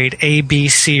either grade A, B,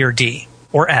 C, or D,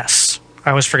 or S. I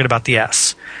always forget about the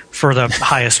S for the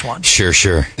highest one. Sure.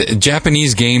 The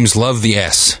Japanese games love the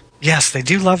S. Yes, they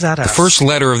do love that S. The first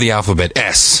letter of the alphabet,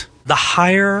 S. The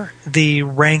higher the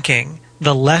ranking,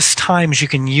 the less times you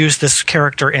can use this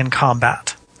character in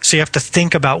combat. So you have to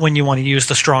think about when you want to use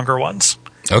the stronger ones.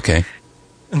 Okay.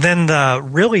 And then the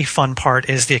really fun part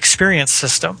is the experience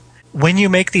system. When you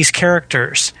make these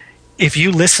characters, if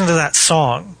you listen to that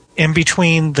song in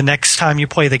between the next time you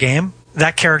play the game,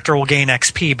 that character will gain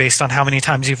XP based on how many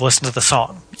times you've listened to the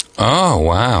song. Oh,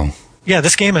 wow. Yeah,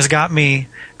 this game has got me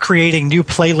creating new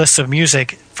playlists of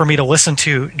music for me to listen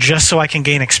to just so I can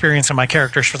gain experience in my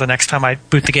characters for the next time I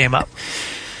boot the game up.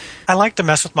 I like to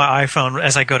mess with my iPhone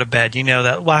as I go to bed. You know,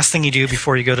 that last thing you do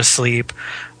before you go to sleep.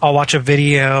 I'll watch a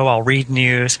video, I'll read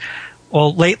news.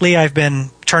 Well, lately I've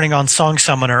been turning on Song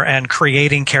Summoner and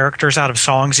creating characters out of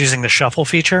songs using the shuffle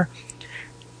feature.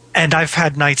 And I've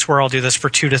had nights where I'll do this for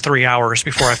 2 to 3 hours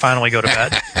before I finally go to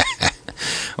bed.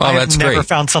 Well, that's great. I've never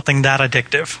found something that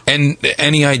addictive. And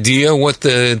any idea what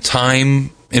the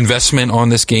time investment on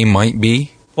this game might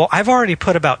be? Well, I've already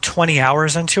put about 20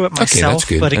 hours into it myself. Okay, that's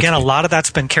good. But again, That's a lot of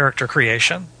that's been character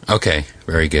creation. Okay,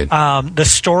 very good. The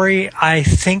story, I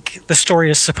think the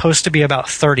story is supposed to be about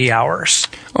 30 hours.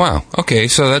 Wow. Okay,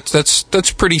 so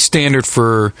that's pretty standard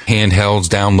for handhelds,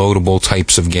 downloadable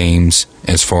types of games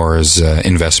as far as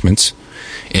investments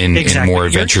in more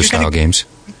adventure-style games.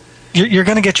 You're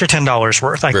going to get your $10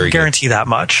 worth. I Very can guarantee that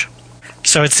much.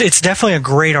 So it's definitely a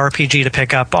great RPG to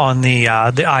pick up on the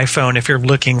iPhone if you're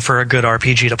looking for a good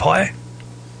RPG to play.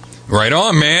 Right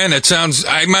on, man. That sounds...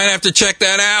 I might have to check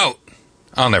that out.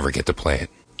 I'll never get to play it.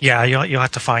 Yeah, you'll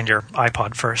have to find your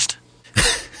iPod first.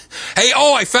 Hey,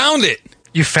 I found it!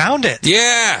 You found it?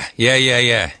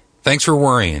 Yeah. Thanks for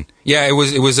worrying. Yeah, it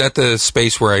was at the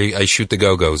space where I shoot the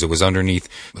Go-Go's. It was underneath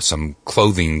some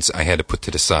clothings I had to put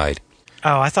to the side.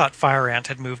 Oh, I thought Fire Ant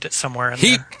had moved it somewhere in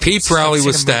He there. probably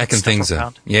was stacking things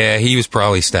up. Yeah, he was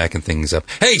probably stacking things up.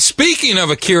 Hey, speaking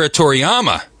of Akira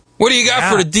Toriyama, what do you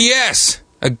got for the DS?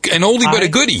 An oldie but a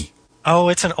goodie. Oh,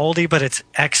 it's an oldie, but it's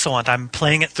excellent. I'm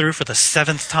playing it through for the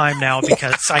 7th time now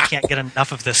because I can't get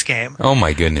enough of this game. Oh,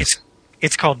 my goodness.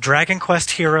 It's called Dragon Quest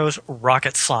Heroes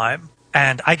Rocket Slime.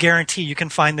 And I guarantee you can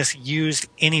find this used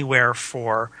anywhere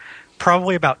for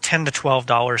probably about $10 to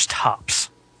 $12 tops.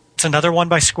 It's another one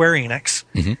by Square Enix.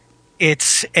 Mm-hmm.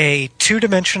 It's a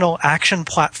 2-dimensional action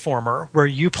platformer where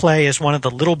you play as one of the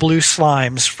little blue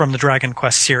slimes from the Dragon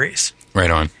Quest series.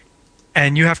 Right on.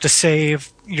 And you have to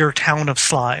save your town of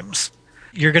slimes.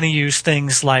 You're going to use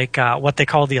things like what they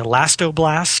call the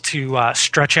Elastoblast to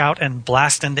stretch out and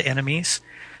blast into enemies.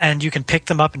 And you can pick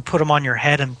them up and put them on your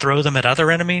head and throw them at other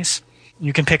enemies.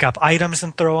 You can pick up items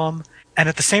and throw them. And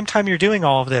at the same time you're doing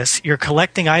all of this, you're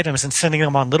collecting items and sending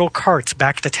them on little carts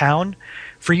back to town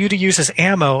for you to use as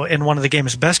ammo in one of the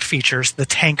game's best features, the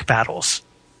tank battles.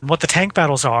 And what the tank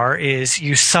battles are is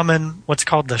you summon what's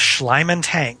called the Schleimen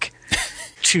tank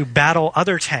to battle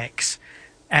other tanks.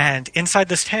 And inside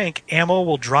this tank, ammo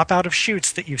will drop out of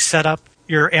chutes that you've set up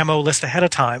your ammo list ahead of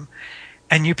time.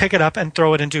 And you pick it up and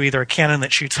throw it into either a cannon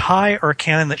that shoots high or a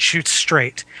cannon that shoots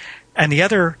straight. And the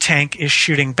other tank is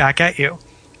shooting back at you.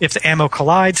 If the ammo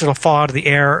collides, it'll fall out of the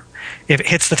air. If it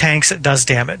hits the tanks, it does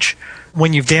damage.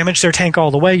 When you've damaged their tank all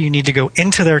the way, you need to go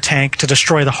into their tank to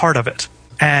destroy the heart of it.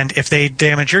 And if they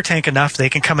damage your tank enough, they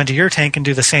can come into your tank and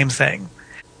do the same thing.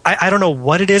 I don't know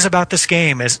what it is about this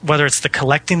game, whether it's the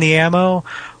collecting the ammo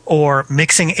or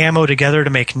mixing ammo together to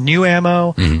make new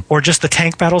ammo, or just the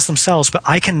tank battles themselves, but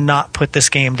I cannot put this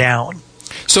game down.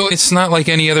 So it's not like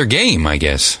any other game, I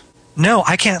guess. No,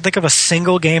 I can't think of a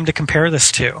single game to compare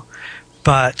this to.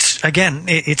 But again,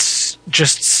 it's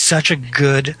just such a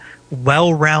good,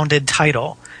 well-rounded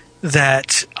title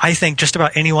that I think just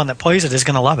about anyone that plays it is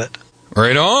going to love it.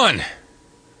 Right on.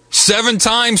 7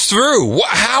 times through.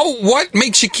 What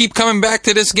makes you keep coming back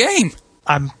to this game?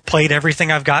 I've played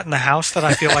everything I've got in the house that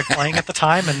I feel like playing at the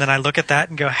time, and then I look at that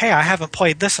and go, hey, I haven't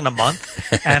played this in a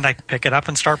month, and I pick it up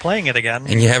and start playing it again.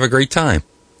 And you have a great time.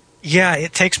 Yeah,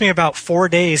 it takes me about 4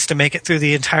 days to make it through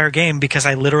the entire game because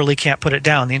I literally can't put it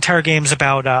down. The entire game's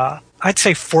about, I'd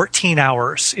say 14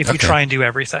 hours if you try and do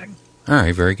everything. All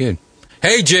right, very good.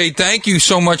 Hey, Jade, thank you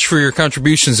so much for your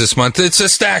contributions this month. It's a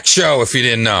stack show, if you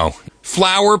didn't know.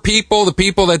 Flower people, the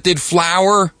people that did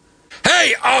Flower.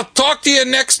 Hey, I'll talk to you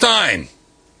next time.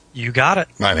 You got it.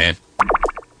 My man.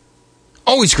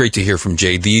 Always great to hear from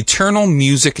Jade.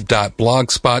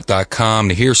 TheEternalMusic.blogspot.com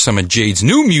to hear some of Jade's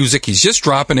new music. He's just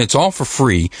dropping it. It's all for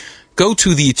free. Go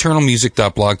to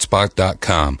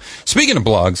TheEternalMusic.blogspot.com. Speaking of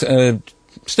blogs,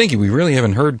 Stinky, we really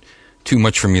haven't heard too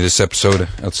much from you this episode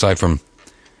outside from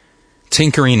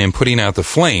tinkering and putting out the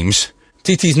flames.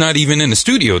 TT's not even in the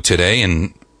studio today,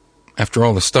 and after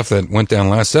all the stuff that went down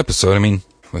last episode, I mean,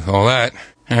 with all that,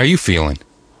 how are you feeling?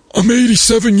 I'm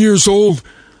 87 years old.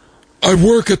 I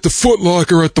work at the Foot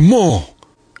Locker at the mall,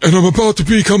 and I'm about to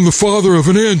become the father of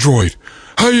an android.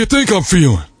 How you think I'm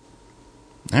feeling?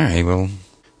 All right, well,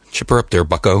 chip her up there,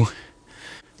 bucko.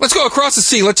 Let's go across the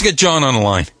sea. Let's get John on the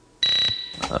line.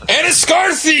 And it's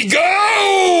Scarthy,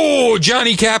 go!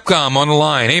 Johnny Capcom on the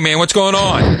line. Hey, man, what's going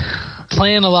on?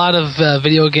 Playing a lot of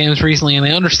video games recently, and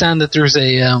I understand that there's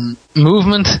a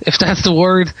movement, if that's the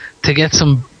word, to get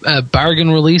some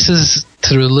bargain releases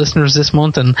to the listeners this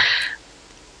month, and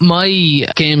my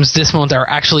games this month are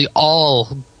actually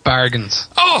all bargains.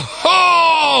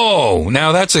 Oh!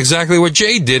 Now, that's exactly what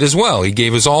Jade did as well. He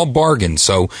gave us all bargains,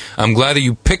 so I'm glad that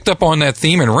you picked up on that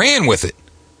theme and ran with it.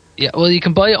 Yeah, well, you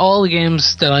can buy all the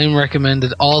games that I'm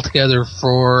recommended all together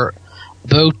for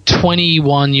about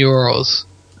 21 euros,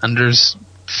 and there's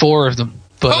 4 of them.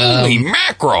 But, holy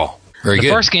mackerel! Very good.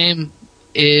 The first game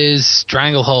is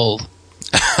Stranglehold.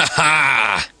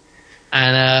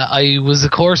 And I was,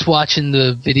 of course, watching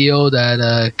the video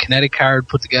that Kinetic Card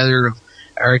put together of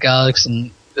Eric Alex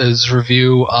and his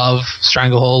review of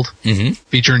Stranglehold,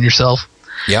 featuring yourself.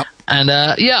 Yep. And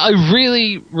yeah, I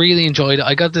really, really enjoyed it.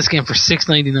 I got this game for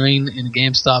 $6.99 in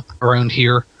GameStop around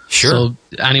here. Sure. So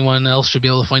anyone else should be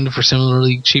able to find it for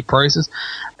similarly cheap prices.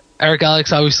 Eric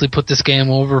Alex obviously put this game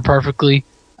over perfectly.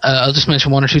 I'll just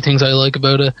mention 1 or 2 things I like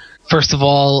about it. First of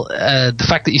all, the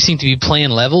fact that you seem to be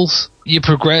playing levels. You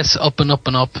progress up and up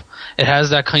and up. It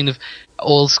has that kind of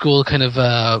old school kind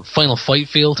of Final Fight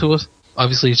feel to it.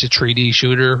 Obviously, it's a 3D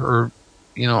shooter or,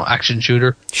 action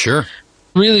shooter. Sure.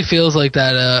 Really feels like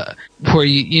that where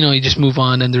you just move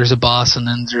on and there's a boss and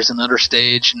then there's another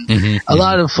stage. And a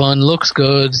lot of fun. Looks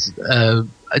good.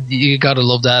 You gotta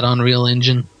love that Unreal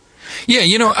Engine.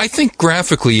 Yeah, I think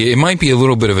graphically it might be a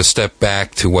little bit of a step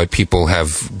back to what people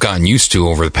have gotten used to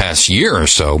over the past year or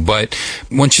so, but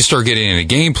once you start getting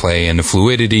into gameplay and the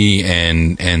fluidity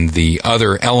and the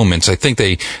other elements, I think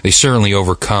they certainly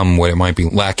overcome what it might be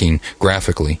lacking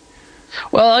graphically.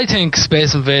 Well, I think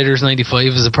Space Invaders 95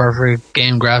 is a perfect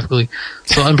game graphically,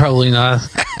 so I'm probably not,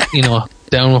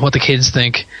 down with what the kids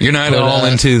think. You're not at all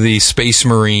into the Space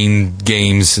Marine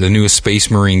games, the newest Space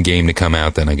Marine game to come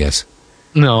out then, I guess.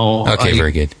 No. Okay,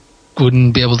 very good.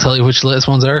 Wouldn't be able to tell you which latest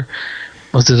ones are.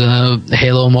 Was it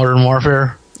Halo Modern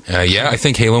Warfare? Yeah, I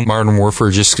think Halo Modern Warfare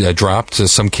just dropped.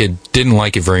 Some kid didn't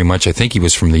like it very much. I think he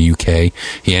was from the UK.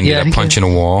 He ended up punching a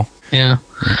wall. Yeah,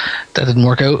 that didn't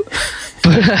work out.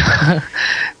 But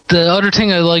the other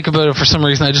thing I like about it, for some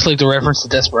reason, I just like the reference to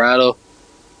Desperado,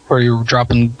 where you're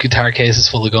dropping guitar cases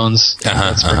full of guns.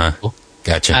 That's pretty cool.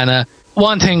 Gotcha. And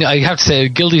one thing I have to say,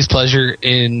 guilty pleasure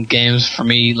in games for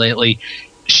me lately,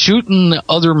 shooting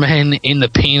other men in the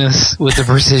penis with the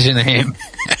precision aim.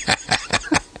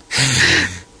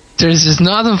 There's just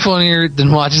nothing funnier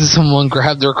than watching someone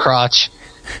grab their crotch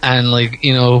and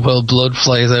blood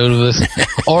flies out of it.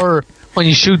 Or when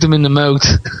you shoot them in the mouth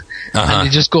and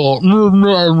they just go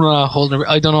holding.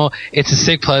 I don't know. It's a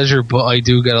sick pleasure, but I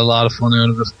do get a lot of fun out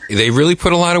of it. They really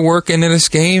put a lot of work into this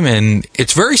game, and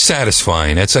it's very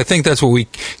satisfying. I think that's what we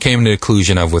came to the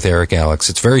conclusion of with Eric Alex.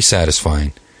 It's very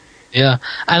satisfying. Yeah.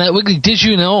 And Wiggly, did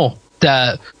you know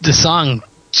that the song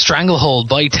Stranglehold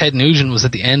by Ted Nugent was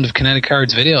at the end of Kinetic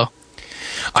Card's video?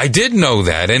 I did know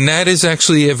that, and that is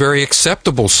actually a very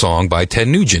acceptable song by Ted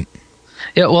Nugent.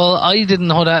 Yeah, well, I didn't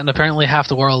know that, and apparently half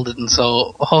the world didn't,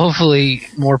 so hopefully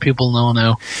more people know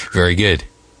now. Very good.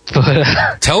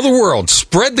 But Tell the world.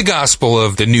 Spread the gospel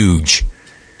of the Nuge.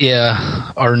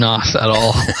 yeah, or not at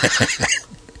all.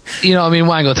 You know, I mean,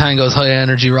 Wango Tango's high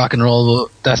energy rock and roll,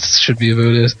 but that should be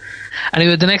about it.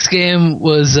 Anyway, the next game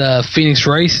was Phoenix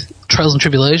Wright, Trials and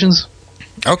Tribulations.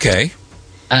 Okay.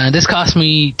 And this cost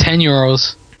me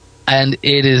 €10, and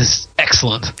it is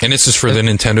excellent. And this is for the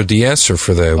Nintendo DS or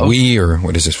for the Wii, or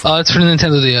what is this for? It's for the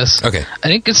Nintendo DS. Okay. I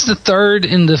think it's the third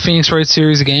in the Phoenix Wright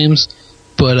series of games,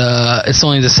 but it's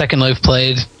only the second I've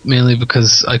played, mainly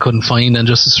because I couldn't find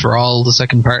Injustice for All, the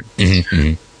second part.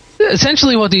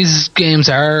 Essentially what these games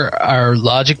are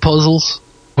logic puzzles,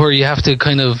 where you have to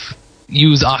kind of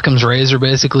use Occam's razor,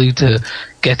 basically, to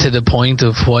get to the point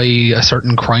of why a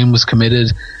certain crime was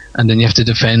committed, and then you have to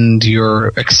defend your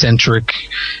eccentric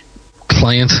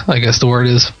client, I guess the word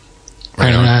is.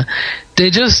 Right on. They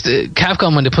just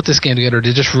Capcom, when they put this game together,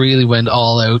 they just really went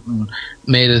all out and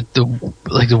made it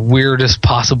the weirdest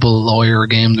possible lawyer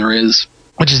game there is,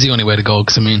 which is the only way to go.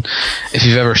 Because I mean, if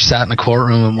you've ever sat in a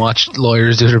courtroom and watched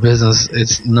lawyers do their business,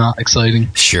 it's not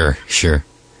exciting. Sure.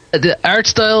 The art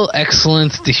style,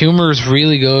 excellent. The humor is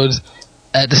really good.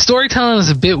 The storytelling is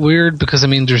a bit weird because I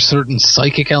mean, there's certain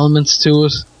psychic elements to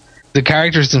it. The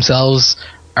characters themselves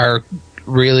are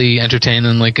really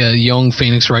entertaining. Like a young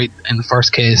Phoenix Wright in the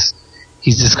first case,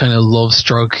 he's this kind of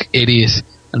love-struck idiot,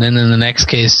 and then in the next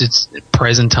case it's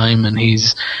present time and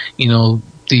he's, you know,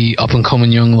 the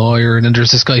up-and-coming young lawyer, and then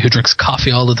there's this guy who drinks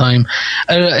coffee all the time.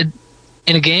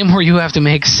 In a game where you have to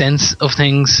make sense of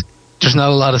things, there's not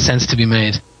a lot of sense to be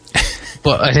made.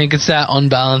 But I think it's that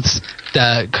unbalance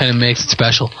that kind of makes it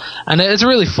special. And it's a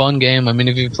really fun game. I mean,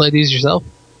 have you played these yourself?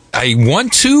 I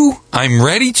want to. I'm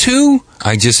ready to.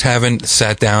 I just haven't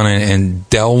sat down and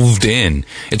delved in.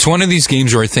 It's one of these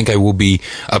games where I think I will be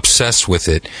obsessed with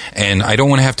it, and I don't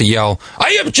want to have to yell,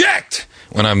 "I object!"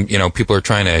 when I'm, you know, people are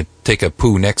trying to take a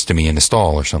poo next to me in the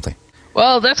stall or something.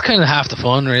 Well, that's kind of half the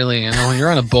fun, really. You know, when you're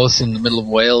on a bus in the middle of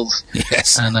Wales.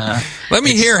 Yes. And let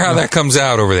me hear how that comes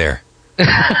out over there.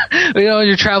 You know,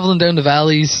 you're traveling down the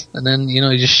valleys, and then, you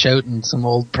know, you just shout, and some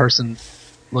old person,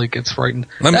 like, gets frightened.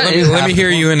 Let me hear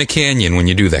you in the canyon when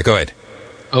you do that. Go ahead.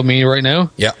 Oh, me right now?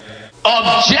 Yeah.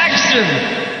 Objection!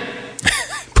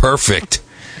 Perfect.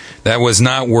 That was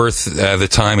not worth the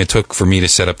time it took for me to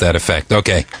set up that effect.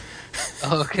 Okay.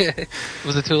 Okay.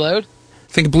 Was it too loud?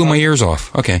 I think it blew my ears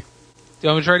off. Okay. Do you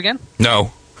want me to try it again?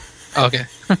 No. Okay.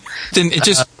 It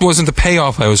just wasn't the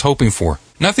payoff I was hoping for.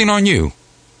 Nothing on you.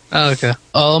 Okay.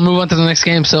 I'll move on to the next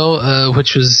game,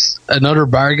 which was another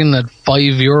bargain at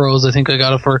 €5, I think I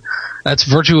got it for. That's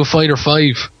Virtua Fighter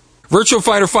 5. Virtua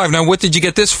Fighter 5. Now, what did you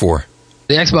get this for?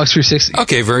 The Xbox 360.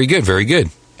 Okay, very good, very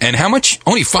good. And how much?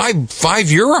 Only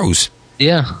 €5?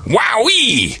 Yeah.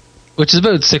 Wowee! Which is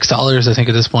about $6, I think,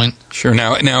 at this point. Sure.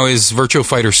 Now is Virtua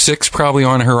Fighter 6 probably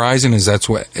on the horizon? Is that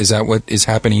what is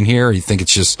happening here? Or you think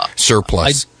it's just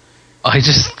surplus? I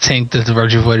just think that the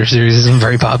Virtua Fighter series isn't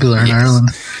very popular in Ireland.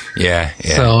 Yeah.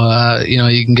 So, you know,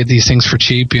 you can get these things for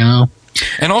cheap, you know.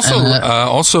 And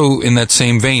also in that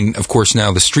same vein, of course,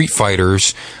 now the Street Fighter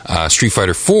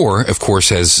 4, of course,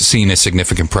 has seen a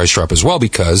significant price drop as well,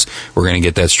 because we're going to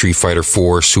get that Street Fighter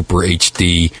 4 Super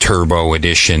HD Turbo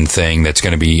Edition thing that's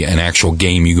going to be an actual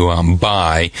game you go out and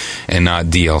buy and not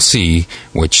DLC,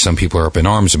 which some people are up in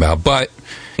arms about. But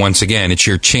once again, it's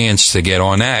your chance to get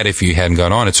on that if you hadn't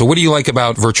got on it. So what do you like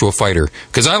about Virtua Fighter?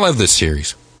 Because I love this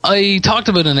series. I talked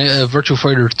about Virtua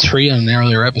Fighter 3 on an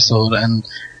earlier episode, and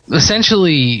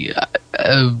essentially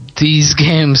these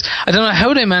games, I don't know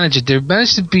how they manage it. They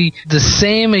manage to be the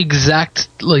same exact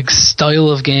style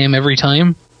of game every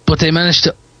time, but they manage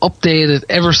to update it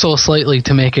ever so slightly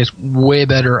to make it way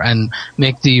better and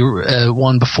make the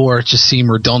one before it just seem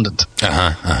redundant.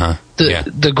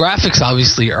 The graphics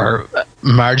obviously are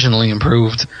marginally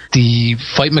improved. The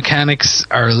fight mechanics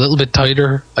are a little bit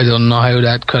tighter. I don't know how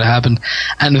that could have happened.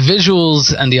 And the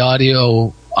visuals and the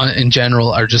audio in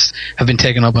general have been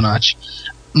taken up a notch.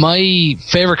 My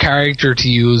favorite character to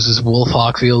use is Wolf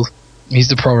Hawkfield. He's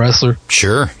the pro wrestler.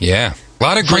 Sure, yeah. A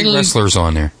lot of great wrestlers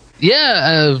on there.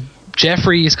 Yeah,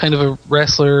 Jeffrey is kind of a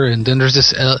wrestler, and then there's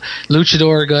this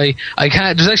luchador guy.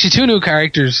 There's actually two new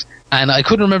characters, and I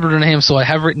couldn't remember their names, so I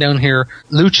have written down here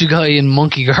Lucha Guy and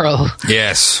Monkey Girl.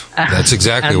 Yes, that's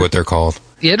exactly what they're called.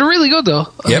 Yeah, they're really good, though.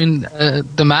 Yep. I mean,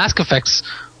 the mask effects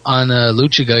on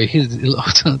Lucha Guy,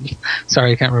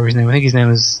 sorry, I can't remember his name. I think his name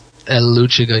is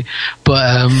Lucha Guy.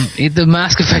 But the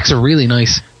mask effects are really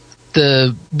nice.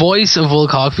 The voice of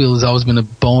Wolf Hawkfield has always been a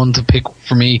bone to pick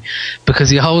for me, because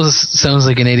he always sounds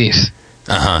like an idiot.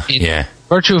 Yeah.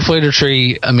 Virtua Fighter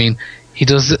 3, I mean, he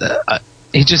does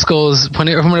he just goes,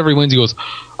 whenever he wins, he goes,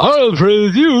 I'll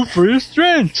praise you for your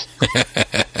strength.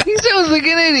 He sounds like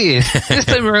an idiot. This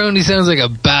time around, he sounds like a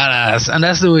badass, and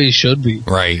that's the way he should be.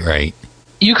 Right.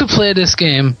 You could play this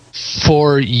game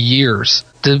for years.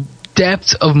 The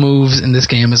depth of moves in this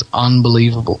game is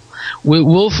unbelievable. With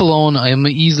Wolf alone, I am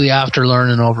easily after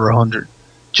learning over 100.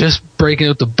 Just breaking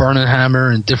out the Burning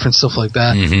Hammer and different stuff like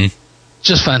that. Mm-hmm.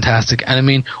 Just fantastic. And I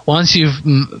mean, once you've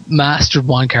mastered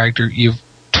one character, you've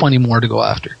 20 more to go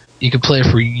after. You could play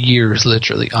for years,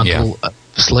 literally, until a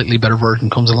slightly better version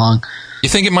comes along. You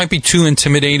think it might be too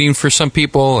intimidating for some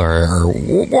people, or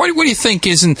what do you think? Do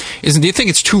you think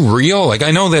it's too real? Like, I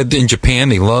know that in Japan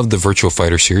they loved the Virtua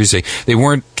Fighter series. They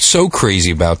weren't so crazy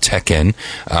about Tekken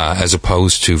as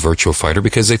opposed to Virtua Fighter,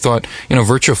 because they thought,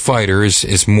 Virtua Fighter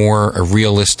is more a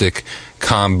realistic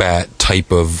combat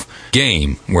type of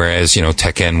game, whereas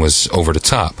Tekken was over the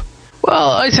top.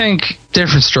 Well, I think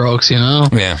different strokes,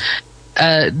 Yeah.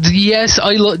 Yes,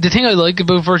 the thing I like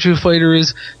about Virtua Fighter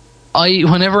is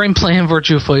whenever I'm playing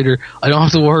Virtua Fighter, I don't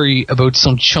have to worry about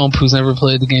some chump who's never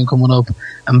played the game coming up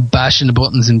and bashing the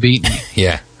buttons and beating me.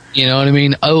 Yeah. You know what I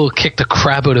mean? I will kick the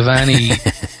crap out of any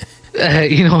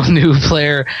new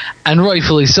player, and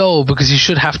rightfully so, because you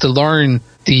should have to learn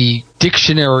the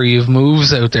dictionary of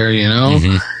moves out there,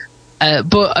 Mm-hmm.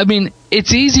 But I mean,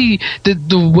 it's easy.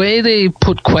 The way they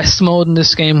put quest mode in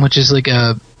this game, which is like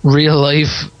a real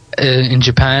life in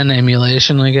Japan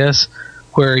emulation, I guess,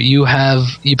 where you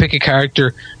pick a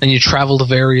character and you travel to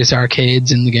various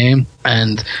arcades in the game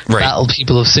and battle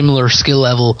people of similar skill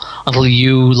level until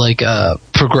you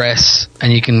progress,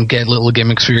 and you can get little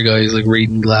gimmicks for your guys, like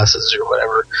reading glasses or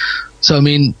whatever. So I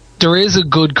mean, there is a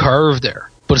good curve there,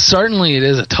 but certainly it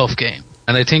is a tough game,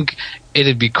 and I think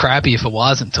it'd be crappy if it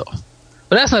wasn't tough.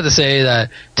 But that's not to say that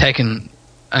Tekken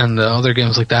and other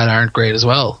games like that aren't great as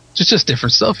well. It's just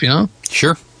different stuff,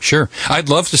 Sure. I'd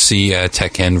love to see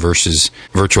Tekken versus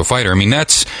Virtua Fighter. I mean,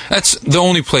 that's the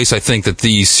only place I think that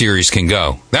these series can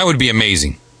go. That would be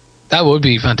amazing. That would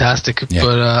be fantastic. Yeah.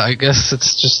 But I guess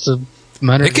it's just a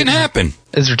matter. It can happen.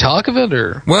 Is there talk of it,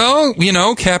 or? Well,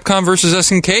 Capcom versus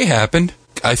SNK happened.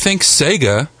 I think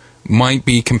Sega might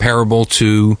be comparable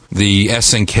to the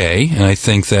SNK, and I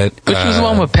think that which was the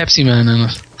one with Pepsi Man in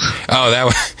it? Oh, that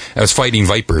was Fighting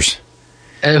Vipers.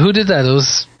 Who did that?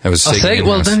 That was Sega.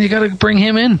 Well, then you got to bring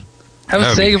him in. How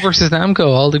about Sega versus Namco?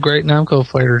 All the great Namco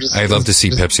fighters. I'd love to see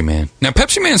Pepsi Man. Now,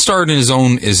 Pepsi Man started in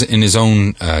his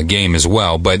own game as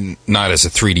well, but not as a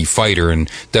 3D fighter,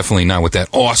 and definitely not with that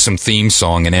awesome theme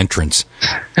song and entrance.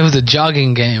 It was a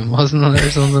jogging game, wasn't it,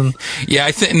 or something?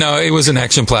 Yeah, no, it was an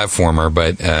action platformer,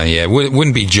 but it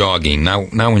wouldn't be jogging.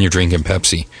 Not when you're drinking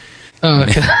Pepsi. Oh,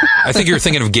 okay. I think you're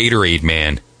thinking of Gatorade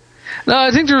Man. No,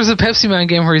 I think there was a Pepsi Man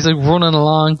game where he's running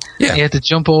along. Yeah. He had to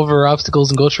jump over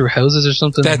obstacles and go through houses or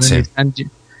something. That's and it.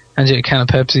 And you a can of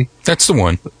Pepsi. That's the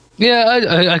one.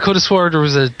 Yeah, I could have swore there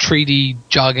was a 3D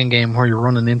jogging game where you're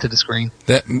running into the screen.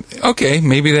 Okay,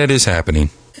 maybe that is happening.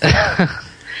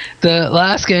 The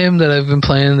last game that I've been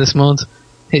playing this month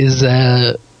is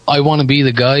I Want to Be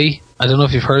the Guy. I don't know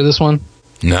if you've heard of this one.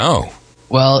 No.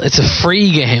 Well, it's a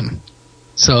free game.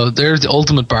 So there's the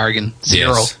ultimate bargain.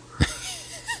 Zero. Yes.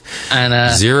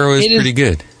 And Zero is pretty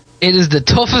good. It is the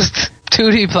toughest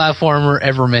 2D platformer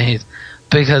ever made,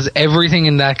 because everything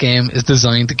in that game is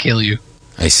designed to kill you.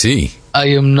 I see. I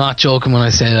am not joking when I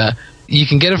say that. You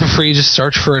can get it for free. Just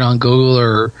search for it on Google,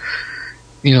 or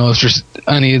if there's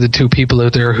any of the two people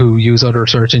out there who use other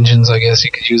search engines, I guess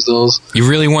you could use those. You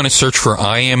really want to search for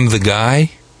I Am the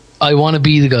Guy? I Want to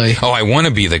Be the Guy. Oh, I Want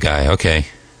to Be the Guy. Okay.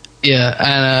 Yeah,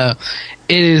 and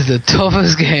it is the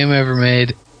toughest game ever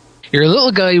made. You're a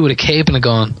little guy with a cape and a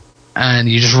gun, and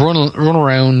you just run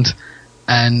around,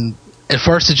 and at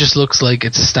first it just looks like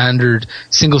it's a standard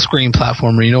single-screen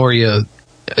platformer, where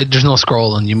there's no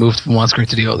scrolling, you move from one screen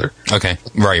to the other. Okay,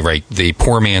 right. The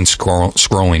poor man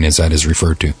scrolling, as that is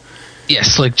referred to.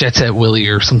 Yes, like Jet Set Willy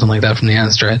or something like that from the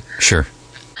Amstrad. Sure.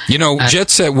 Jet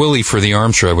Set Willy for the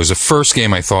Amstrad was the first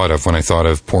game I thought of when I thought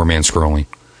of poor man scrolling.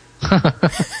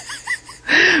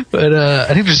 But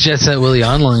I think there's Jet Set Willy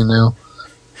Online now.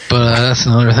 But that's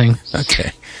another thing.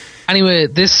 Okay. Anyway,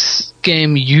 this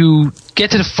game, you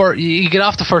get to you get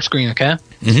off the first screen, okay?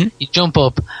 Mm-hmm. You jump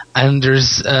up, and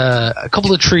there's a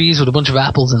couple of trees with a bunch of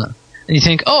apples in it. And you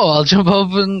think, oh, I'll jump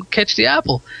up and catch the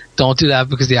apple. Don't do that,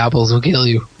 because the apples will kill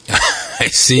you. I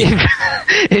see.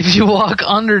 If you walk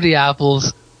under the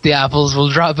apples will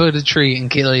drop out of the tree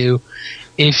and kill you.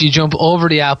 If you jump over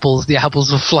the apples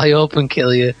will fly up and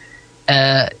kill you.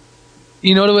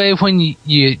 You know the way when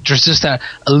there's just a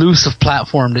elusive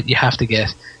platform that you have to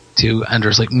get to, and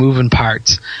there's moving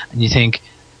parts, and you think,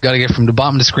 got to get from the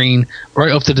bottom of the screen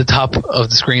right up to the top of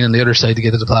the screen on the other side to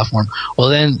get to the platform. Well,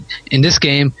 then in this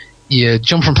game, you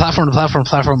jump from platform to platform to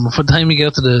platform. By the time you get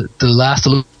up to the last,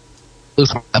 a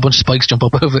bunch of spikes jump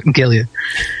up over it and kill you.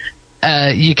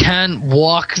 You can't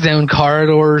walk down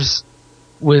corridors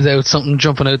without something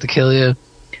jumping out to kill you.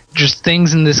 Just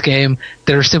things in this game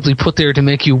that are simply put there to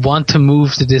make you want to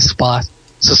move to this spot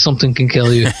so something can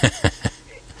kill you.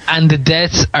 And the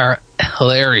deaths are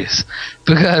hilarious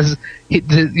because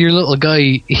your little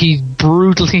guy, he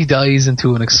brutally dies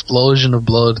into an explosion of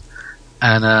blood,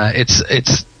 and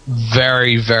it's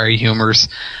very, very humorous.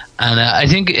 And I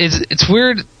think it's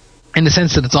weird in the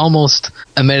sense that it's almost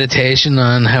a meditation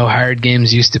on how hard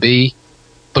games used to be,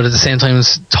 but at the same time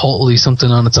it's totally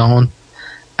something on its own.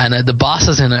 And the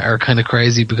bosses in it are kind of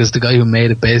crazy because the guy who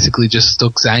made it basically just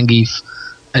stuck Zangief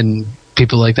and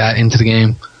people like that into the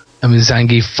game. I mean,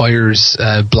 Zangief fires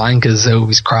blankets out of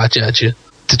his crotch at you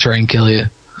to try and kill you.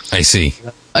 I see.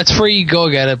 It's free. Go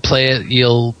get it. Play it.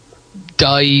 You'll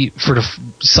die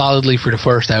solidly for the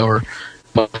first hour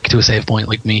to a save point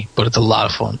like me, but it's a lot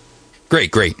of fun.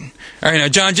 Great. All right, now,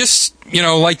 John, just,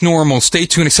 like normal, stay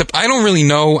tuned, except I don't really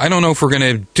know. I don't know if we're going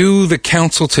to do the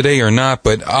council today or not,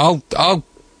 but I'll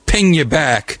ping you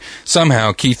back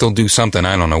somehow. Keith will do something,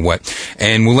 I don't know what,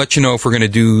 and we'll let you know if we're going to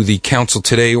do the council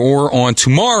today or on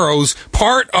tomorrow's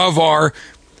part of our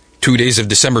 2 days of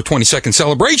December 22nd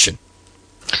celebration.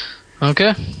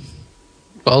 Okay.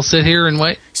 I'll sit here and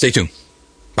wait. Stay tuned.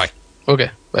 Bye.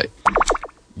 Okay, bye.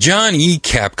 John E.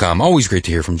 Capcom. Always great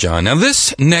to hear from John. Now,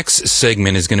 this next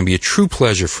segment is going to be a true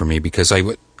pleasure for me because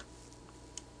we'll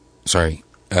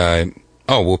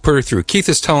put her through. Keith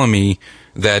is telling me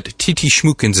that TT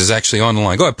Schmookins is actually on the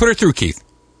line. Go ahead, put her through, Keith.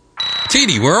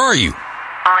 TT, where are you?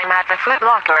 I'm at the Foot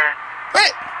Locker.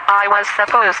 What? I was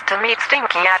supposed to meet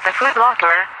Stinky at the Foot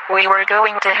Locker. We were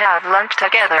going to have lunch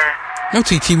together. No,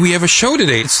 TT, we have a show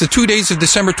today. It's the 2 days of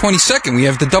December 22nd. We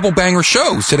have the double banger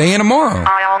shows today and tomorrow.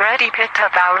 I already picked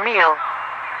up our meal.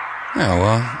 Oh,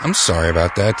 well, I'm sorry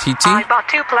about that, TT. I bought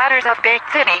 2 platters of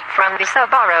baked city from the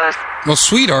Sbarro's. Well,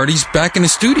 sweetheart, he's back in the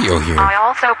studio here. I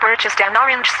also purchased an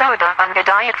orange soda and a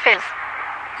Diet Fizz.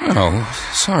 Oh,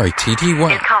 sorry, TT.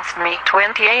 What? It cost me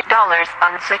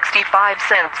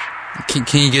 $28.65.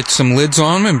 Can you get some lids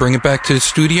on and bring it back to the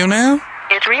studio now?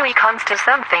 It really comes to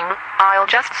something. I'll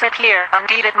just sit here and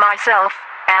eat it myself.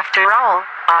 After all,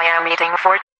 I am eating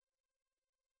for...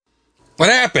 What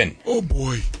happened? Oh,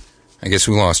 boy. I guess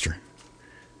we lost her.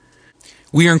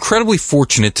 We are incredibly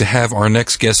fortunate to have our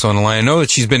next guest on the line. I know that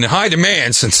she's been in high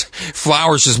demand since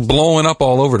Flowers just blowing up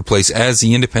all over the place as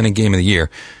the independent game of the year.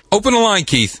 Open the line,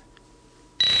 Keith.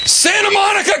 Santa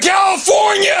Monica,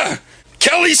 California!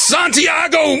 Kelly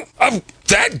Santiago of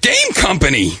That Game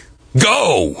Company.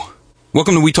 Go!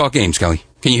 Welcome to We Talk Games, Kelly.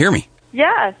 Can you hear me?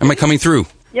 Yeah. Am I coming through?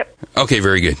 Yep. Okay,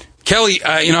 very good. Kelly,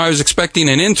 I was expecting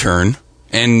an intern,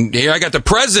 and here I got the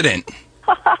president.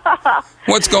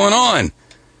 What's going on?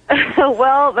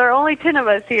 Well, there are only 10 of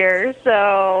us here,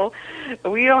 so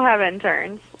we don't have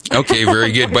interns. Okay,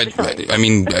 very good. But I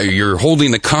mean, you're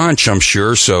holding the conch, I'm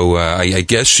sure. So I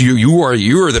guess you are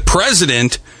the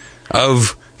president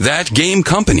of That Game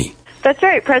Company. That's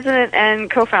right, president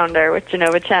and co-founder with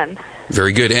Genova Chen.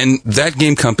 Very good. And That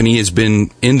Game Company has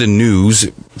been in the news,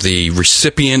 the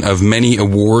recipient of many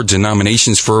awards and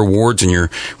nominations for awards, and you're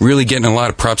really getting a lot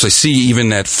of props. I see even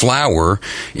that Flower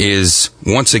is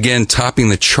once again topping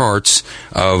the charts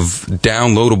of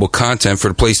downloadable content for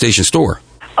the PlayStation Store.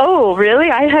 Oh,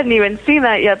 really? I hadn't even seen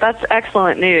that yet. That's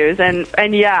excellent news.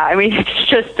 And yeah, I mean, it's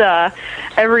just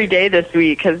every day this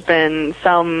week has been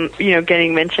some,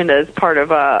 getting mentioned as part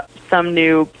of some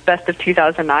new Best of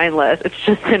 2009 list. It's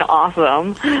just been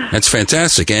awesome. That's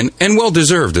fantastic and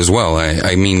well-deserved as well.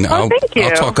 I mean, I'll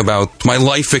talk about my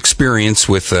life experience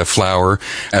with Flower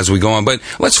as we go on. But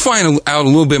let's find out a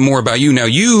little bit more about you. Now,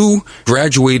 you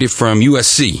graduated from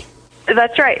USC.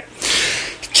 That's right.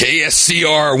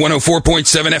 KSCR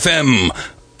 104.7 FM,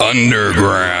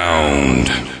 Underground.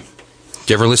 Did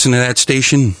you ever listen to that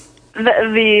station?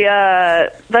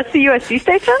 That's the USC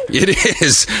station? It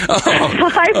is.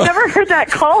 Oh. I've never heard that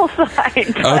call sign.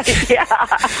 Okay. Yeah.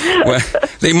 Well,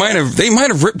 they might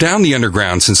have ripped down the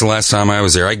Underground since the last time I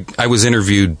was there. I was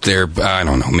interviewed there, I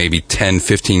don't know, maybe 10,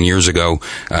 15 years ago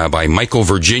by Michael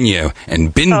Virginia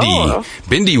and Bindi. Oh.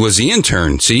 Bindi was the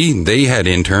intern. See, they had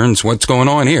interns. What's going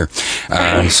on here?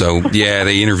 So, yeah,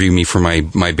 they interviewed me for my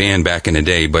band back in the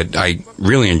day, but I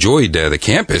really enjoyed the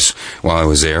campus while I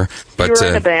was there. But, you were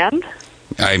in a band?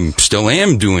 I still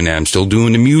am doing that. I'm still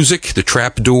doing the music, the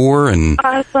trapdoor, and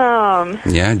awesome.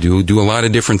 Yeah, do a lot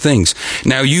of different things.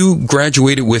 Now, you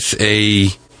graduated with a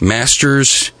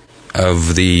master's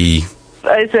of the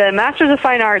It's a Master's of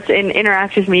Fine Arts in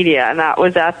Interactive Media, and that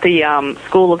was at the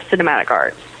School of Cinematic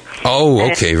Arts.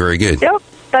 Oh, okay, very good. Yep.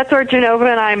 That's where Genova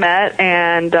and I met,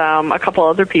 and a couple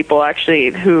other people,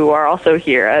 actually, who are also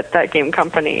here at that game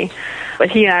company. But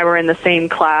he and I were in the same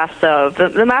class of...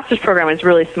 The master's program is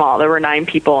really small. There were 9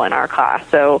 people in our class.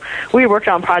 So we worked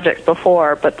on projects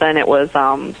before, but then it was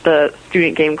the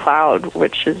Student Game Cloud,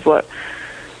 which is what...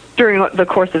 During the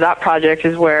course of that project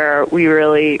is where we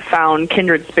really found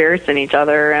kindred spirits in each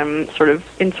other and sort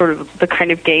of the kind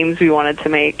of games we wanted to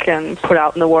make and put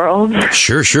out in the world.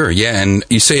 Sure. Yeah, and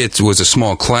you say it was a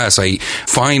small class.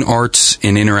 Fine Arts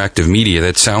in Interactive Media,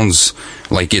 that sounds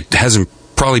like it hasn't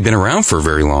probably been around for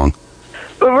very long.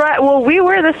 Right. Well, we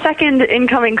were the second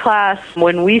incoming class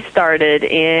when we started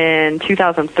in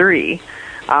 2003.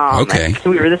 Okay.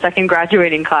 We were the second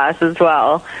graduating class as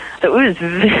well. So it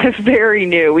was very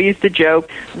new. We used to joke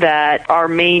that our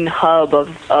main hub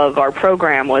of our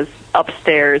program was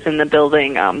upstairs in the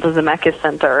building, the Zemeckis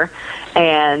Center,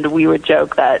 and we would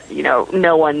joke that,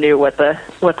 no one knew what the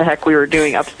heck we were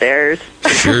doing upstairs.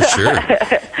 Sure.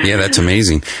 Yeah, that's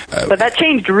amazing. But that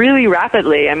changed really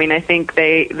rapidly. I mean, I think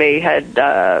they had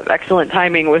excellent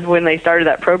timing with when they started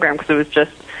that program, because it was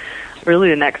just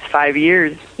really the next 5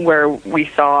 years where we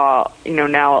saw,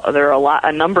 now there are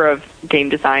a number of game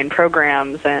design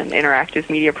programs and interactive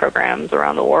media programs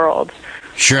around the world.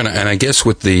 Sure, and I guess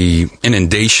with the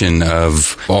inundation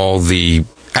of all the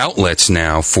outlets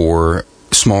now for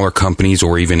smaller companies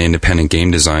or even independent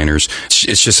game designers,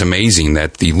 it's just amazing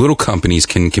that the little companies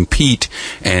can compete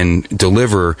and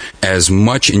deliver as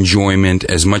much enjoyment,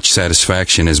 as much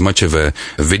satisfaction, as much of a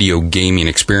video gaming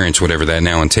experience, whatever that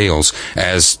now entails,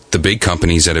 as the big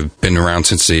companies that have been around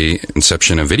since the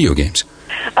inception of video games.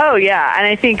 Oh, yeah, and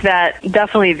I think that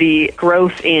definitely the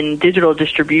growth in digital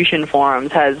distribution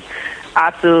forums has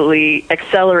absolutely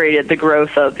accelerated the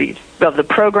growth of the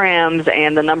programs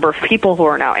and the number of people who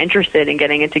are now interested in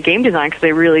getting into game design, because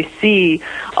they really see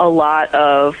a lot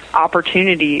of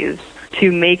opportunities to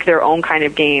make their own kind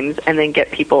of games and then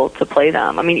get people to play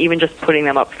them. I mean, even just putting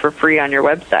them up for free on your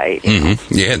website.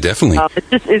 Mm-hmm. Yeah, definitely.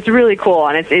 It's really cool,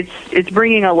 and it's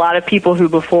bringing a lot of people who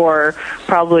before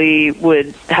probably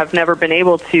would have never been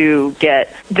able to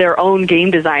get their own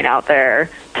game design out there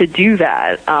to do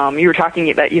that. You were talking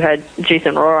about you had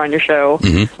Jason Rohrer on your show.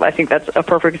 Mm-hmm. I think that's a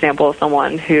perfect example of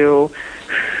someone who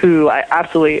I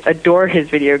absolutely adore his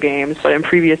video games, but in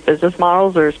previous business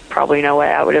models, there's probably no way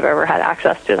I would have ever had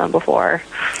access to them before.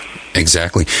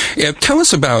 Exactly. Yeah, tell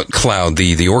us about Cloud,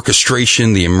 the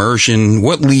orchestration, the immersion.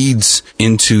 What leads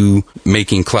into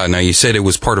making Cloud? Now, you said it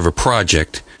was part of a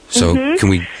project, so Can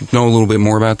we know a little bit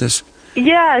more about this?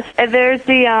 Yes, there's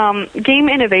the Game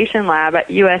Innovation Lab at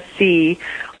USC.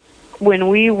 When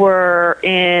we were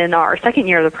in our second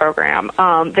year of the program,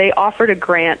 they offered a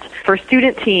grant for a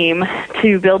student team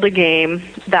to build a game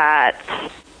that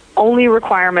only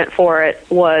requirement for it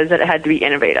was that it had to be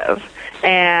innovative.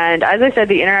 And as I said,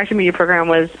 the Interactive Media program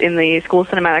was in the School of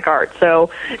Cinematic Arts,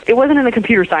 so it wasn't in the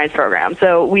computer science program.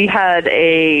 So we had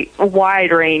a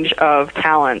wide range of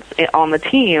talents on the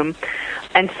team.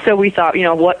 And so we thought,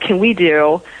 what can we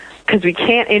do? Because we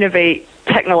can't innovate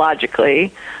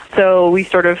technologically. So we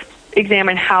sort of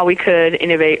examine how we could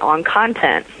innovate on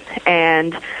content.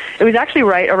 And it was actually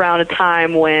right around a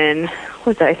time when, what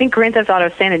was that? I think Grand Theft Auto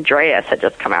San Andreas had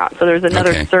just come out. So there's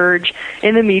another surge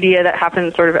in the media that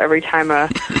happens sort of every time a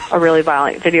really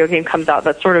violent video game comes out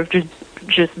that sort of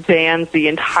just bans the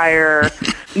entire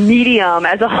medium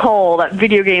as a whole, that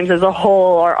video games as a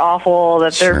whole are awful,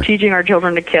 that they're teaching our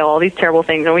children to kill, all these terrible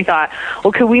things. And we thought,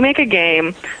 well, could we make a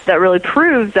game that really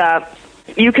proves that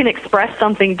you can express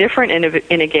something different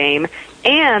in a game,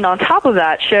 and on top of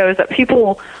that shows that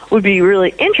people would be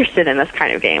really interested in this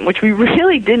kind of game, which we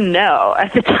really didn't know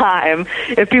at the time,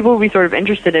 if people would be sort of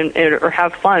interested in it or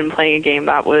have fun playing a game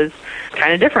that was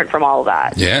kind of different from all of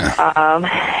that.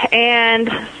 Yeah. And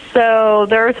so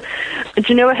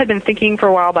Genoa had been thinking for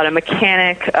a while about a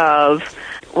mechanic of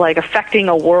affecting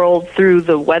a world through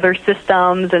the weather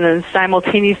systems, and then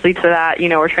simultaneously to that,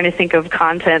 we're trying to think of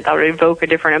content that would evoke a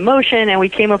different emotion, and we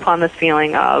came upon this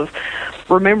feeling of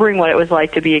remembering what it was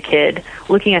like to be a kid,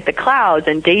 looking at the clouds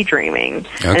and daydreaming,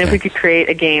 and if we could create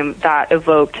a game that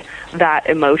evoked that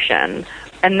emotion.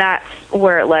 And that's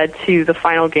where it led to the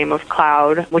final game of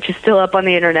Cloud, which is still up on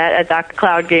the internet at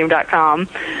thatcloudgame.com,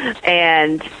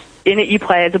 and in it, you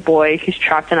play as a boy who's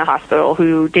trapped in a hospital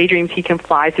who daydreams he can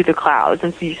fly through the clouds.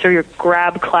 And so you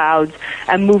grab clouds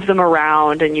and move them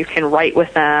around, and you can write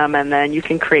with them, and then you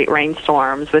can create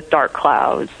rainstorms with dark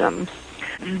clouds.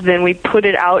 Then we put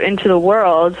it out into the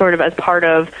world sort of as part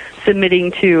of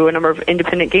submitting to a number of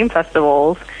independent game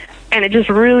festivals. And it just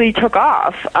really took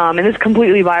off in this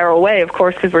completely viral way, of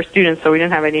course, because we're students, so we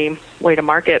didn't have any way to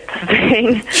market the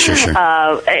thing. Sure.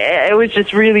 It was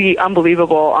just really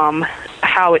unbelievable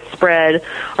how it spread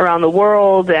around the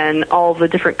world and all the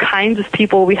different kinds of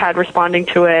people we had responding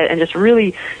to it, and just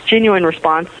really genuine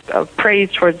response of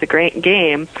praise towards the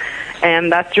game.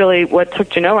 And that's really what took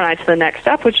Genova and I to the next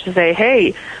step, which is to say,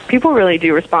 hey, people really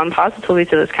do respond positively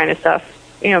to this kind of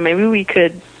stuff. Maybe we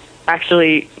could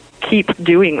actually keep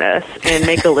doing this and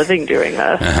make a living doing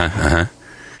this.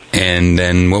 And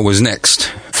then what was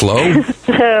next? Flow?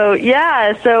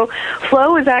 So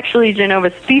Flow was actually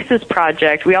Genova's thesis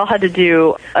project. We all had to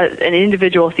do an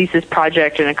individual thesis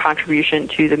project and a contribution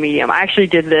to the medium. I actually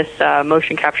did this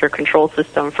motion capture control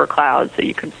system for cloud, so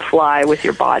you could fly with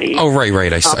your body. Oh,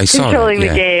 right. I saw that. Controlling the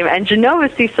game. And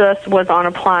Genova's thesis was on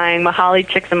applying Mihaly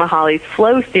Csikszentmihalyi's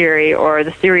flow theory, or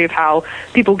the theory of how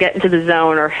people get into the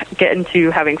zone or get into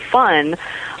having fun,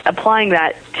 applying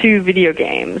that to video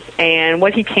games. And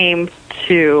what he came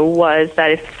to was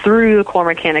that if through the core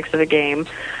mechanics of the game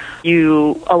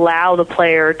you allow the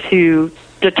player to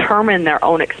determine their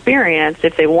own experience,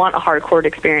 if they want a hardcore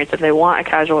experience, if they want a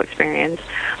casual experience,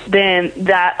 then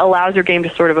that allows your game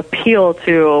to sort of appeal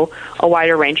to a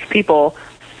wider range of people.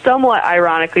 Somewhat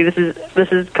ironically, this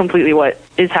is completely what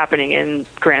is happening in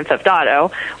Grand Theft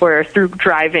Auto, where through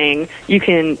driving you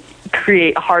can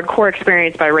create a hardcore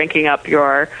experience by ranking up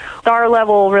your star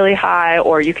level really high,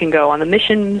 or you can go on the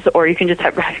missions, or you can just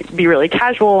be really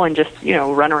casual and just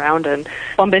run around and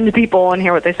bump into people and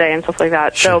hear what they say and stuff like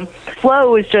that. So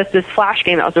Flow was just this Flash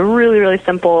game that was a really, really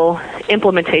simple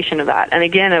implementation of that. And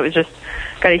again, it was just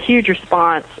got a huge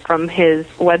response from his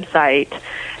website.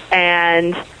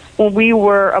 And when we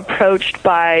were approached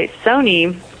by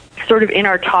Sony, sort of in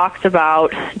our talks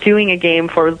about doing a game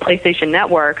for the PlayStation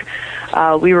Network,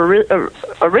 we were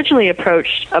originally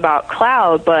approached about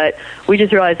cloud, but we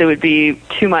just realized it would be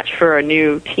too much for a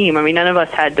new team. I mean, none of us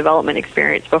had development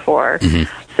experience before.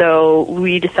 So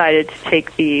we decided to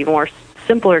take the more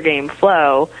simpler game,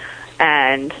 Flow,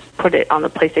 and put it on the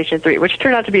PlayStation 3, which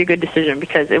turned out to be a good decision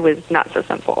because it was not so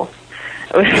simple.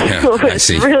 It was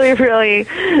really, really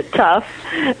tough,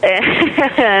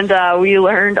 and we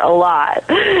learned a lot.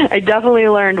 I definitely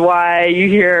learned why you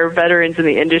hear veterans in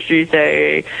the industry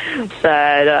say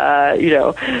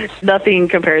that, nothing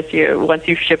compares to you. Once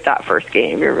you ship that first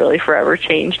game, you're really forever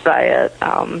changed by it.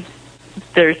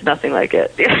 There's nothing like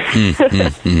it.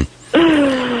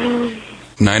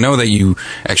 Now, I know that you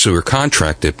actually were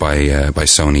contracted by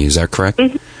Sony. Is that correct?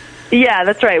 Yeah,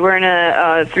 that's right. We're in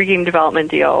a 3-game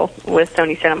development deal with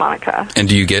Sony Santa Monica. And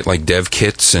do you get like dev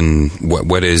kits, and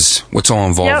what's all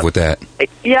involved with that?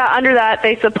 Yeah, under that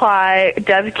they supply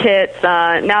dev kits.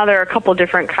 Now there are a couple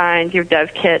different kinds. You have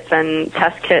dev kits and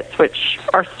test kits, which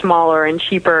are smaller and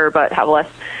cheaper but have less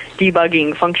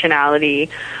debugging functionality.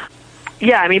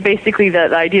 Yeah, I mean, basically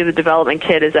the idea of the development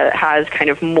kit is that it has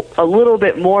kind of a little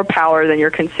bit more power than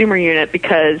your consumer unit,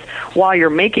 because while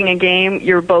you're making a game,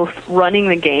 you're both running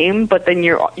the game, but then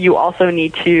you also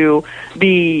need to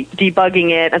be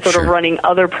debugging it and sort of running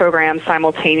other programs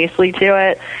simultaneously to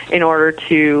it in order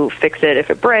to fix it if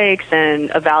it breaks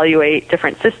and evaluate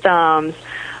different systems.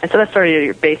 And so that's sort of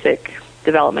your basic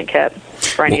development kit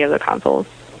for any of the consoles.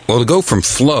 Well, to go from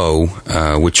Flow,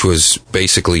 which was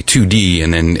basically 2D,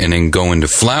 and then go into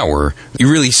Flower,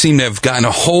 you really seem to have gotten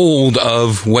a hold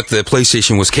of what the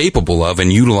PlayStation was capable of,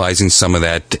 and utilizing some of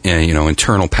that,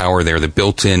 internal power there, the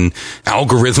built-in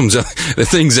algorithms, the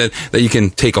things that you can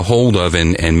take a hold of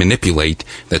and manipulate.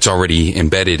 That's already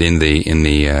embedded in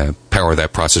the power of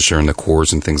that processor and the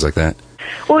cores and things like that.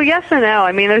 Well, yes and no.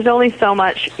 I mean, there's only so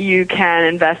much you can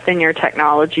invest in your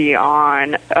technology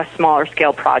on a smaller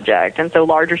scale project. And so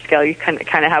larger scale, you can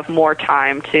kind of have more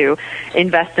time to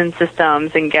invest in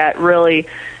systems and get really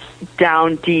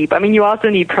down deep. I mean, you also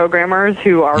need programmers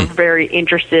who are very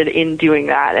interested in doing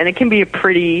that. And it can be a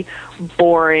pretty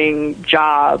boring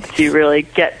job to really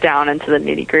get down into the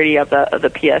nitty-gritty of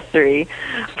the PS3.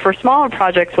 For smaller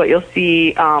projects, what you'll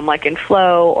see, like in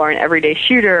Flow or an Everyday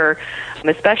Shooter,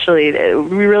 especially,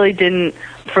 we really didn't,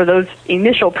 for those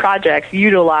initial projects,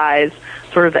 utilize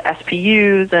sort of the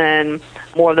SPUs and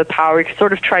more of the power. We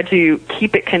sort of tried to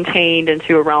keep it contained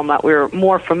into a realm that we were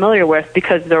more familiar with,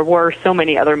 because there were so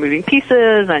many other moving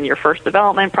pieces, and your first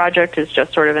development project is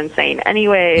just sort of insane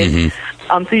anyways.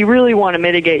 So you really want to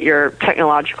mitigate your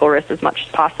technological risk as much as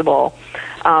possible.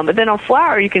 But then on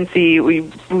Flower, you can see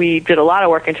we did a lot of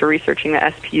work into researching the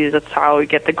SPUs. That's how we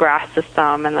get the grass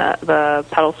system and the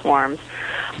pedal swarms.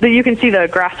 So you can see the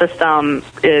graph system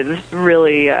is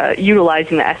really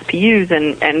utilizing the SPUs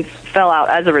and fell out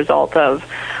as a result of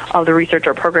the research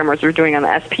our programmers were doing on the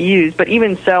SPUs. But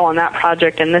even so, on that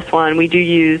project and this one, we do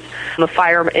use the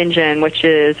Fire engine, which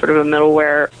is sort of a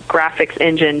middleware graphics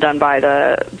engine done by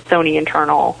the Sony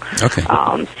internal. Okay.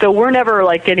 So we're never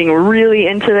like getting really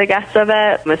into the guts of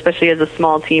it, especially as a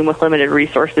small team with limited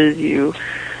resources.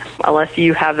 Unless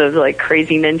you have those like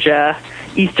crazy ninja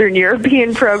Eastern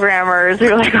European programmers who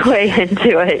are like way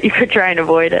into it, you could try and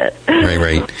avoid it.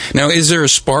 Right. Now, is there a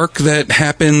spark that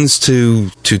happens to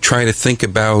try to think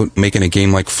about making a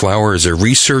game like Flower? Is there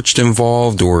research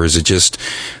involved, or is it just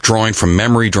drawing from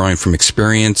memory, drawing from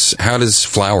experience? How does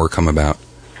Flower come about?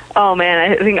 Oh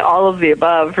man, I think all of the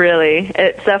above, really.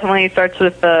 It definitely starts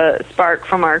with the spark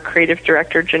from our creative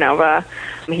director, Genova.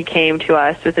 He came to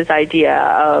us with this idea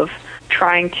of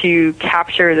trying to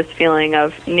capture this feeling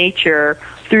of nature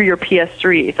through your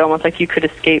PS3. It's almost like you could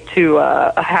escape to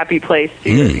a happy place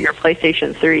through your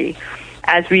PlayStation 3.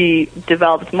 As we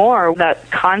developed more,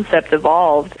 that concept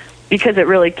evolved because it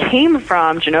really came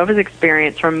from Genova's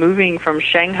experience from moving from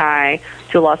Shanghai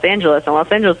to Los Angeles. And Los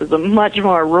Angeles is a much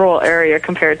more rural area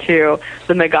compared to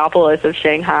the megapolis of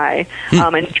Shanghai.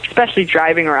 And especially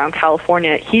driving around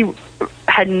California, he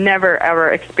had never, ever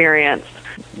experienced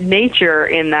nature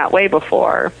in that way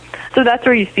before. So that's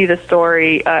where you see the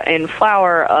story in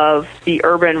Flower of the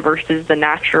urban versus the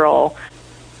natural.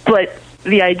 But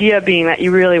the idea being that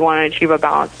you really want to achieve a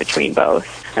balance between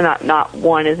both, and not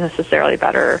one is necessarily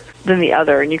better than the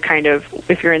other. And you kind of,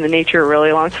 if you're in the nature a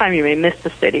really long time, you may miss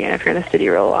the city, and if you're in the city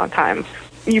a really long time,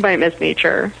 you might miss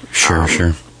nature. Sure.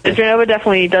 Genova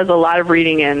definitely does a lot of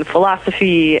reading in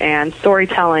philosophy and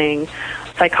storytelling,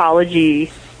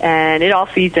 psychology, and it all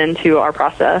feeds into our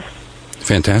process.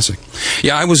 Fantastic.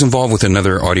 Yeah, I was involved with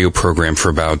another audio program for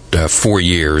about 4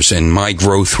 years, and my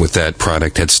growth with that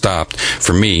product had stopped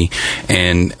for me.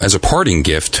 And as a parting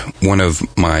gift, one of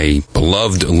my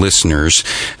beloved listeners,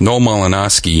 Noel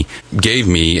Malinowski, gave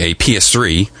me a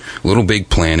PS3, Little Big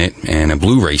Planet, and a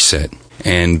Blu-ray set.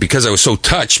 And because I was so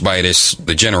touched by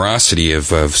the generosity of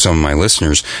some of my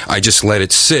listeners, I just let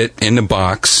it sit in the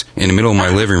box in the middle of my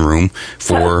living room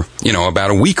for,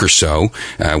 about a week or so,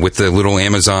 with the little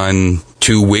Amazon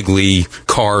 2 wiggly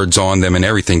cards on them and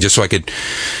everything, just so I could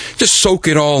just soak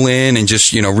it all in and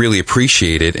just, really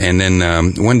appreciate it. And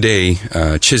then one day,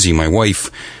 Chizzy, my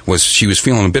wife, she was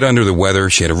feeling a bit under the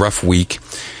weather. She had a rough week.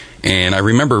 And I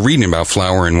remember reading about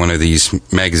Flower in one of these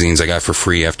magazines I got for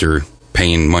free after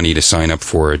paying money to sign up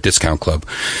for a discount club.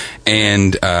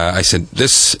 And I said,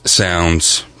 this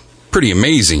sounds pretty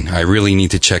amazing. I really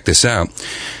need to check this out.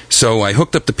 So I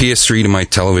hooked up the PS3 to my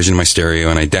television, my stereo,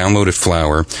 and I downloaded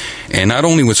Flower. And not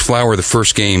only was Flower the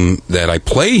first game that I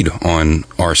played on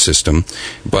our system,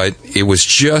 but it was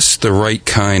just the right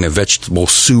kind of vegetable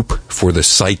soup for the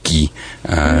psyche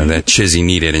that Chizzy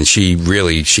needed. And she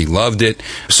loved it.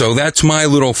 So that's my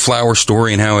little Flower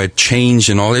story and how it changed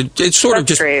and all. It sort of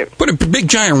just put a big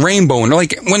giant rainbow. And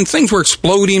like when things were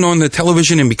exploding on the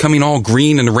television and becoming all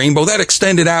green and the rainbow, that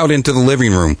extended out into the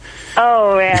living room.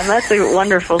 Oh, man, that's a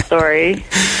wonderful story.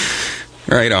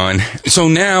 Right on. So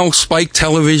now, Spike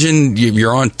Television,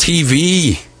 you're on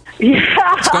TV.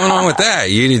 Yeah. What's going on with that?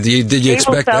 Did you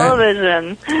expect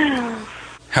television. That?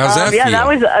 How's that feel? Yeah,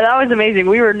 that was amazing.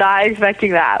 We were not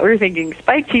expecting that. We were thinking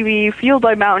Spike TV, fueled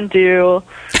by Mountain Dew.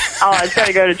 Oh, it's got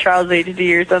to go to Charles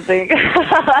HD or something.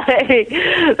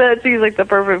 That seems like the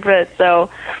perfect fit.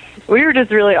 So we were just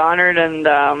really honored, and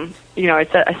I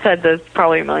said this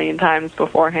probably a million times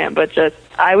beforehand, but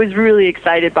I was really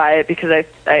excited by it because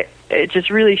it just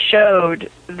really showed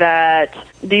that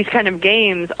these kind of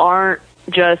games aren't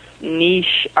just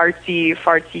niche, artsy,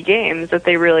 fartsy games, that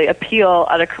they really appeal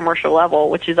at a commercial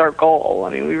level, which is our goal. I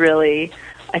mean, we really,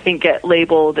 I think, get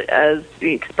labeled as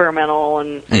the experimental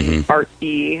and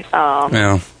artsy.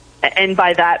 And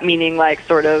by that meaning, like,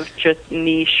 sort of just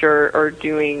niche or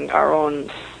doing our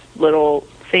own little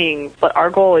thing. But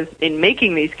our goal is, in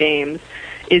making these games,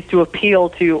 is to appeal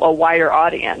to a wider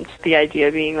audience. The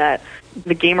idea being that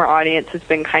the gamer audience has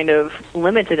been kind of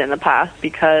limited in the past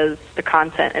because the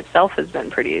content itself has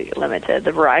been pretty limited,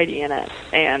 the variety in it.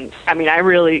 And, I mean, I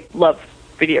really love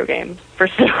video games,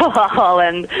 first of all,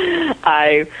 and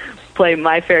I play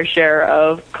my fair share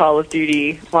of Call of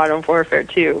Duty, Modern Warfare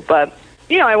 2, but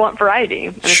I want variety.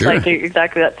 And it's like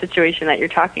exactly that situation that you're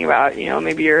talking about.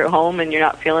 Maybe you're at home and you're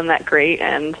not feeling that great,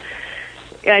 and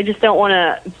I just don't want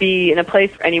to be in a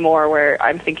place anymore where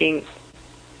I'm thinking,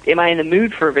 am I in the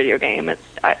mood for a video game?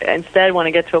 I instead want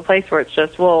to get to a place where it's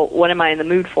just, well, what am I in the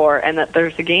mood for? And that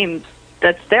there's a game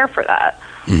that's there for that.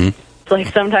 like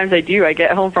sometimes I do. I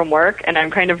get home from work and I'm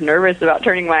kind of nervous about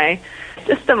turning my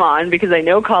system on because I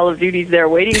know Call of Duty's there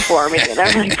waiting for me, and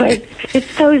I'm like, but it's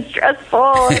so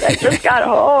stressful, and I just got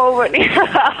home.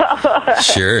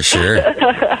 Sure.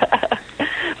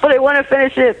 But I want to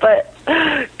finish it, but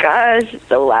gosh, it's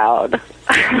so loud.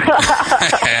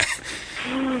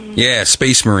 Yeah,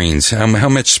 Space Marines. How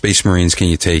much Space Marines can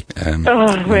you take?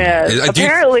 Oh man,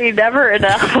 apparently never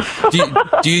enough.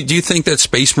 do you think that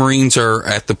Space Marines are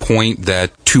at the point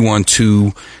that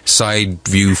 2-on-2 side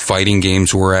view fighting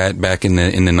games were at back in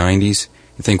the 90s?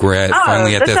 You think we're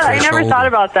finally at that threshold? I never thought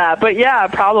about that, but yeah,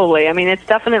 probably. I mean, it's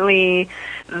definitely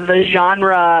the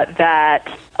genre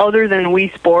that, other than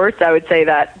Wii Sports, I would say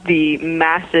that the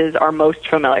masses are most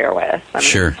familiar with. I mean,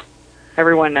 sure.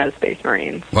 Everyone knows Space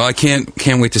Marines. Well, I can't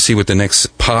wait to see what the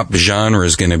next pop genre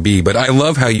is going to be. But I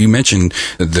love how you mentioned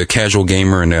the casual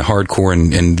gamer and the hardcore,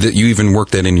 and you even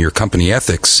worked that into your company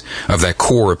ethics of that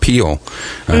core appeal.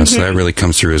 So that really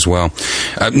comes through as well.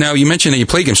 Now, you mentioned that you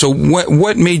play games. So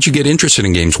what made you get interested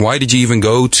in games? Why did you even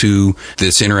go to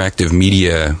this interactive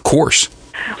media course?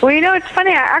 Well, it's funny.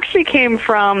 I actually came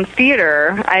from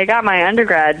theater. I got my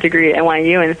undergrad degree at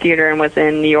NYU in theater and was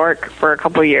in New York for a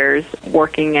couple years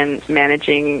working and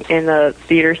managing in the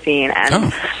theater scene.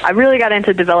 And I really got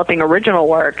into developing original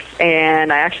works,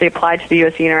 and I actually applied to the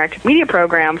USC Interactive Media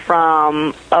Program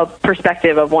from a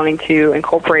perspective of wanting to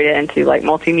incorporate it into like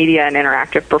multimedia and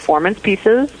interactive performance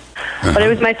pieces. But it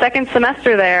was my second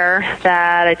semester there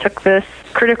that I took this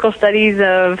critical studies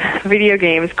of video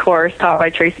games course taught by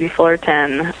Tracy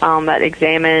Fullerton that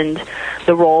examined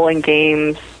the role in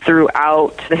games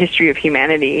throughout the history of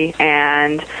humanity.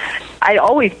 And I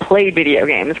always played video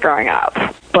games growing up,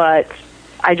 but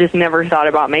I just never thought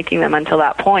about making them until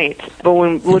that point. But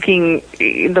when looking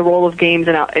the role of games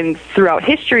and throughout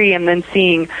history, and then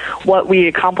seeing what we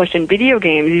accomplished in video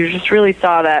games, you just really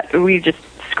saw that we just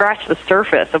scratched the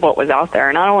surface of what was out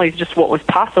there. Not only just what was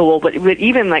possible, but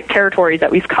even like territories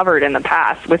that we've covered in the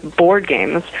past with board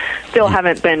games still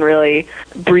haven't been really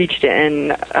breached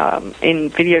in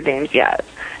video games yet.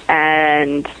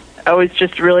 And it was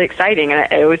just really exciting,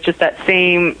 and it was just that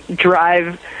same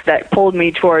drive that pulled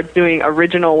me towards doing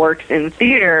original works in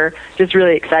theater just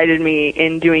really excited me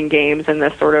in doing games, and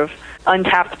this sort of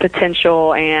untapped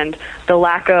potential and the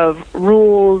lack of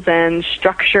rules and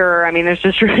structure. I mean, there's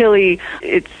just really,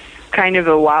 it's kind of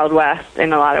a Wild West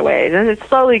in a lot of ways, and it's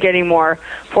slowly getting more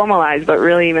formalized, but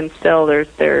really even still there's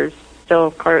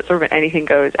still sort of an anything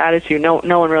goes attitude. No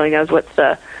one really knows what's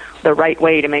the right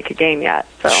way to make a game yet.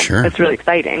 So It's really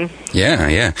exciting.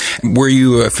 Yeah. Were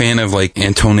you a fan of like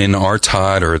Antonin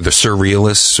Artaud or the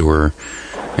Surrealists or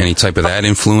any type of that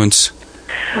influence?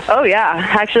 Oh, yeah.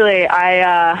 Actually,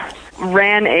 I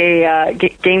ran a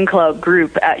game club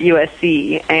group at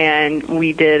USC, and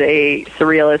we did a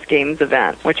Surrealist Games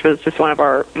event, which was just one of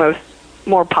our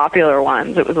more popular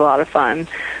ones. It was a lot of fun.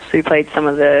 So we played some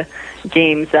of the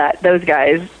games that those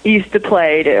guys used to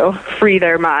play to free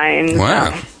their minds.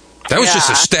 Wow. That was just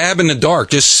a stab in the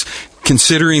dark, just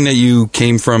considering that you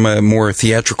came from a more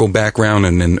theatrical background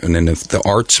and then the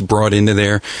arts brought into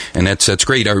there, and that's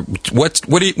great.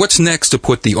 What's next to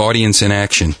put the audience in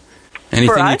action?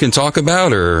 Anything you can talk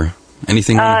about, or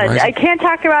anything on the horizon? I can't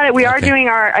talk about it. We are doing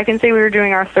I can say we were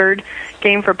doing our third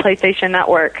game for PlayStation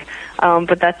Network,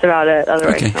 but that's about it.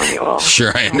 Otherwise,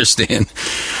 Sure, I understand.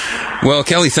 Well,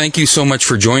 Kelly, thank you so much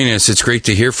for joining us. It's great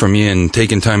to hear from you and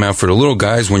taking time out for the little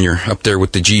guys when you're up there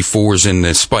with the G4s and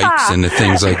the spikes and the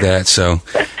things like that. So,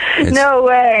 no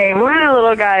way. We're the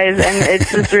little guys, and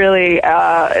it's just really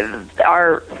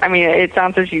I mean, it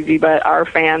sounds so cheesy, but our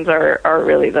fans are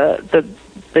really the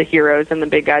heroes and the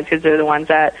big guys, because they're the ones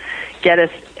that get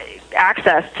us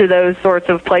access to those sorts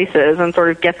of places and sort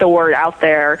of get the word out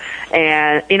there,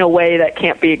 and in a way that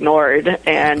can't be ignored.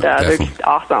 And they're just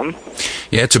awesome.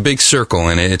 Yeah, it's a big circle,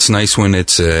 and it's nice when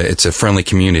it's a friendly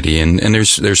community, and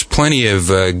there's plenty of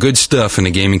good stuff in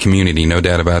the gaming community, no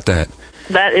doubt about that.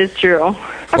 That is true.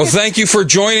 Okay. Well, thank you for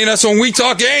joining us on We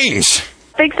Talk Games.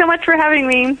 Thanks so much for having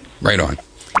me. Right on.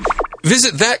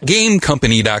 Visit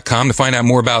thatgamecompany.com to find out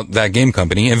more about That Game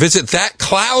Company, and visit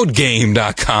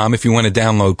thatcloudgame.com if you want to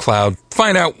download Cloud.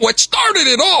 Find out what started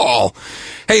it all.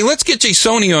 Hey, let's get Jay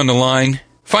Sony on the line.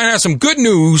 Find out some good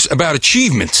news about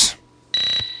achievements.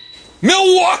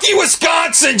 Milwaukee,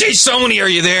 Wisconsin! Jay Sony, are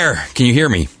you there? Can you hear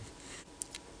me?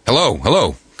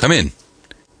 Hello, come in.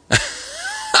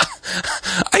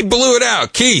 I blew it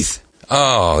out. Keith.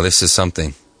 Oh, this is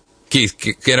something. Keith,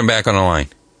 get him back on the line.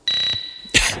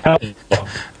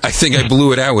 I think I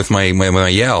blew it out with my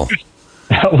yell.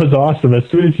 That was awesome. As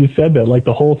soon as you said that, like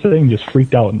the whole thing just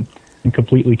freaked out. And and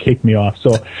completely kicked me off.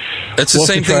 So that's the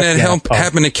same thing that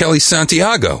happened to Kelly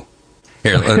Santiago.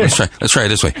 Here, let's try it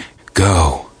this way.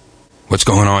 Go. What's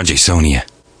going on, Jasonia?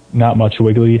 Not much,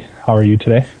 Wiggly. How are you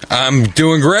today? I'm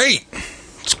doing great.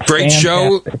 It's a great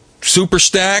show. Super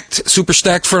stacked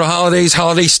for the holidays.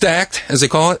 Holiday stacked, as they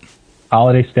call it.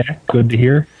 Holiday stacked. Good to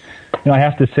hear. I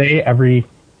have to say, every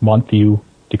month you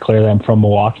declare that I'm from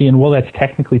Milwaukee, and while that's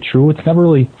technically true, it's never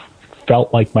really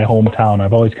felt like my hometown.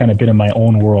 I've always kind of been in my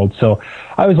own world. So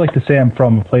I always like to say I'm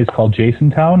from a place called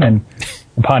Jasontown, and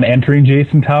upon entering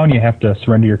Jasontown, you have to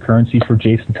surrender your currency for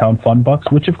Jasontown Fun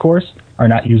Bucks, which, of course, are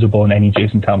not usable in any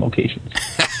Jasontown locations.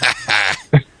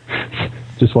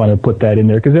 Just want to put that in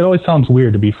there, because it always sounds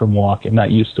weird to be from Milwaukee. I'm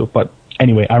not used to it. But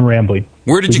anyway, I'm rambling.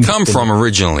 Where did you come from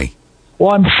originally?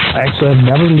 Well, I've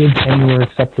never lived anywhere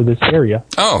except for this area.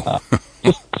 Oh.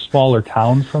 Just smaller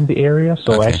towns from the area.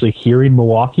 So actually hearing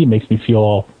Milwaukee makes me feel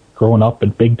all grown up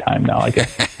and big time now, I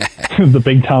guess. The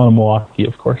big town of Milwaukee,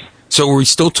 of course. So are we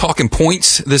still talking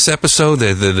points this episode?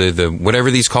 The whatever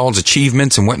these called,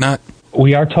 achievements and whatnot?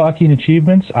 We are talking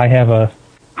achievements. I have a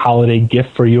holiday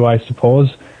gift for you, I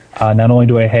suppose. Not only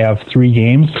do I have 3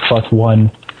 games plus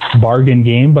 1 bargain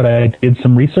game, but I did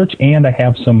some research and I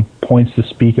have some points to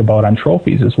speak about on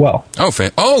trophies as well.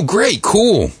 Oh, great.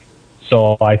 Cool.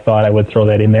 So I thought I would throw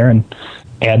that in there and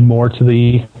add more to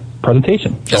the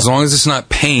presentation. As long as it's not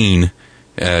pain,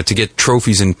 to get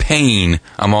trophies in pain,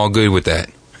 I'm all good with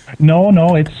that.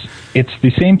 No, it's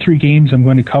the same 3 games I'm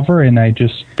going to cover, and I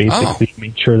just basically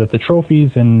made sure that the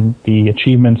trophies and the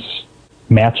achievements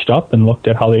matched up and looked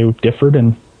at how they differed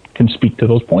and can speak to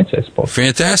those points, I suppose.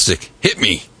 Fantastic. Hit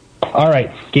me. All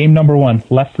right, game number 1,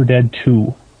 Left 4 Dead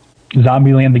 2.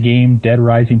 Zombieland the game, Dead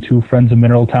Rising 2, Friends of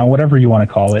Mineral Town, whatever you want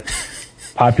to call it.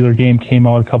 Popular game, came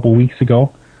out a couple weeks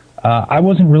ago. I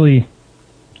wasn't really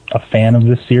a fan of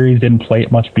this series, didn't play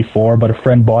it much before, but a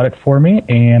friend bought it for me,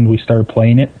 and we started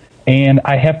playing it. And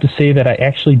I have to say that I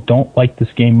actually don't like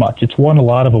this game much. It's won a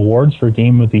lot of awards for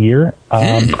Game of the Year.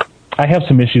 I have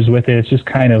some issues with it. It's just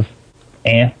kind of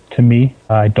to me.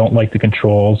 I don't like the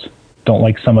controls, don't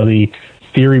like some of the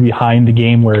theory behind the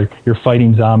game where you're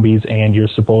fighting zombies and you're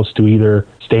supposed to either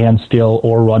stand still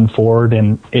or run forward,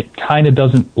 and it kind of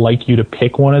doesn't like you to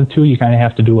pick one of the two. You kind of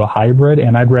have to do a hybrid,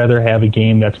 and I'd rather have a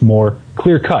game that's more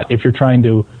clear-cut if you're trying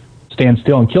to stand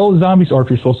still and kill the zombies or if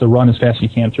you're supposed to run as fast as you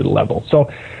can through the level.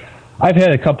 So I've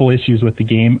had a couple issues with the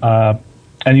game, and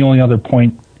the only other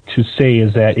point to say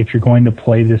is that if you're going to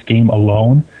play this game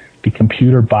alone, the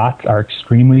computer bots are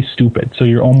extremely stupid, so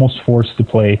you're almost forced to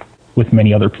play with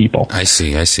many other people. I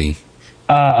see.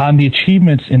 On the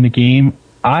achievements in the game,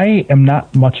 I am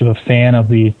not much of a fan of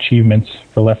the achievements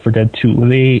for Left 4 Dead 2.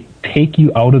 They take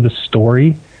you out of the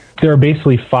story. There are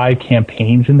basically 5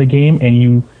 campaigns in the game, and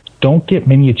you don't get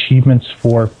many achievements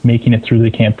for making it through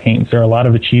the campaigns. There are a lot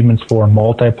of achievements for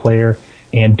multiplayer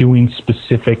and doing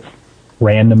specific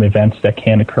random events that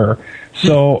can occur.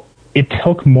 So it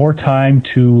took more time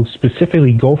to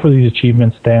specifically go for these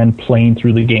achievements than playing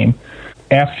through the game.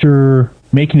 After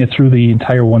making it through the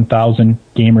entire 1,000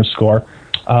 gamer score,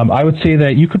 I would say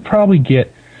that you could probably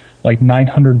get like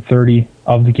 930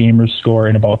 of the gamer's score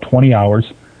in about 20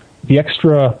 hours. The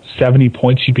extra 70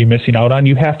 points you'd be missing out on,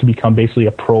 you have to become basically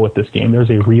a pro at this game. There's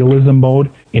a realism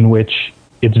mode in which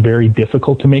it's very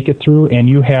difficult to make it through, and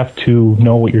you have to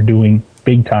know what you're doing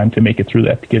big time to make it through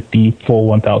that to get the full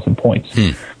 1,000 points.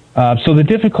 So the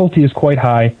difficulty is quite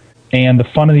high, and the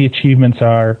fun of the achievements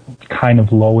are kind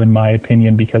of low in my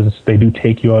opinion because they do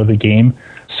take you out of the game.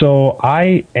 So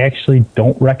I actually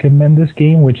don't recommend this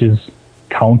game, which is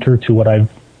counter to what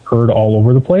I've heard all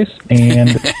over the place.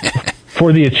 And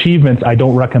for the achievements, I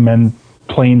don't recommend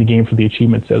playing the game for the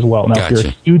achievements as well. Now, if you're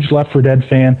a huge Left 4 Dead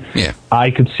fan, I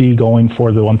could see going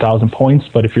for the 1,000 points,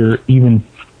 but if you're even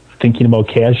thinking about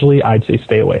casually, I'd say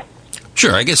stay away.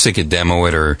 Sure, I guess they could demo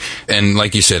it, and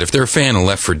like you said, if they're a fan of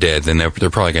Left 4 Dead, then they're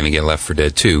probably going to get Left 4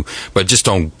 Dead 2, but just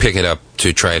don't pick it up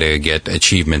to try to get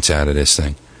achievements out of this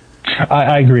thing.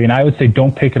 I agree, and I would say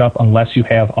don't pick it up unless you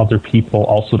have other people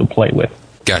also to play with.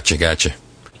 Gotcha.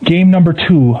 Game number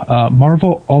 2,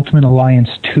 Marvel Ultimate Alliance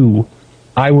 2.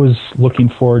 I was looking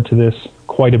forward to this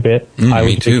quite a bit. I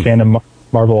was a big fan of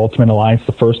Marvel Ultimate Alliance,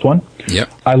 the first one.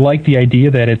 Yep. I like the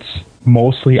idea that it's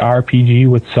mostly RPG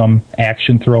with some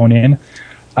action thrown in.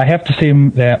 I have to say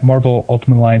that Marvel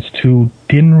Ultimate Alliance 2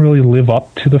 didn't really live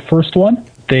up to the first one.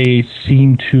 They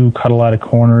seem to cut a lot of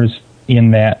corners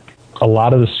in that a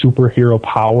lot of the superhero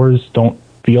powers don't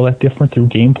feel that different through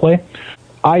gameplay.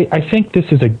 I think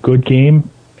this is a good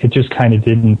game. It just kind of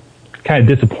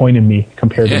disappointed me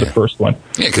compared to the first one.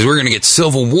 Yeah, because we're going to get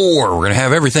Civil War. We're going to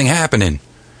have everything happening.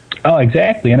 Oh,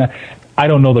 exactly. And I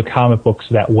don't know the comic books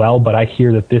that well, but I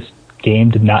hear that this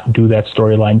game did not do that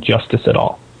storyline justice at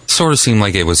all. Sort of seemed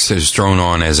like it was thrown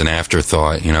on as an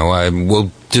afterthought.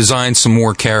 We'll design some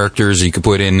more characters you could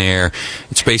put in there.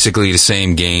 It's basically the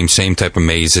same game, same type of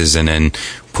mazes, and then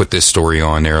put this story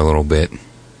on there a little bit.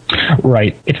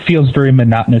 Right. It feels very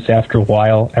monotonous after a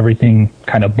while. Everything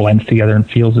kind of blends together and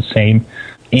feels the same.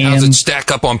 And how does it stack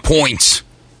up on points?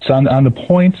 So on the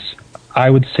points, I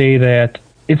would say that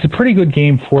it's a pretty good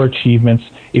game for achievements.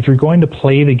 If you're going to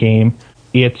play the game,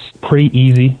 it's pretty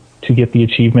easy to get the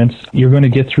achievements. You're going to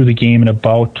get through the game in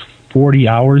about 40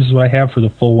 hours is what I have for the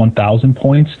full 1,000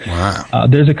 points. Wow.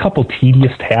 There's a couple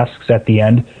tedious tasks at the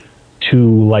end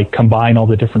to combine all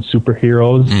the different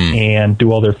superheroes and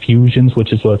do all their fusions,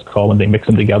 which is what it's called when they mix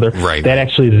them together. Right. That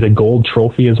actually is a gold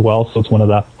trophy as well, so it's one of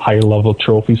the higher level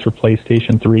trophies for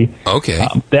PlayStation 3. Okay.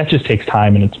 That just takes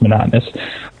time and it's monotonous.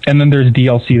 And then there's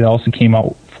DLC that also came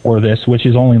out for this, which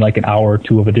is only like an hour or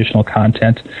two of additional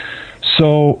content.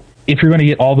 So if you're going to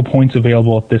get all the points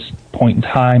available at this point in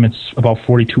time, it's about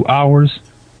 42 hours.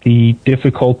 The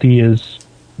difficulty is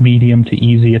medium to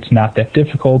easy. It's not that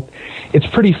difficult. It's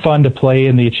pretty fun to play,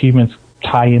 and the achievements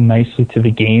tie in nicely to the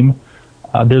game.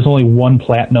 There's only one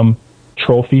platinum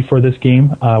trophy for this game,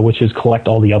 which is collect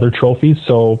all the other trophies.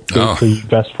 So basically, you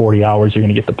invest 40 hours, you're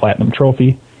going to get the platinum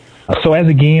trophy. So as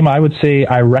a game, I would say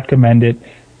I recommend it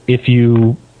if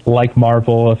you like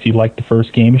Marvel, if you like the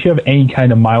first game. If you have any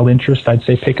kind of mild interest, I'd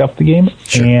say pick up the game.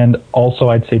 Sure. And also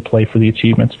I'd say play for the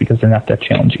achievements because they're not that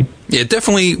challenging. Yeah,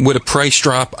 definitely with a price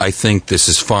drop, I think this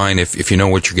is fine if you know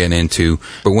what you're getting into.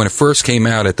 But when it first came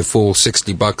out at the full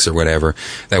 $60 or whatever,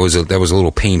 that was a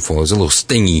little painful. It was a little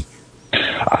stingy.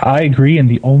 I agree, and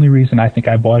the only reason I think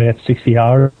I bought it at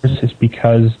 $60 is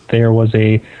because there was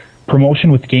a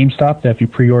promotion with GameStop that if you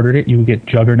pre-ordered it, you would get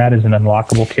Juggernaut as an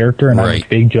unlockable character, and I'm a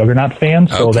big Juggernaut fan,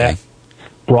 so that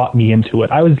brought me into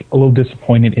it. I was a little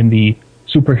disappointed in the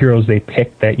superheroes they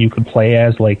picked that you could play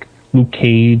as, like Luke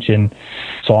Cage and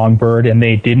Songbird, and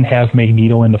they didn't have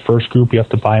Magneto in the first group. You have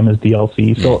to buy him as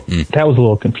DLC, so that was a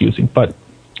little confusing, but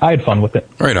I had fun with it.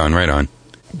 Right on, right on.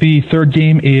 The third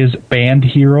game is Band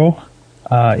Hero.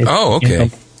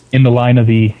 It's in the line of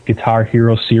the Guitar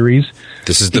Hero series.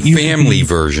 This is the family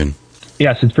version.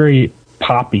 Yes, it's very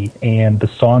poppy, and the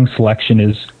song selection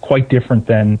is quite different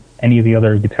than any of the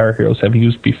other Guitar Heroes have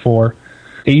used before.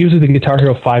 It uses the Guitar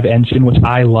Hero 5 engine, which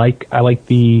I like. I like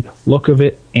the look of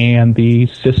it, and the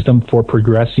system for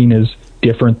progressing is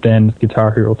different than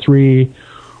Guitar Hero 3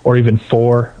 or even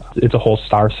 4. It's a whole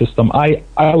star system. I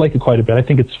like it quite a bit. I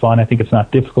think it's fun. I think it's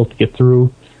not difficult to get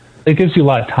through. It gives you a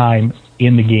lot of time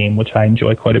in the game, which I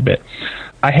enjoy quite a bit.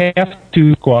 I have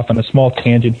to go off on a small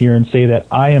tangent here and say that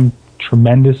I am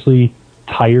tremendously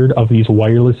tired of these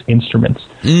wireless instruments.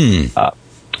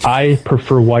 I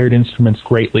prefer wired instruments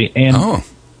greatly, and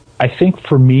I think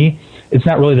for me, it's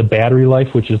not really the battery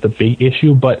life, which is the big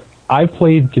issue, but I've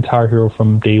played Guitar Hero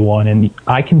from day one, and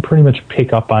I can pretty much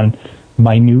pick up on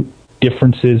minute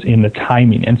differences in the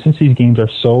timing. And since these games are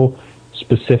so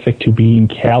specific to being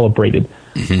calibrated,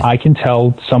 I can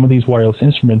tell some of these wireless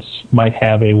instruments might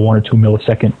have a 1 or 2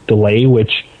 millisecond delay,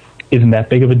 which isn't that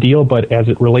big of a deal, but as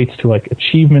it relates to like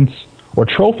achievements or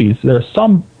trophies, there are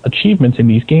some achievements in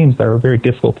these games that are very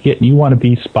difficult to get, and you want to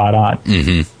be spot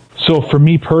on. So for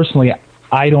me personally,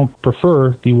 I don't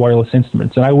prefer the wireless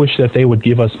instruments, and I wish that they would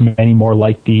give us many more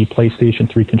like the PlayStation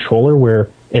 3 controller, where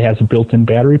it has a built-in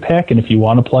battery pack, and if you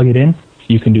want to plug it in,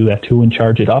 you can do that too and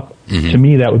charge it up. To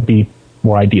me, that would be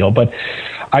more ideal. But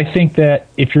I think that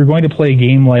if you're going to play a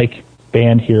game like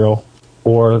Band Hero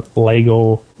or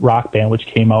Lego Rock Band, which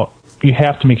came out, you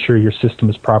have to make sure your system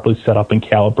is properly set up and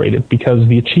calibrated, because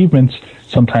the achievements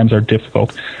sometimes are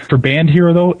difficult. For Band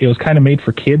Hero, though, it was kind of made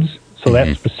for kids, so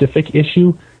that specific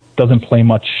issue doesn't play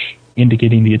much into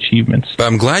getting the achievements. But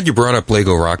I'm glad you brought up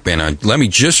Lego Rock Band. Let me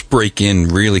just break in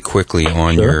really quickly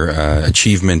on your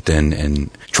achievement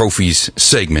and trophies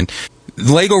segment.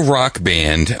 Lego Rock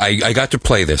Band, I got to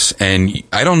play this, and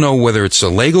I don't know whether it's the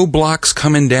Lego blocks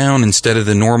coming down instead of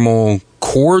the normal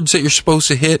chords that you're supposed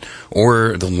to hit,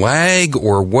 or the lag,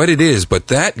 or what it is, but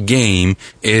that game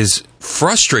is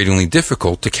frustratingly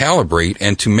difficult to calibrate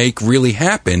and to make really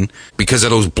happen because of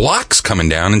those blocks coming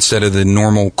down instead of the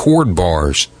normal chord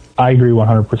bars. I agree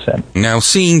 100%. Now,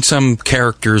 seeing some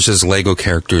characters as Lego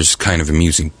characters is kind of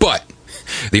amusing, but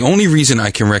the only reason I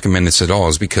can recommend this at all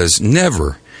is because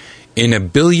never in a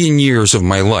billion years of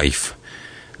my life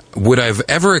would I have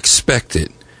ever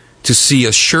expected to see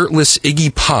a shirtless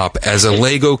Iggy Pop as a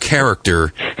Lego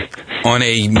character on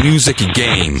a music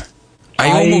game. I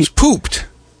almost pooped.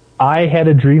 I had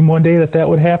a dream one day that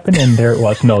would happen, and there it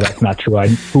was. No, that's not true.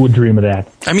 Who would dream of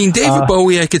that? I mean, David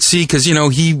Bowie I could see because,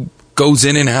 he goes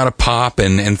in and out of pop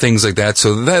and things like that,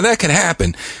 so that could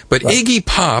happen. But right. Iggy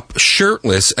Pop,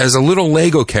 shirtless, as a little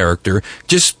Lego character,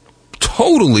 just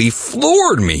totally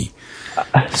floored me.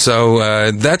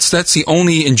 So that's the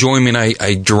only enjoyment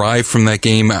I derive from that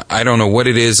game. I don't know what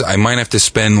it is. I might have to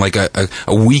spend like a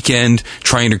weekend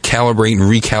trying to calibrate and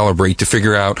recalibrate to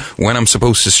figure out when I'm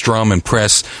supposed to strum and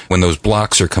press when those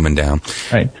blocks are coming down.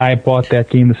 Right. I bought that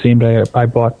game the same day I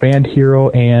bought Band Hero,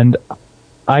 and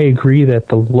I agree that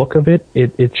the look of it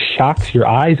shocks your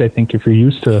eyes, I think, if you're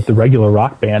used to the regular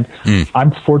Rock Band.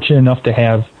 I'm fortunate enough to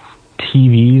have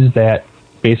TVs that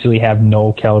basically have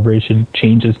no calibration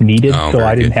changes needed, so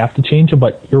I didn't have to change them.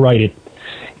 But you're right,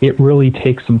 it really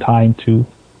takes some time to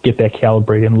get that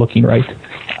calibrated and looking right.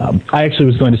 I actually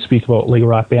was going to speak about Lego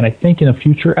Rock Band, I think, in a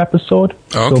future episode,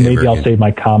 so maybe I'll save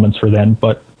my comments for then.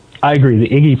 But I agree, the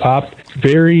Iggy Pop,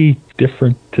 very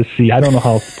different to see. I don't know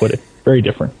how else to put it. Very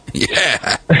different.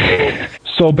 Yeah.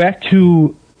 So back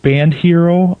to Band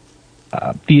Hero,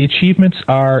 the achievements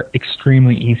are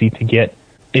extremely easy to get.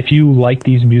 If you like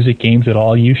these music games at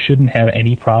all, you shouldn't have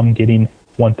any problem getting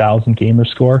 1,000 gamer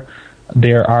score.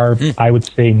 There are, I would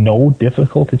say, no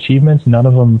difficult achievements. None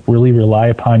of them really rely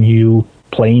upon you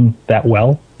playing that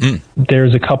well.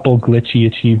 There's a couple glitchy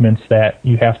achievements that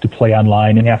you have to play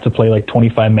online and have to play like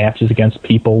 25 matches against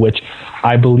people, which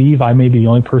I believe I may be the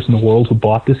only person in the world who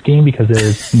bought this game because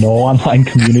there's no online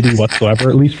community whatsoever,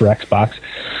 at least for Xbox.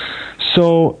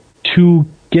 So to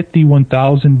get the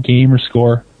 1,000 gamer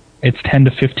score, it's 10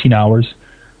 to 15 hours.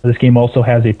 This game also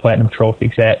has a platinum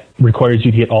trophy that requires you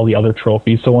to get all the other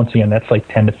trophies. So once again, that's like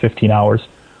 10 to 15 hours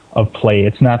of play.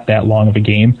 It's not that long of a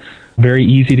game. Very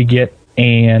easy to get,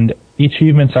 and the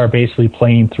achievements are basically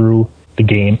playing through the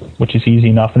game, which is easy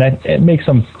enough, and it makes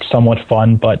them somewhat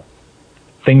fun, but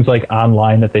things like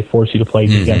online that they force you to play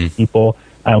against people,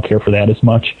 I don't care for that as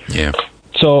much. Yeah.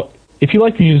 So if you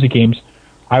like music games,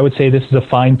 I would say this is a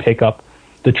fine pickup.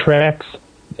 The tracks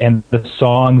and the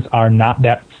songs are not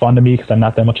that fun to me because I'm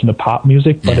not that much into pop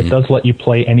music, but it does let you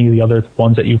play any of the other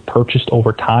ones that you've purchased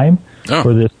over time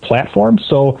for this platform.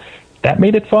 So that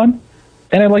made it fun,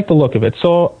 and I like the look of it.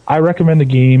 So I recommend the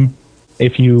game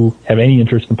if you have any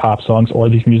interest in pop songs or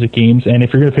these music games. And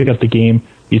if you're going to pick up the game,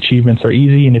 the achievements are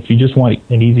easy, and if you just want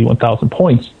an easy 1,000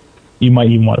 points, you might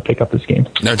even want to pick up this game.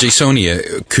 Now,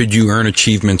 Jasonia, could you earn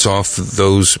achievements off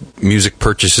those music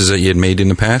purchases that you had made in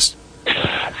the past?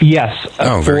 Yes,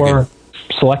 for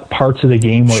select parts of the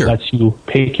game where it lets you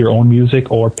pick your own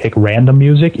music or pick random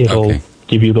music, it'll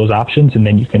give you those options, and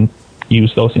then you can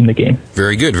use those in the game.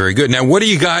 Very good, very good. Now, what do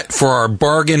you got for our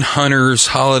Bargain Hunters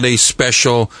Holiday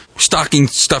Special stocking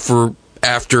stuffer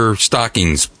after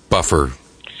stockings buffer?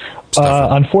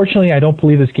 Unfortunately, I don't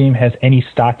believe this game has any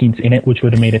stockings in it, which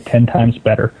would have made it 10 times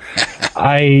better.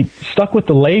 I stuck with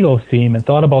the Lego theme and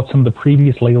thought about some of the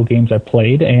previous Lego games I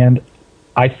played, and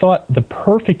I thought the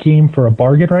perfect game for a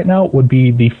bargain right now would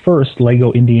be the first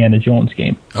Lego Indiana Jones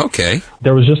game. Okay.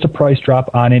 There was just a price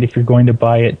drop on it if you're going to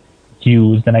buy it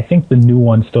used, and I think the new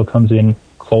one still comes in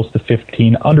close to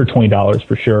 $15, under $20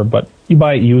 for sure, but you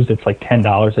buy it used, it's like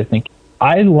 $10, I think.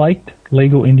 I liked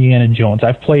Lego Indiana Jones.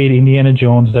 I've played Indiana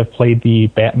Jones, I've played the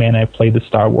Batman, I've played the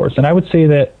Star Wars, and I would say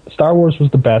that Star Wars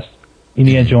was the best.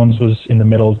 Indiana Jones was in the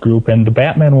middle of the group, and the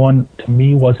Batman one, to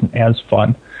me, wasn't as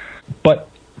fun. But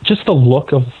just the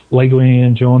look of Lego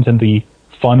Indiana Jones and the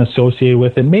fun associated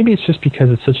with it, maybe it's just because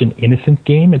it's such an innocent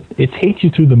game. It takes you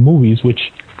through the movies,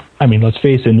 which, I mean, let's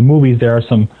face it, in the movies there are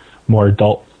some more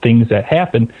adult things that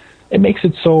happen. It makes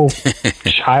it so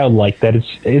childlike that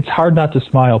it's hard not to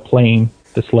smile playing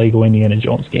this Lego Indiana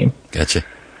Jones game. Gotcha.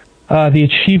 The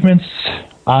achievements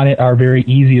on it are very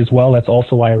easy as well. That's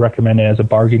also why I recommend it as a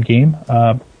bargain game.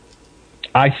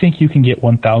 I think you can get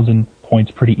 1,000 points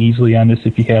pretty easily on this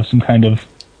if you have some kind of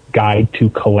guide to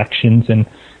collections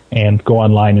and go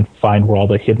online and find where all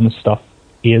the hidden stuff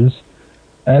is.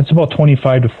 It's about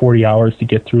 25 to 40 hours to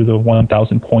get through the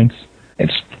 1,000 points.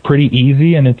 It's pretty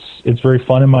easy, and it's very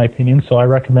fun in my opinion, so I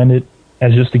recommend it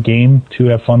as just a game to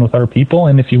have fun with other people,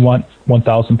 and if you want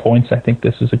 1,000 points, I think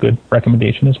this is a good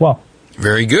recommendation as well.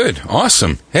 Very good.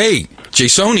 Awesome. Hey,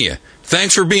 Jasonia,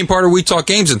 thanks for being part of We Talk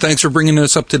Games, and thanks for bringing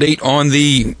us up to date on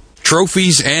the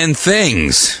trophies and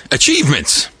things.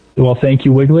 Achievements. Well, thank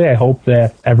you, Wiggly. I hope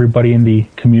that everybody in the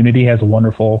community has a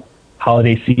wonderful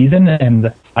holiday season,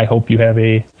 and I hope you have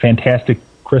a fantastic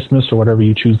Christmas or whatever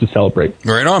you choose to celebrate.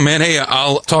 Right on, man. Hey,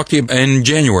 I'll talk to you in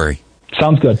January.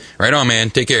 Sounds good. Right on, man.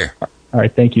 Take care. All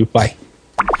right. Thank you. Bye.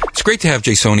 It's great to have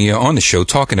Jasonia on the show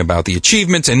talking about the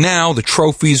achievements and now the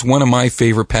trophies, one of my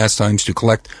favorite pastimes to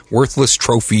collect worthless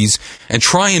trophies and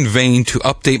try in vain to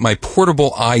update my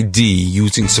portable ID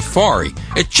using Safari.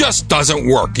 It just doesn't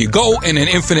work. You go in an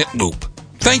infinite loop.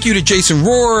 Thank you to Jason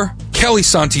Rohrer, Kelly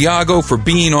Santiago for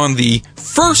being on the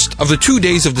first of the 2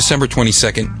 days of December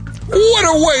 22nd. What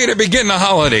a way to begin the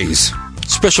holidays.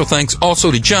 Special thanks also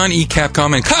to John E.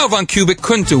 Capcom and Kyle Von Kubik.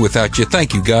 Couldn't do without you.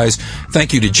 Thank you, guys.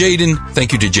 Thank you to Jaden.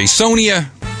 Thank you to Jasonia.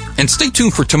 And stay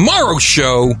tuned for tomorrow's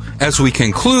show as we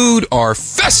conclude our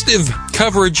festive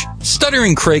coverage.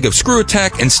 Stuttering Craig of Screw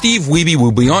Attack and Steve Wiebe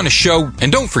will be on the show.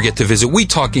 And don't forget to visit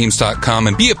WeTalkGames.com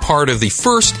and be a part of the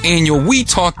first annual We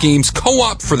Talk Games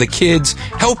Co-op for the kids.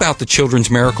 Help out the Children's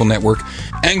Miracle Network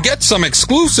and get some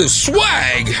exclusive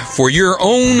swag for your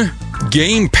own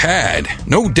game pad.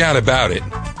 No doubt about it.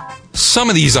 Some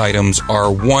of these items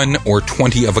are 1 or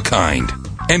 20 of a kind.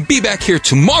 And be back here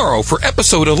tomorrow for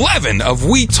episode 11 of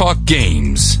We Talk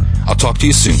Games. I'll talk to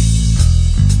you soon.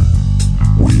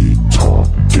 We Talk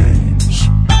Games.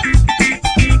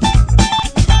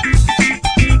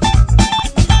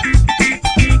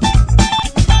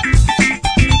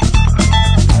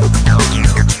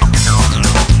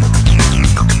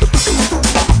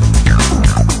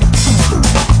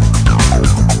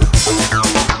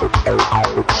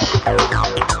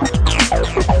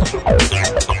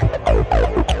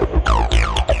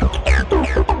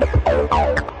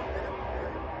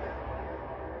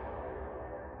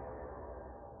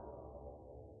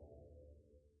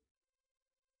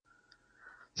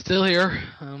 Still here.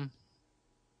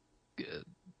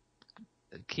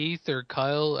 Keith or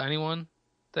Kyle, anyone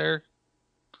there?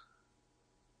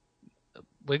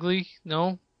 Wiggly?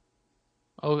 No?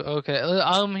 Oh, okay.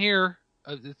 I'm here.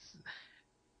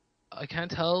 I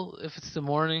can't tell if it's the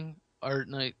morning or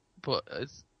night, but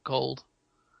it's cold,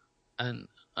 and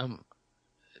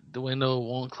the window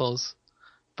won't close.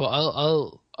 But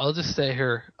I'll just stay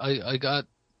here. I got.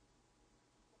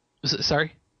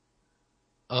 Sorry.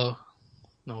 Oh.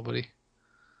 Nobody.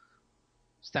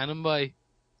 Standing by.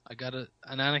 I got an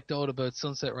anecdote about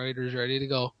Sunset Riders ready to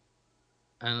go.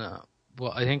 And,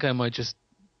 well, I think I might just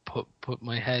put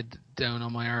my head down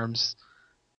on my arms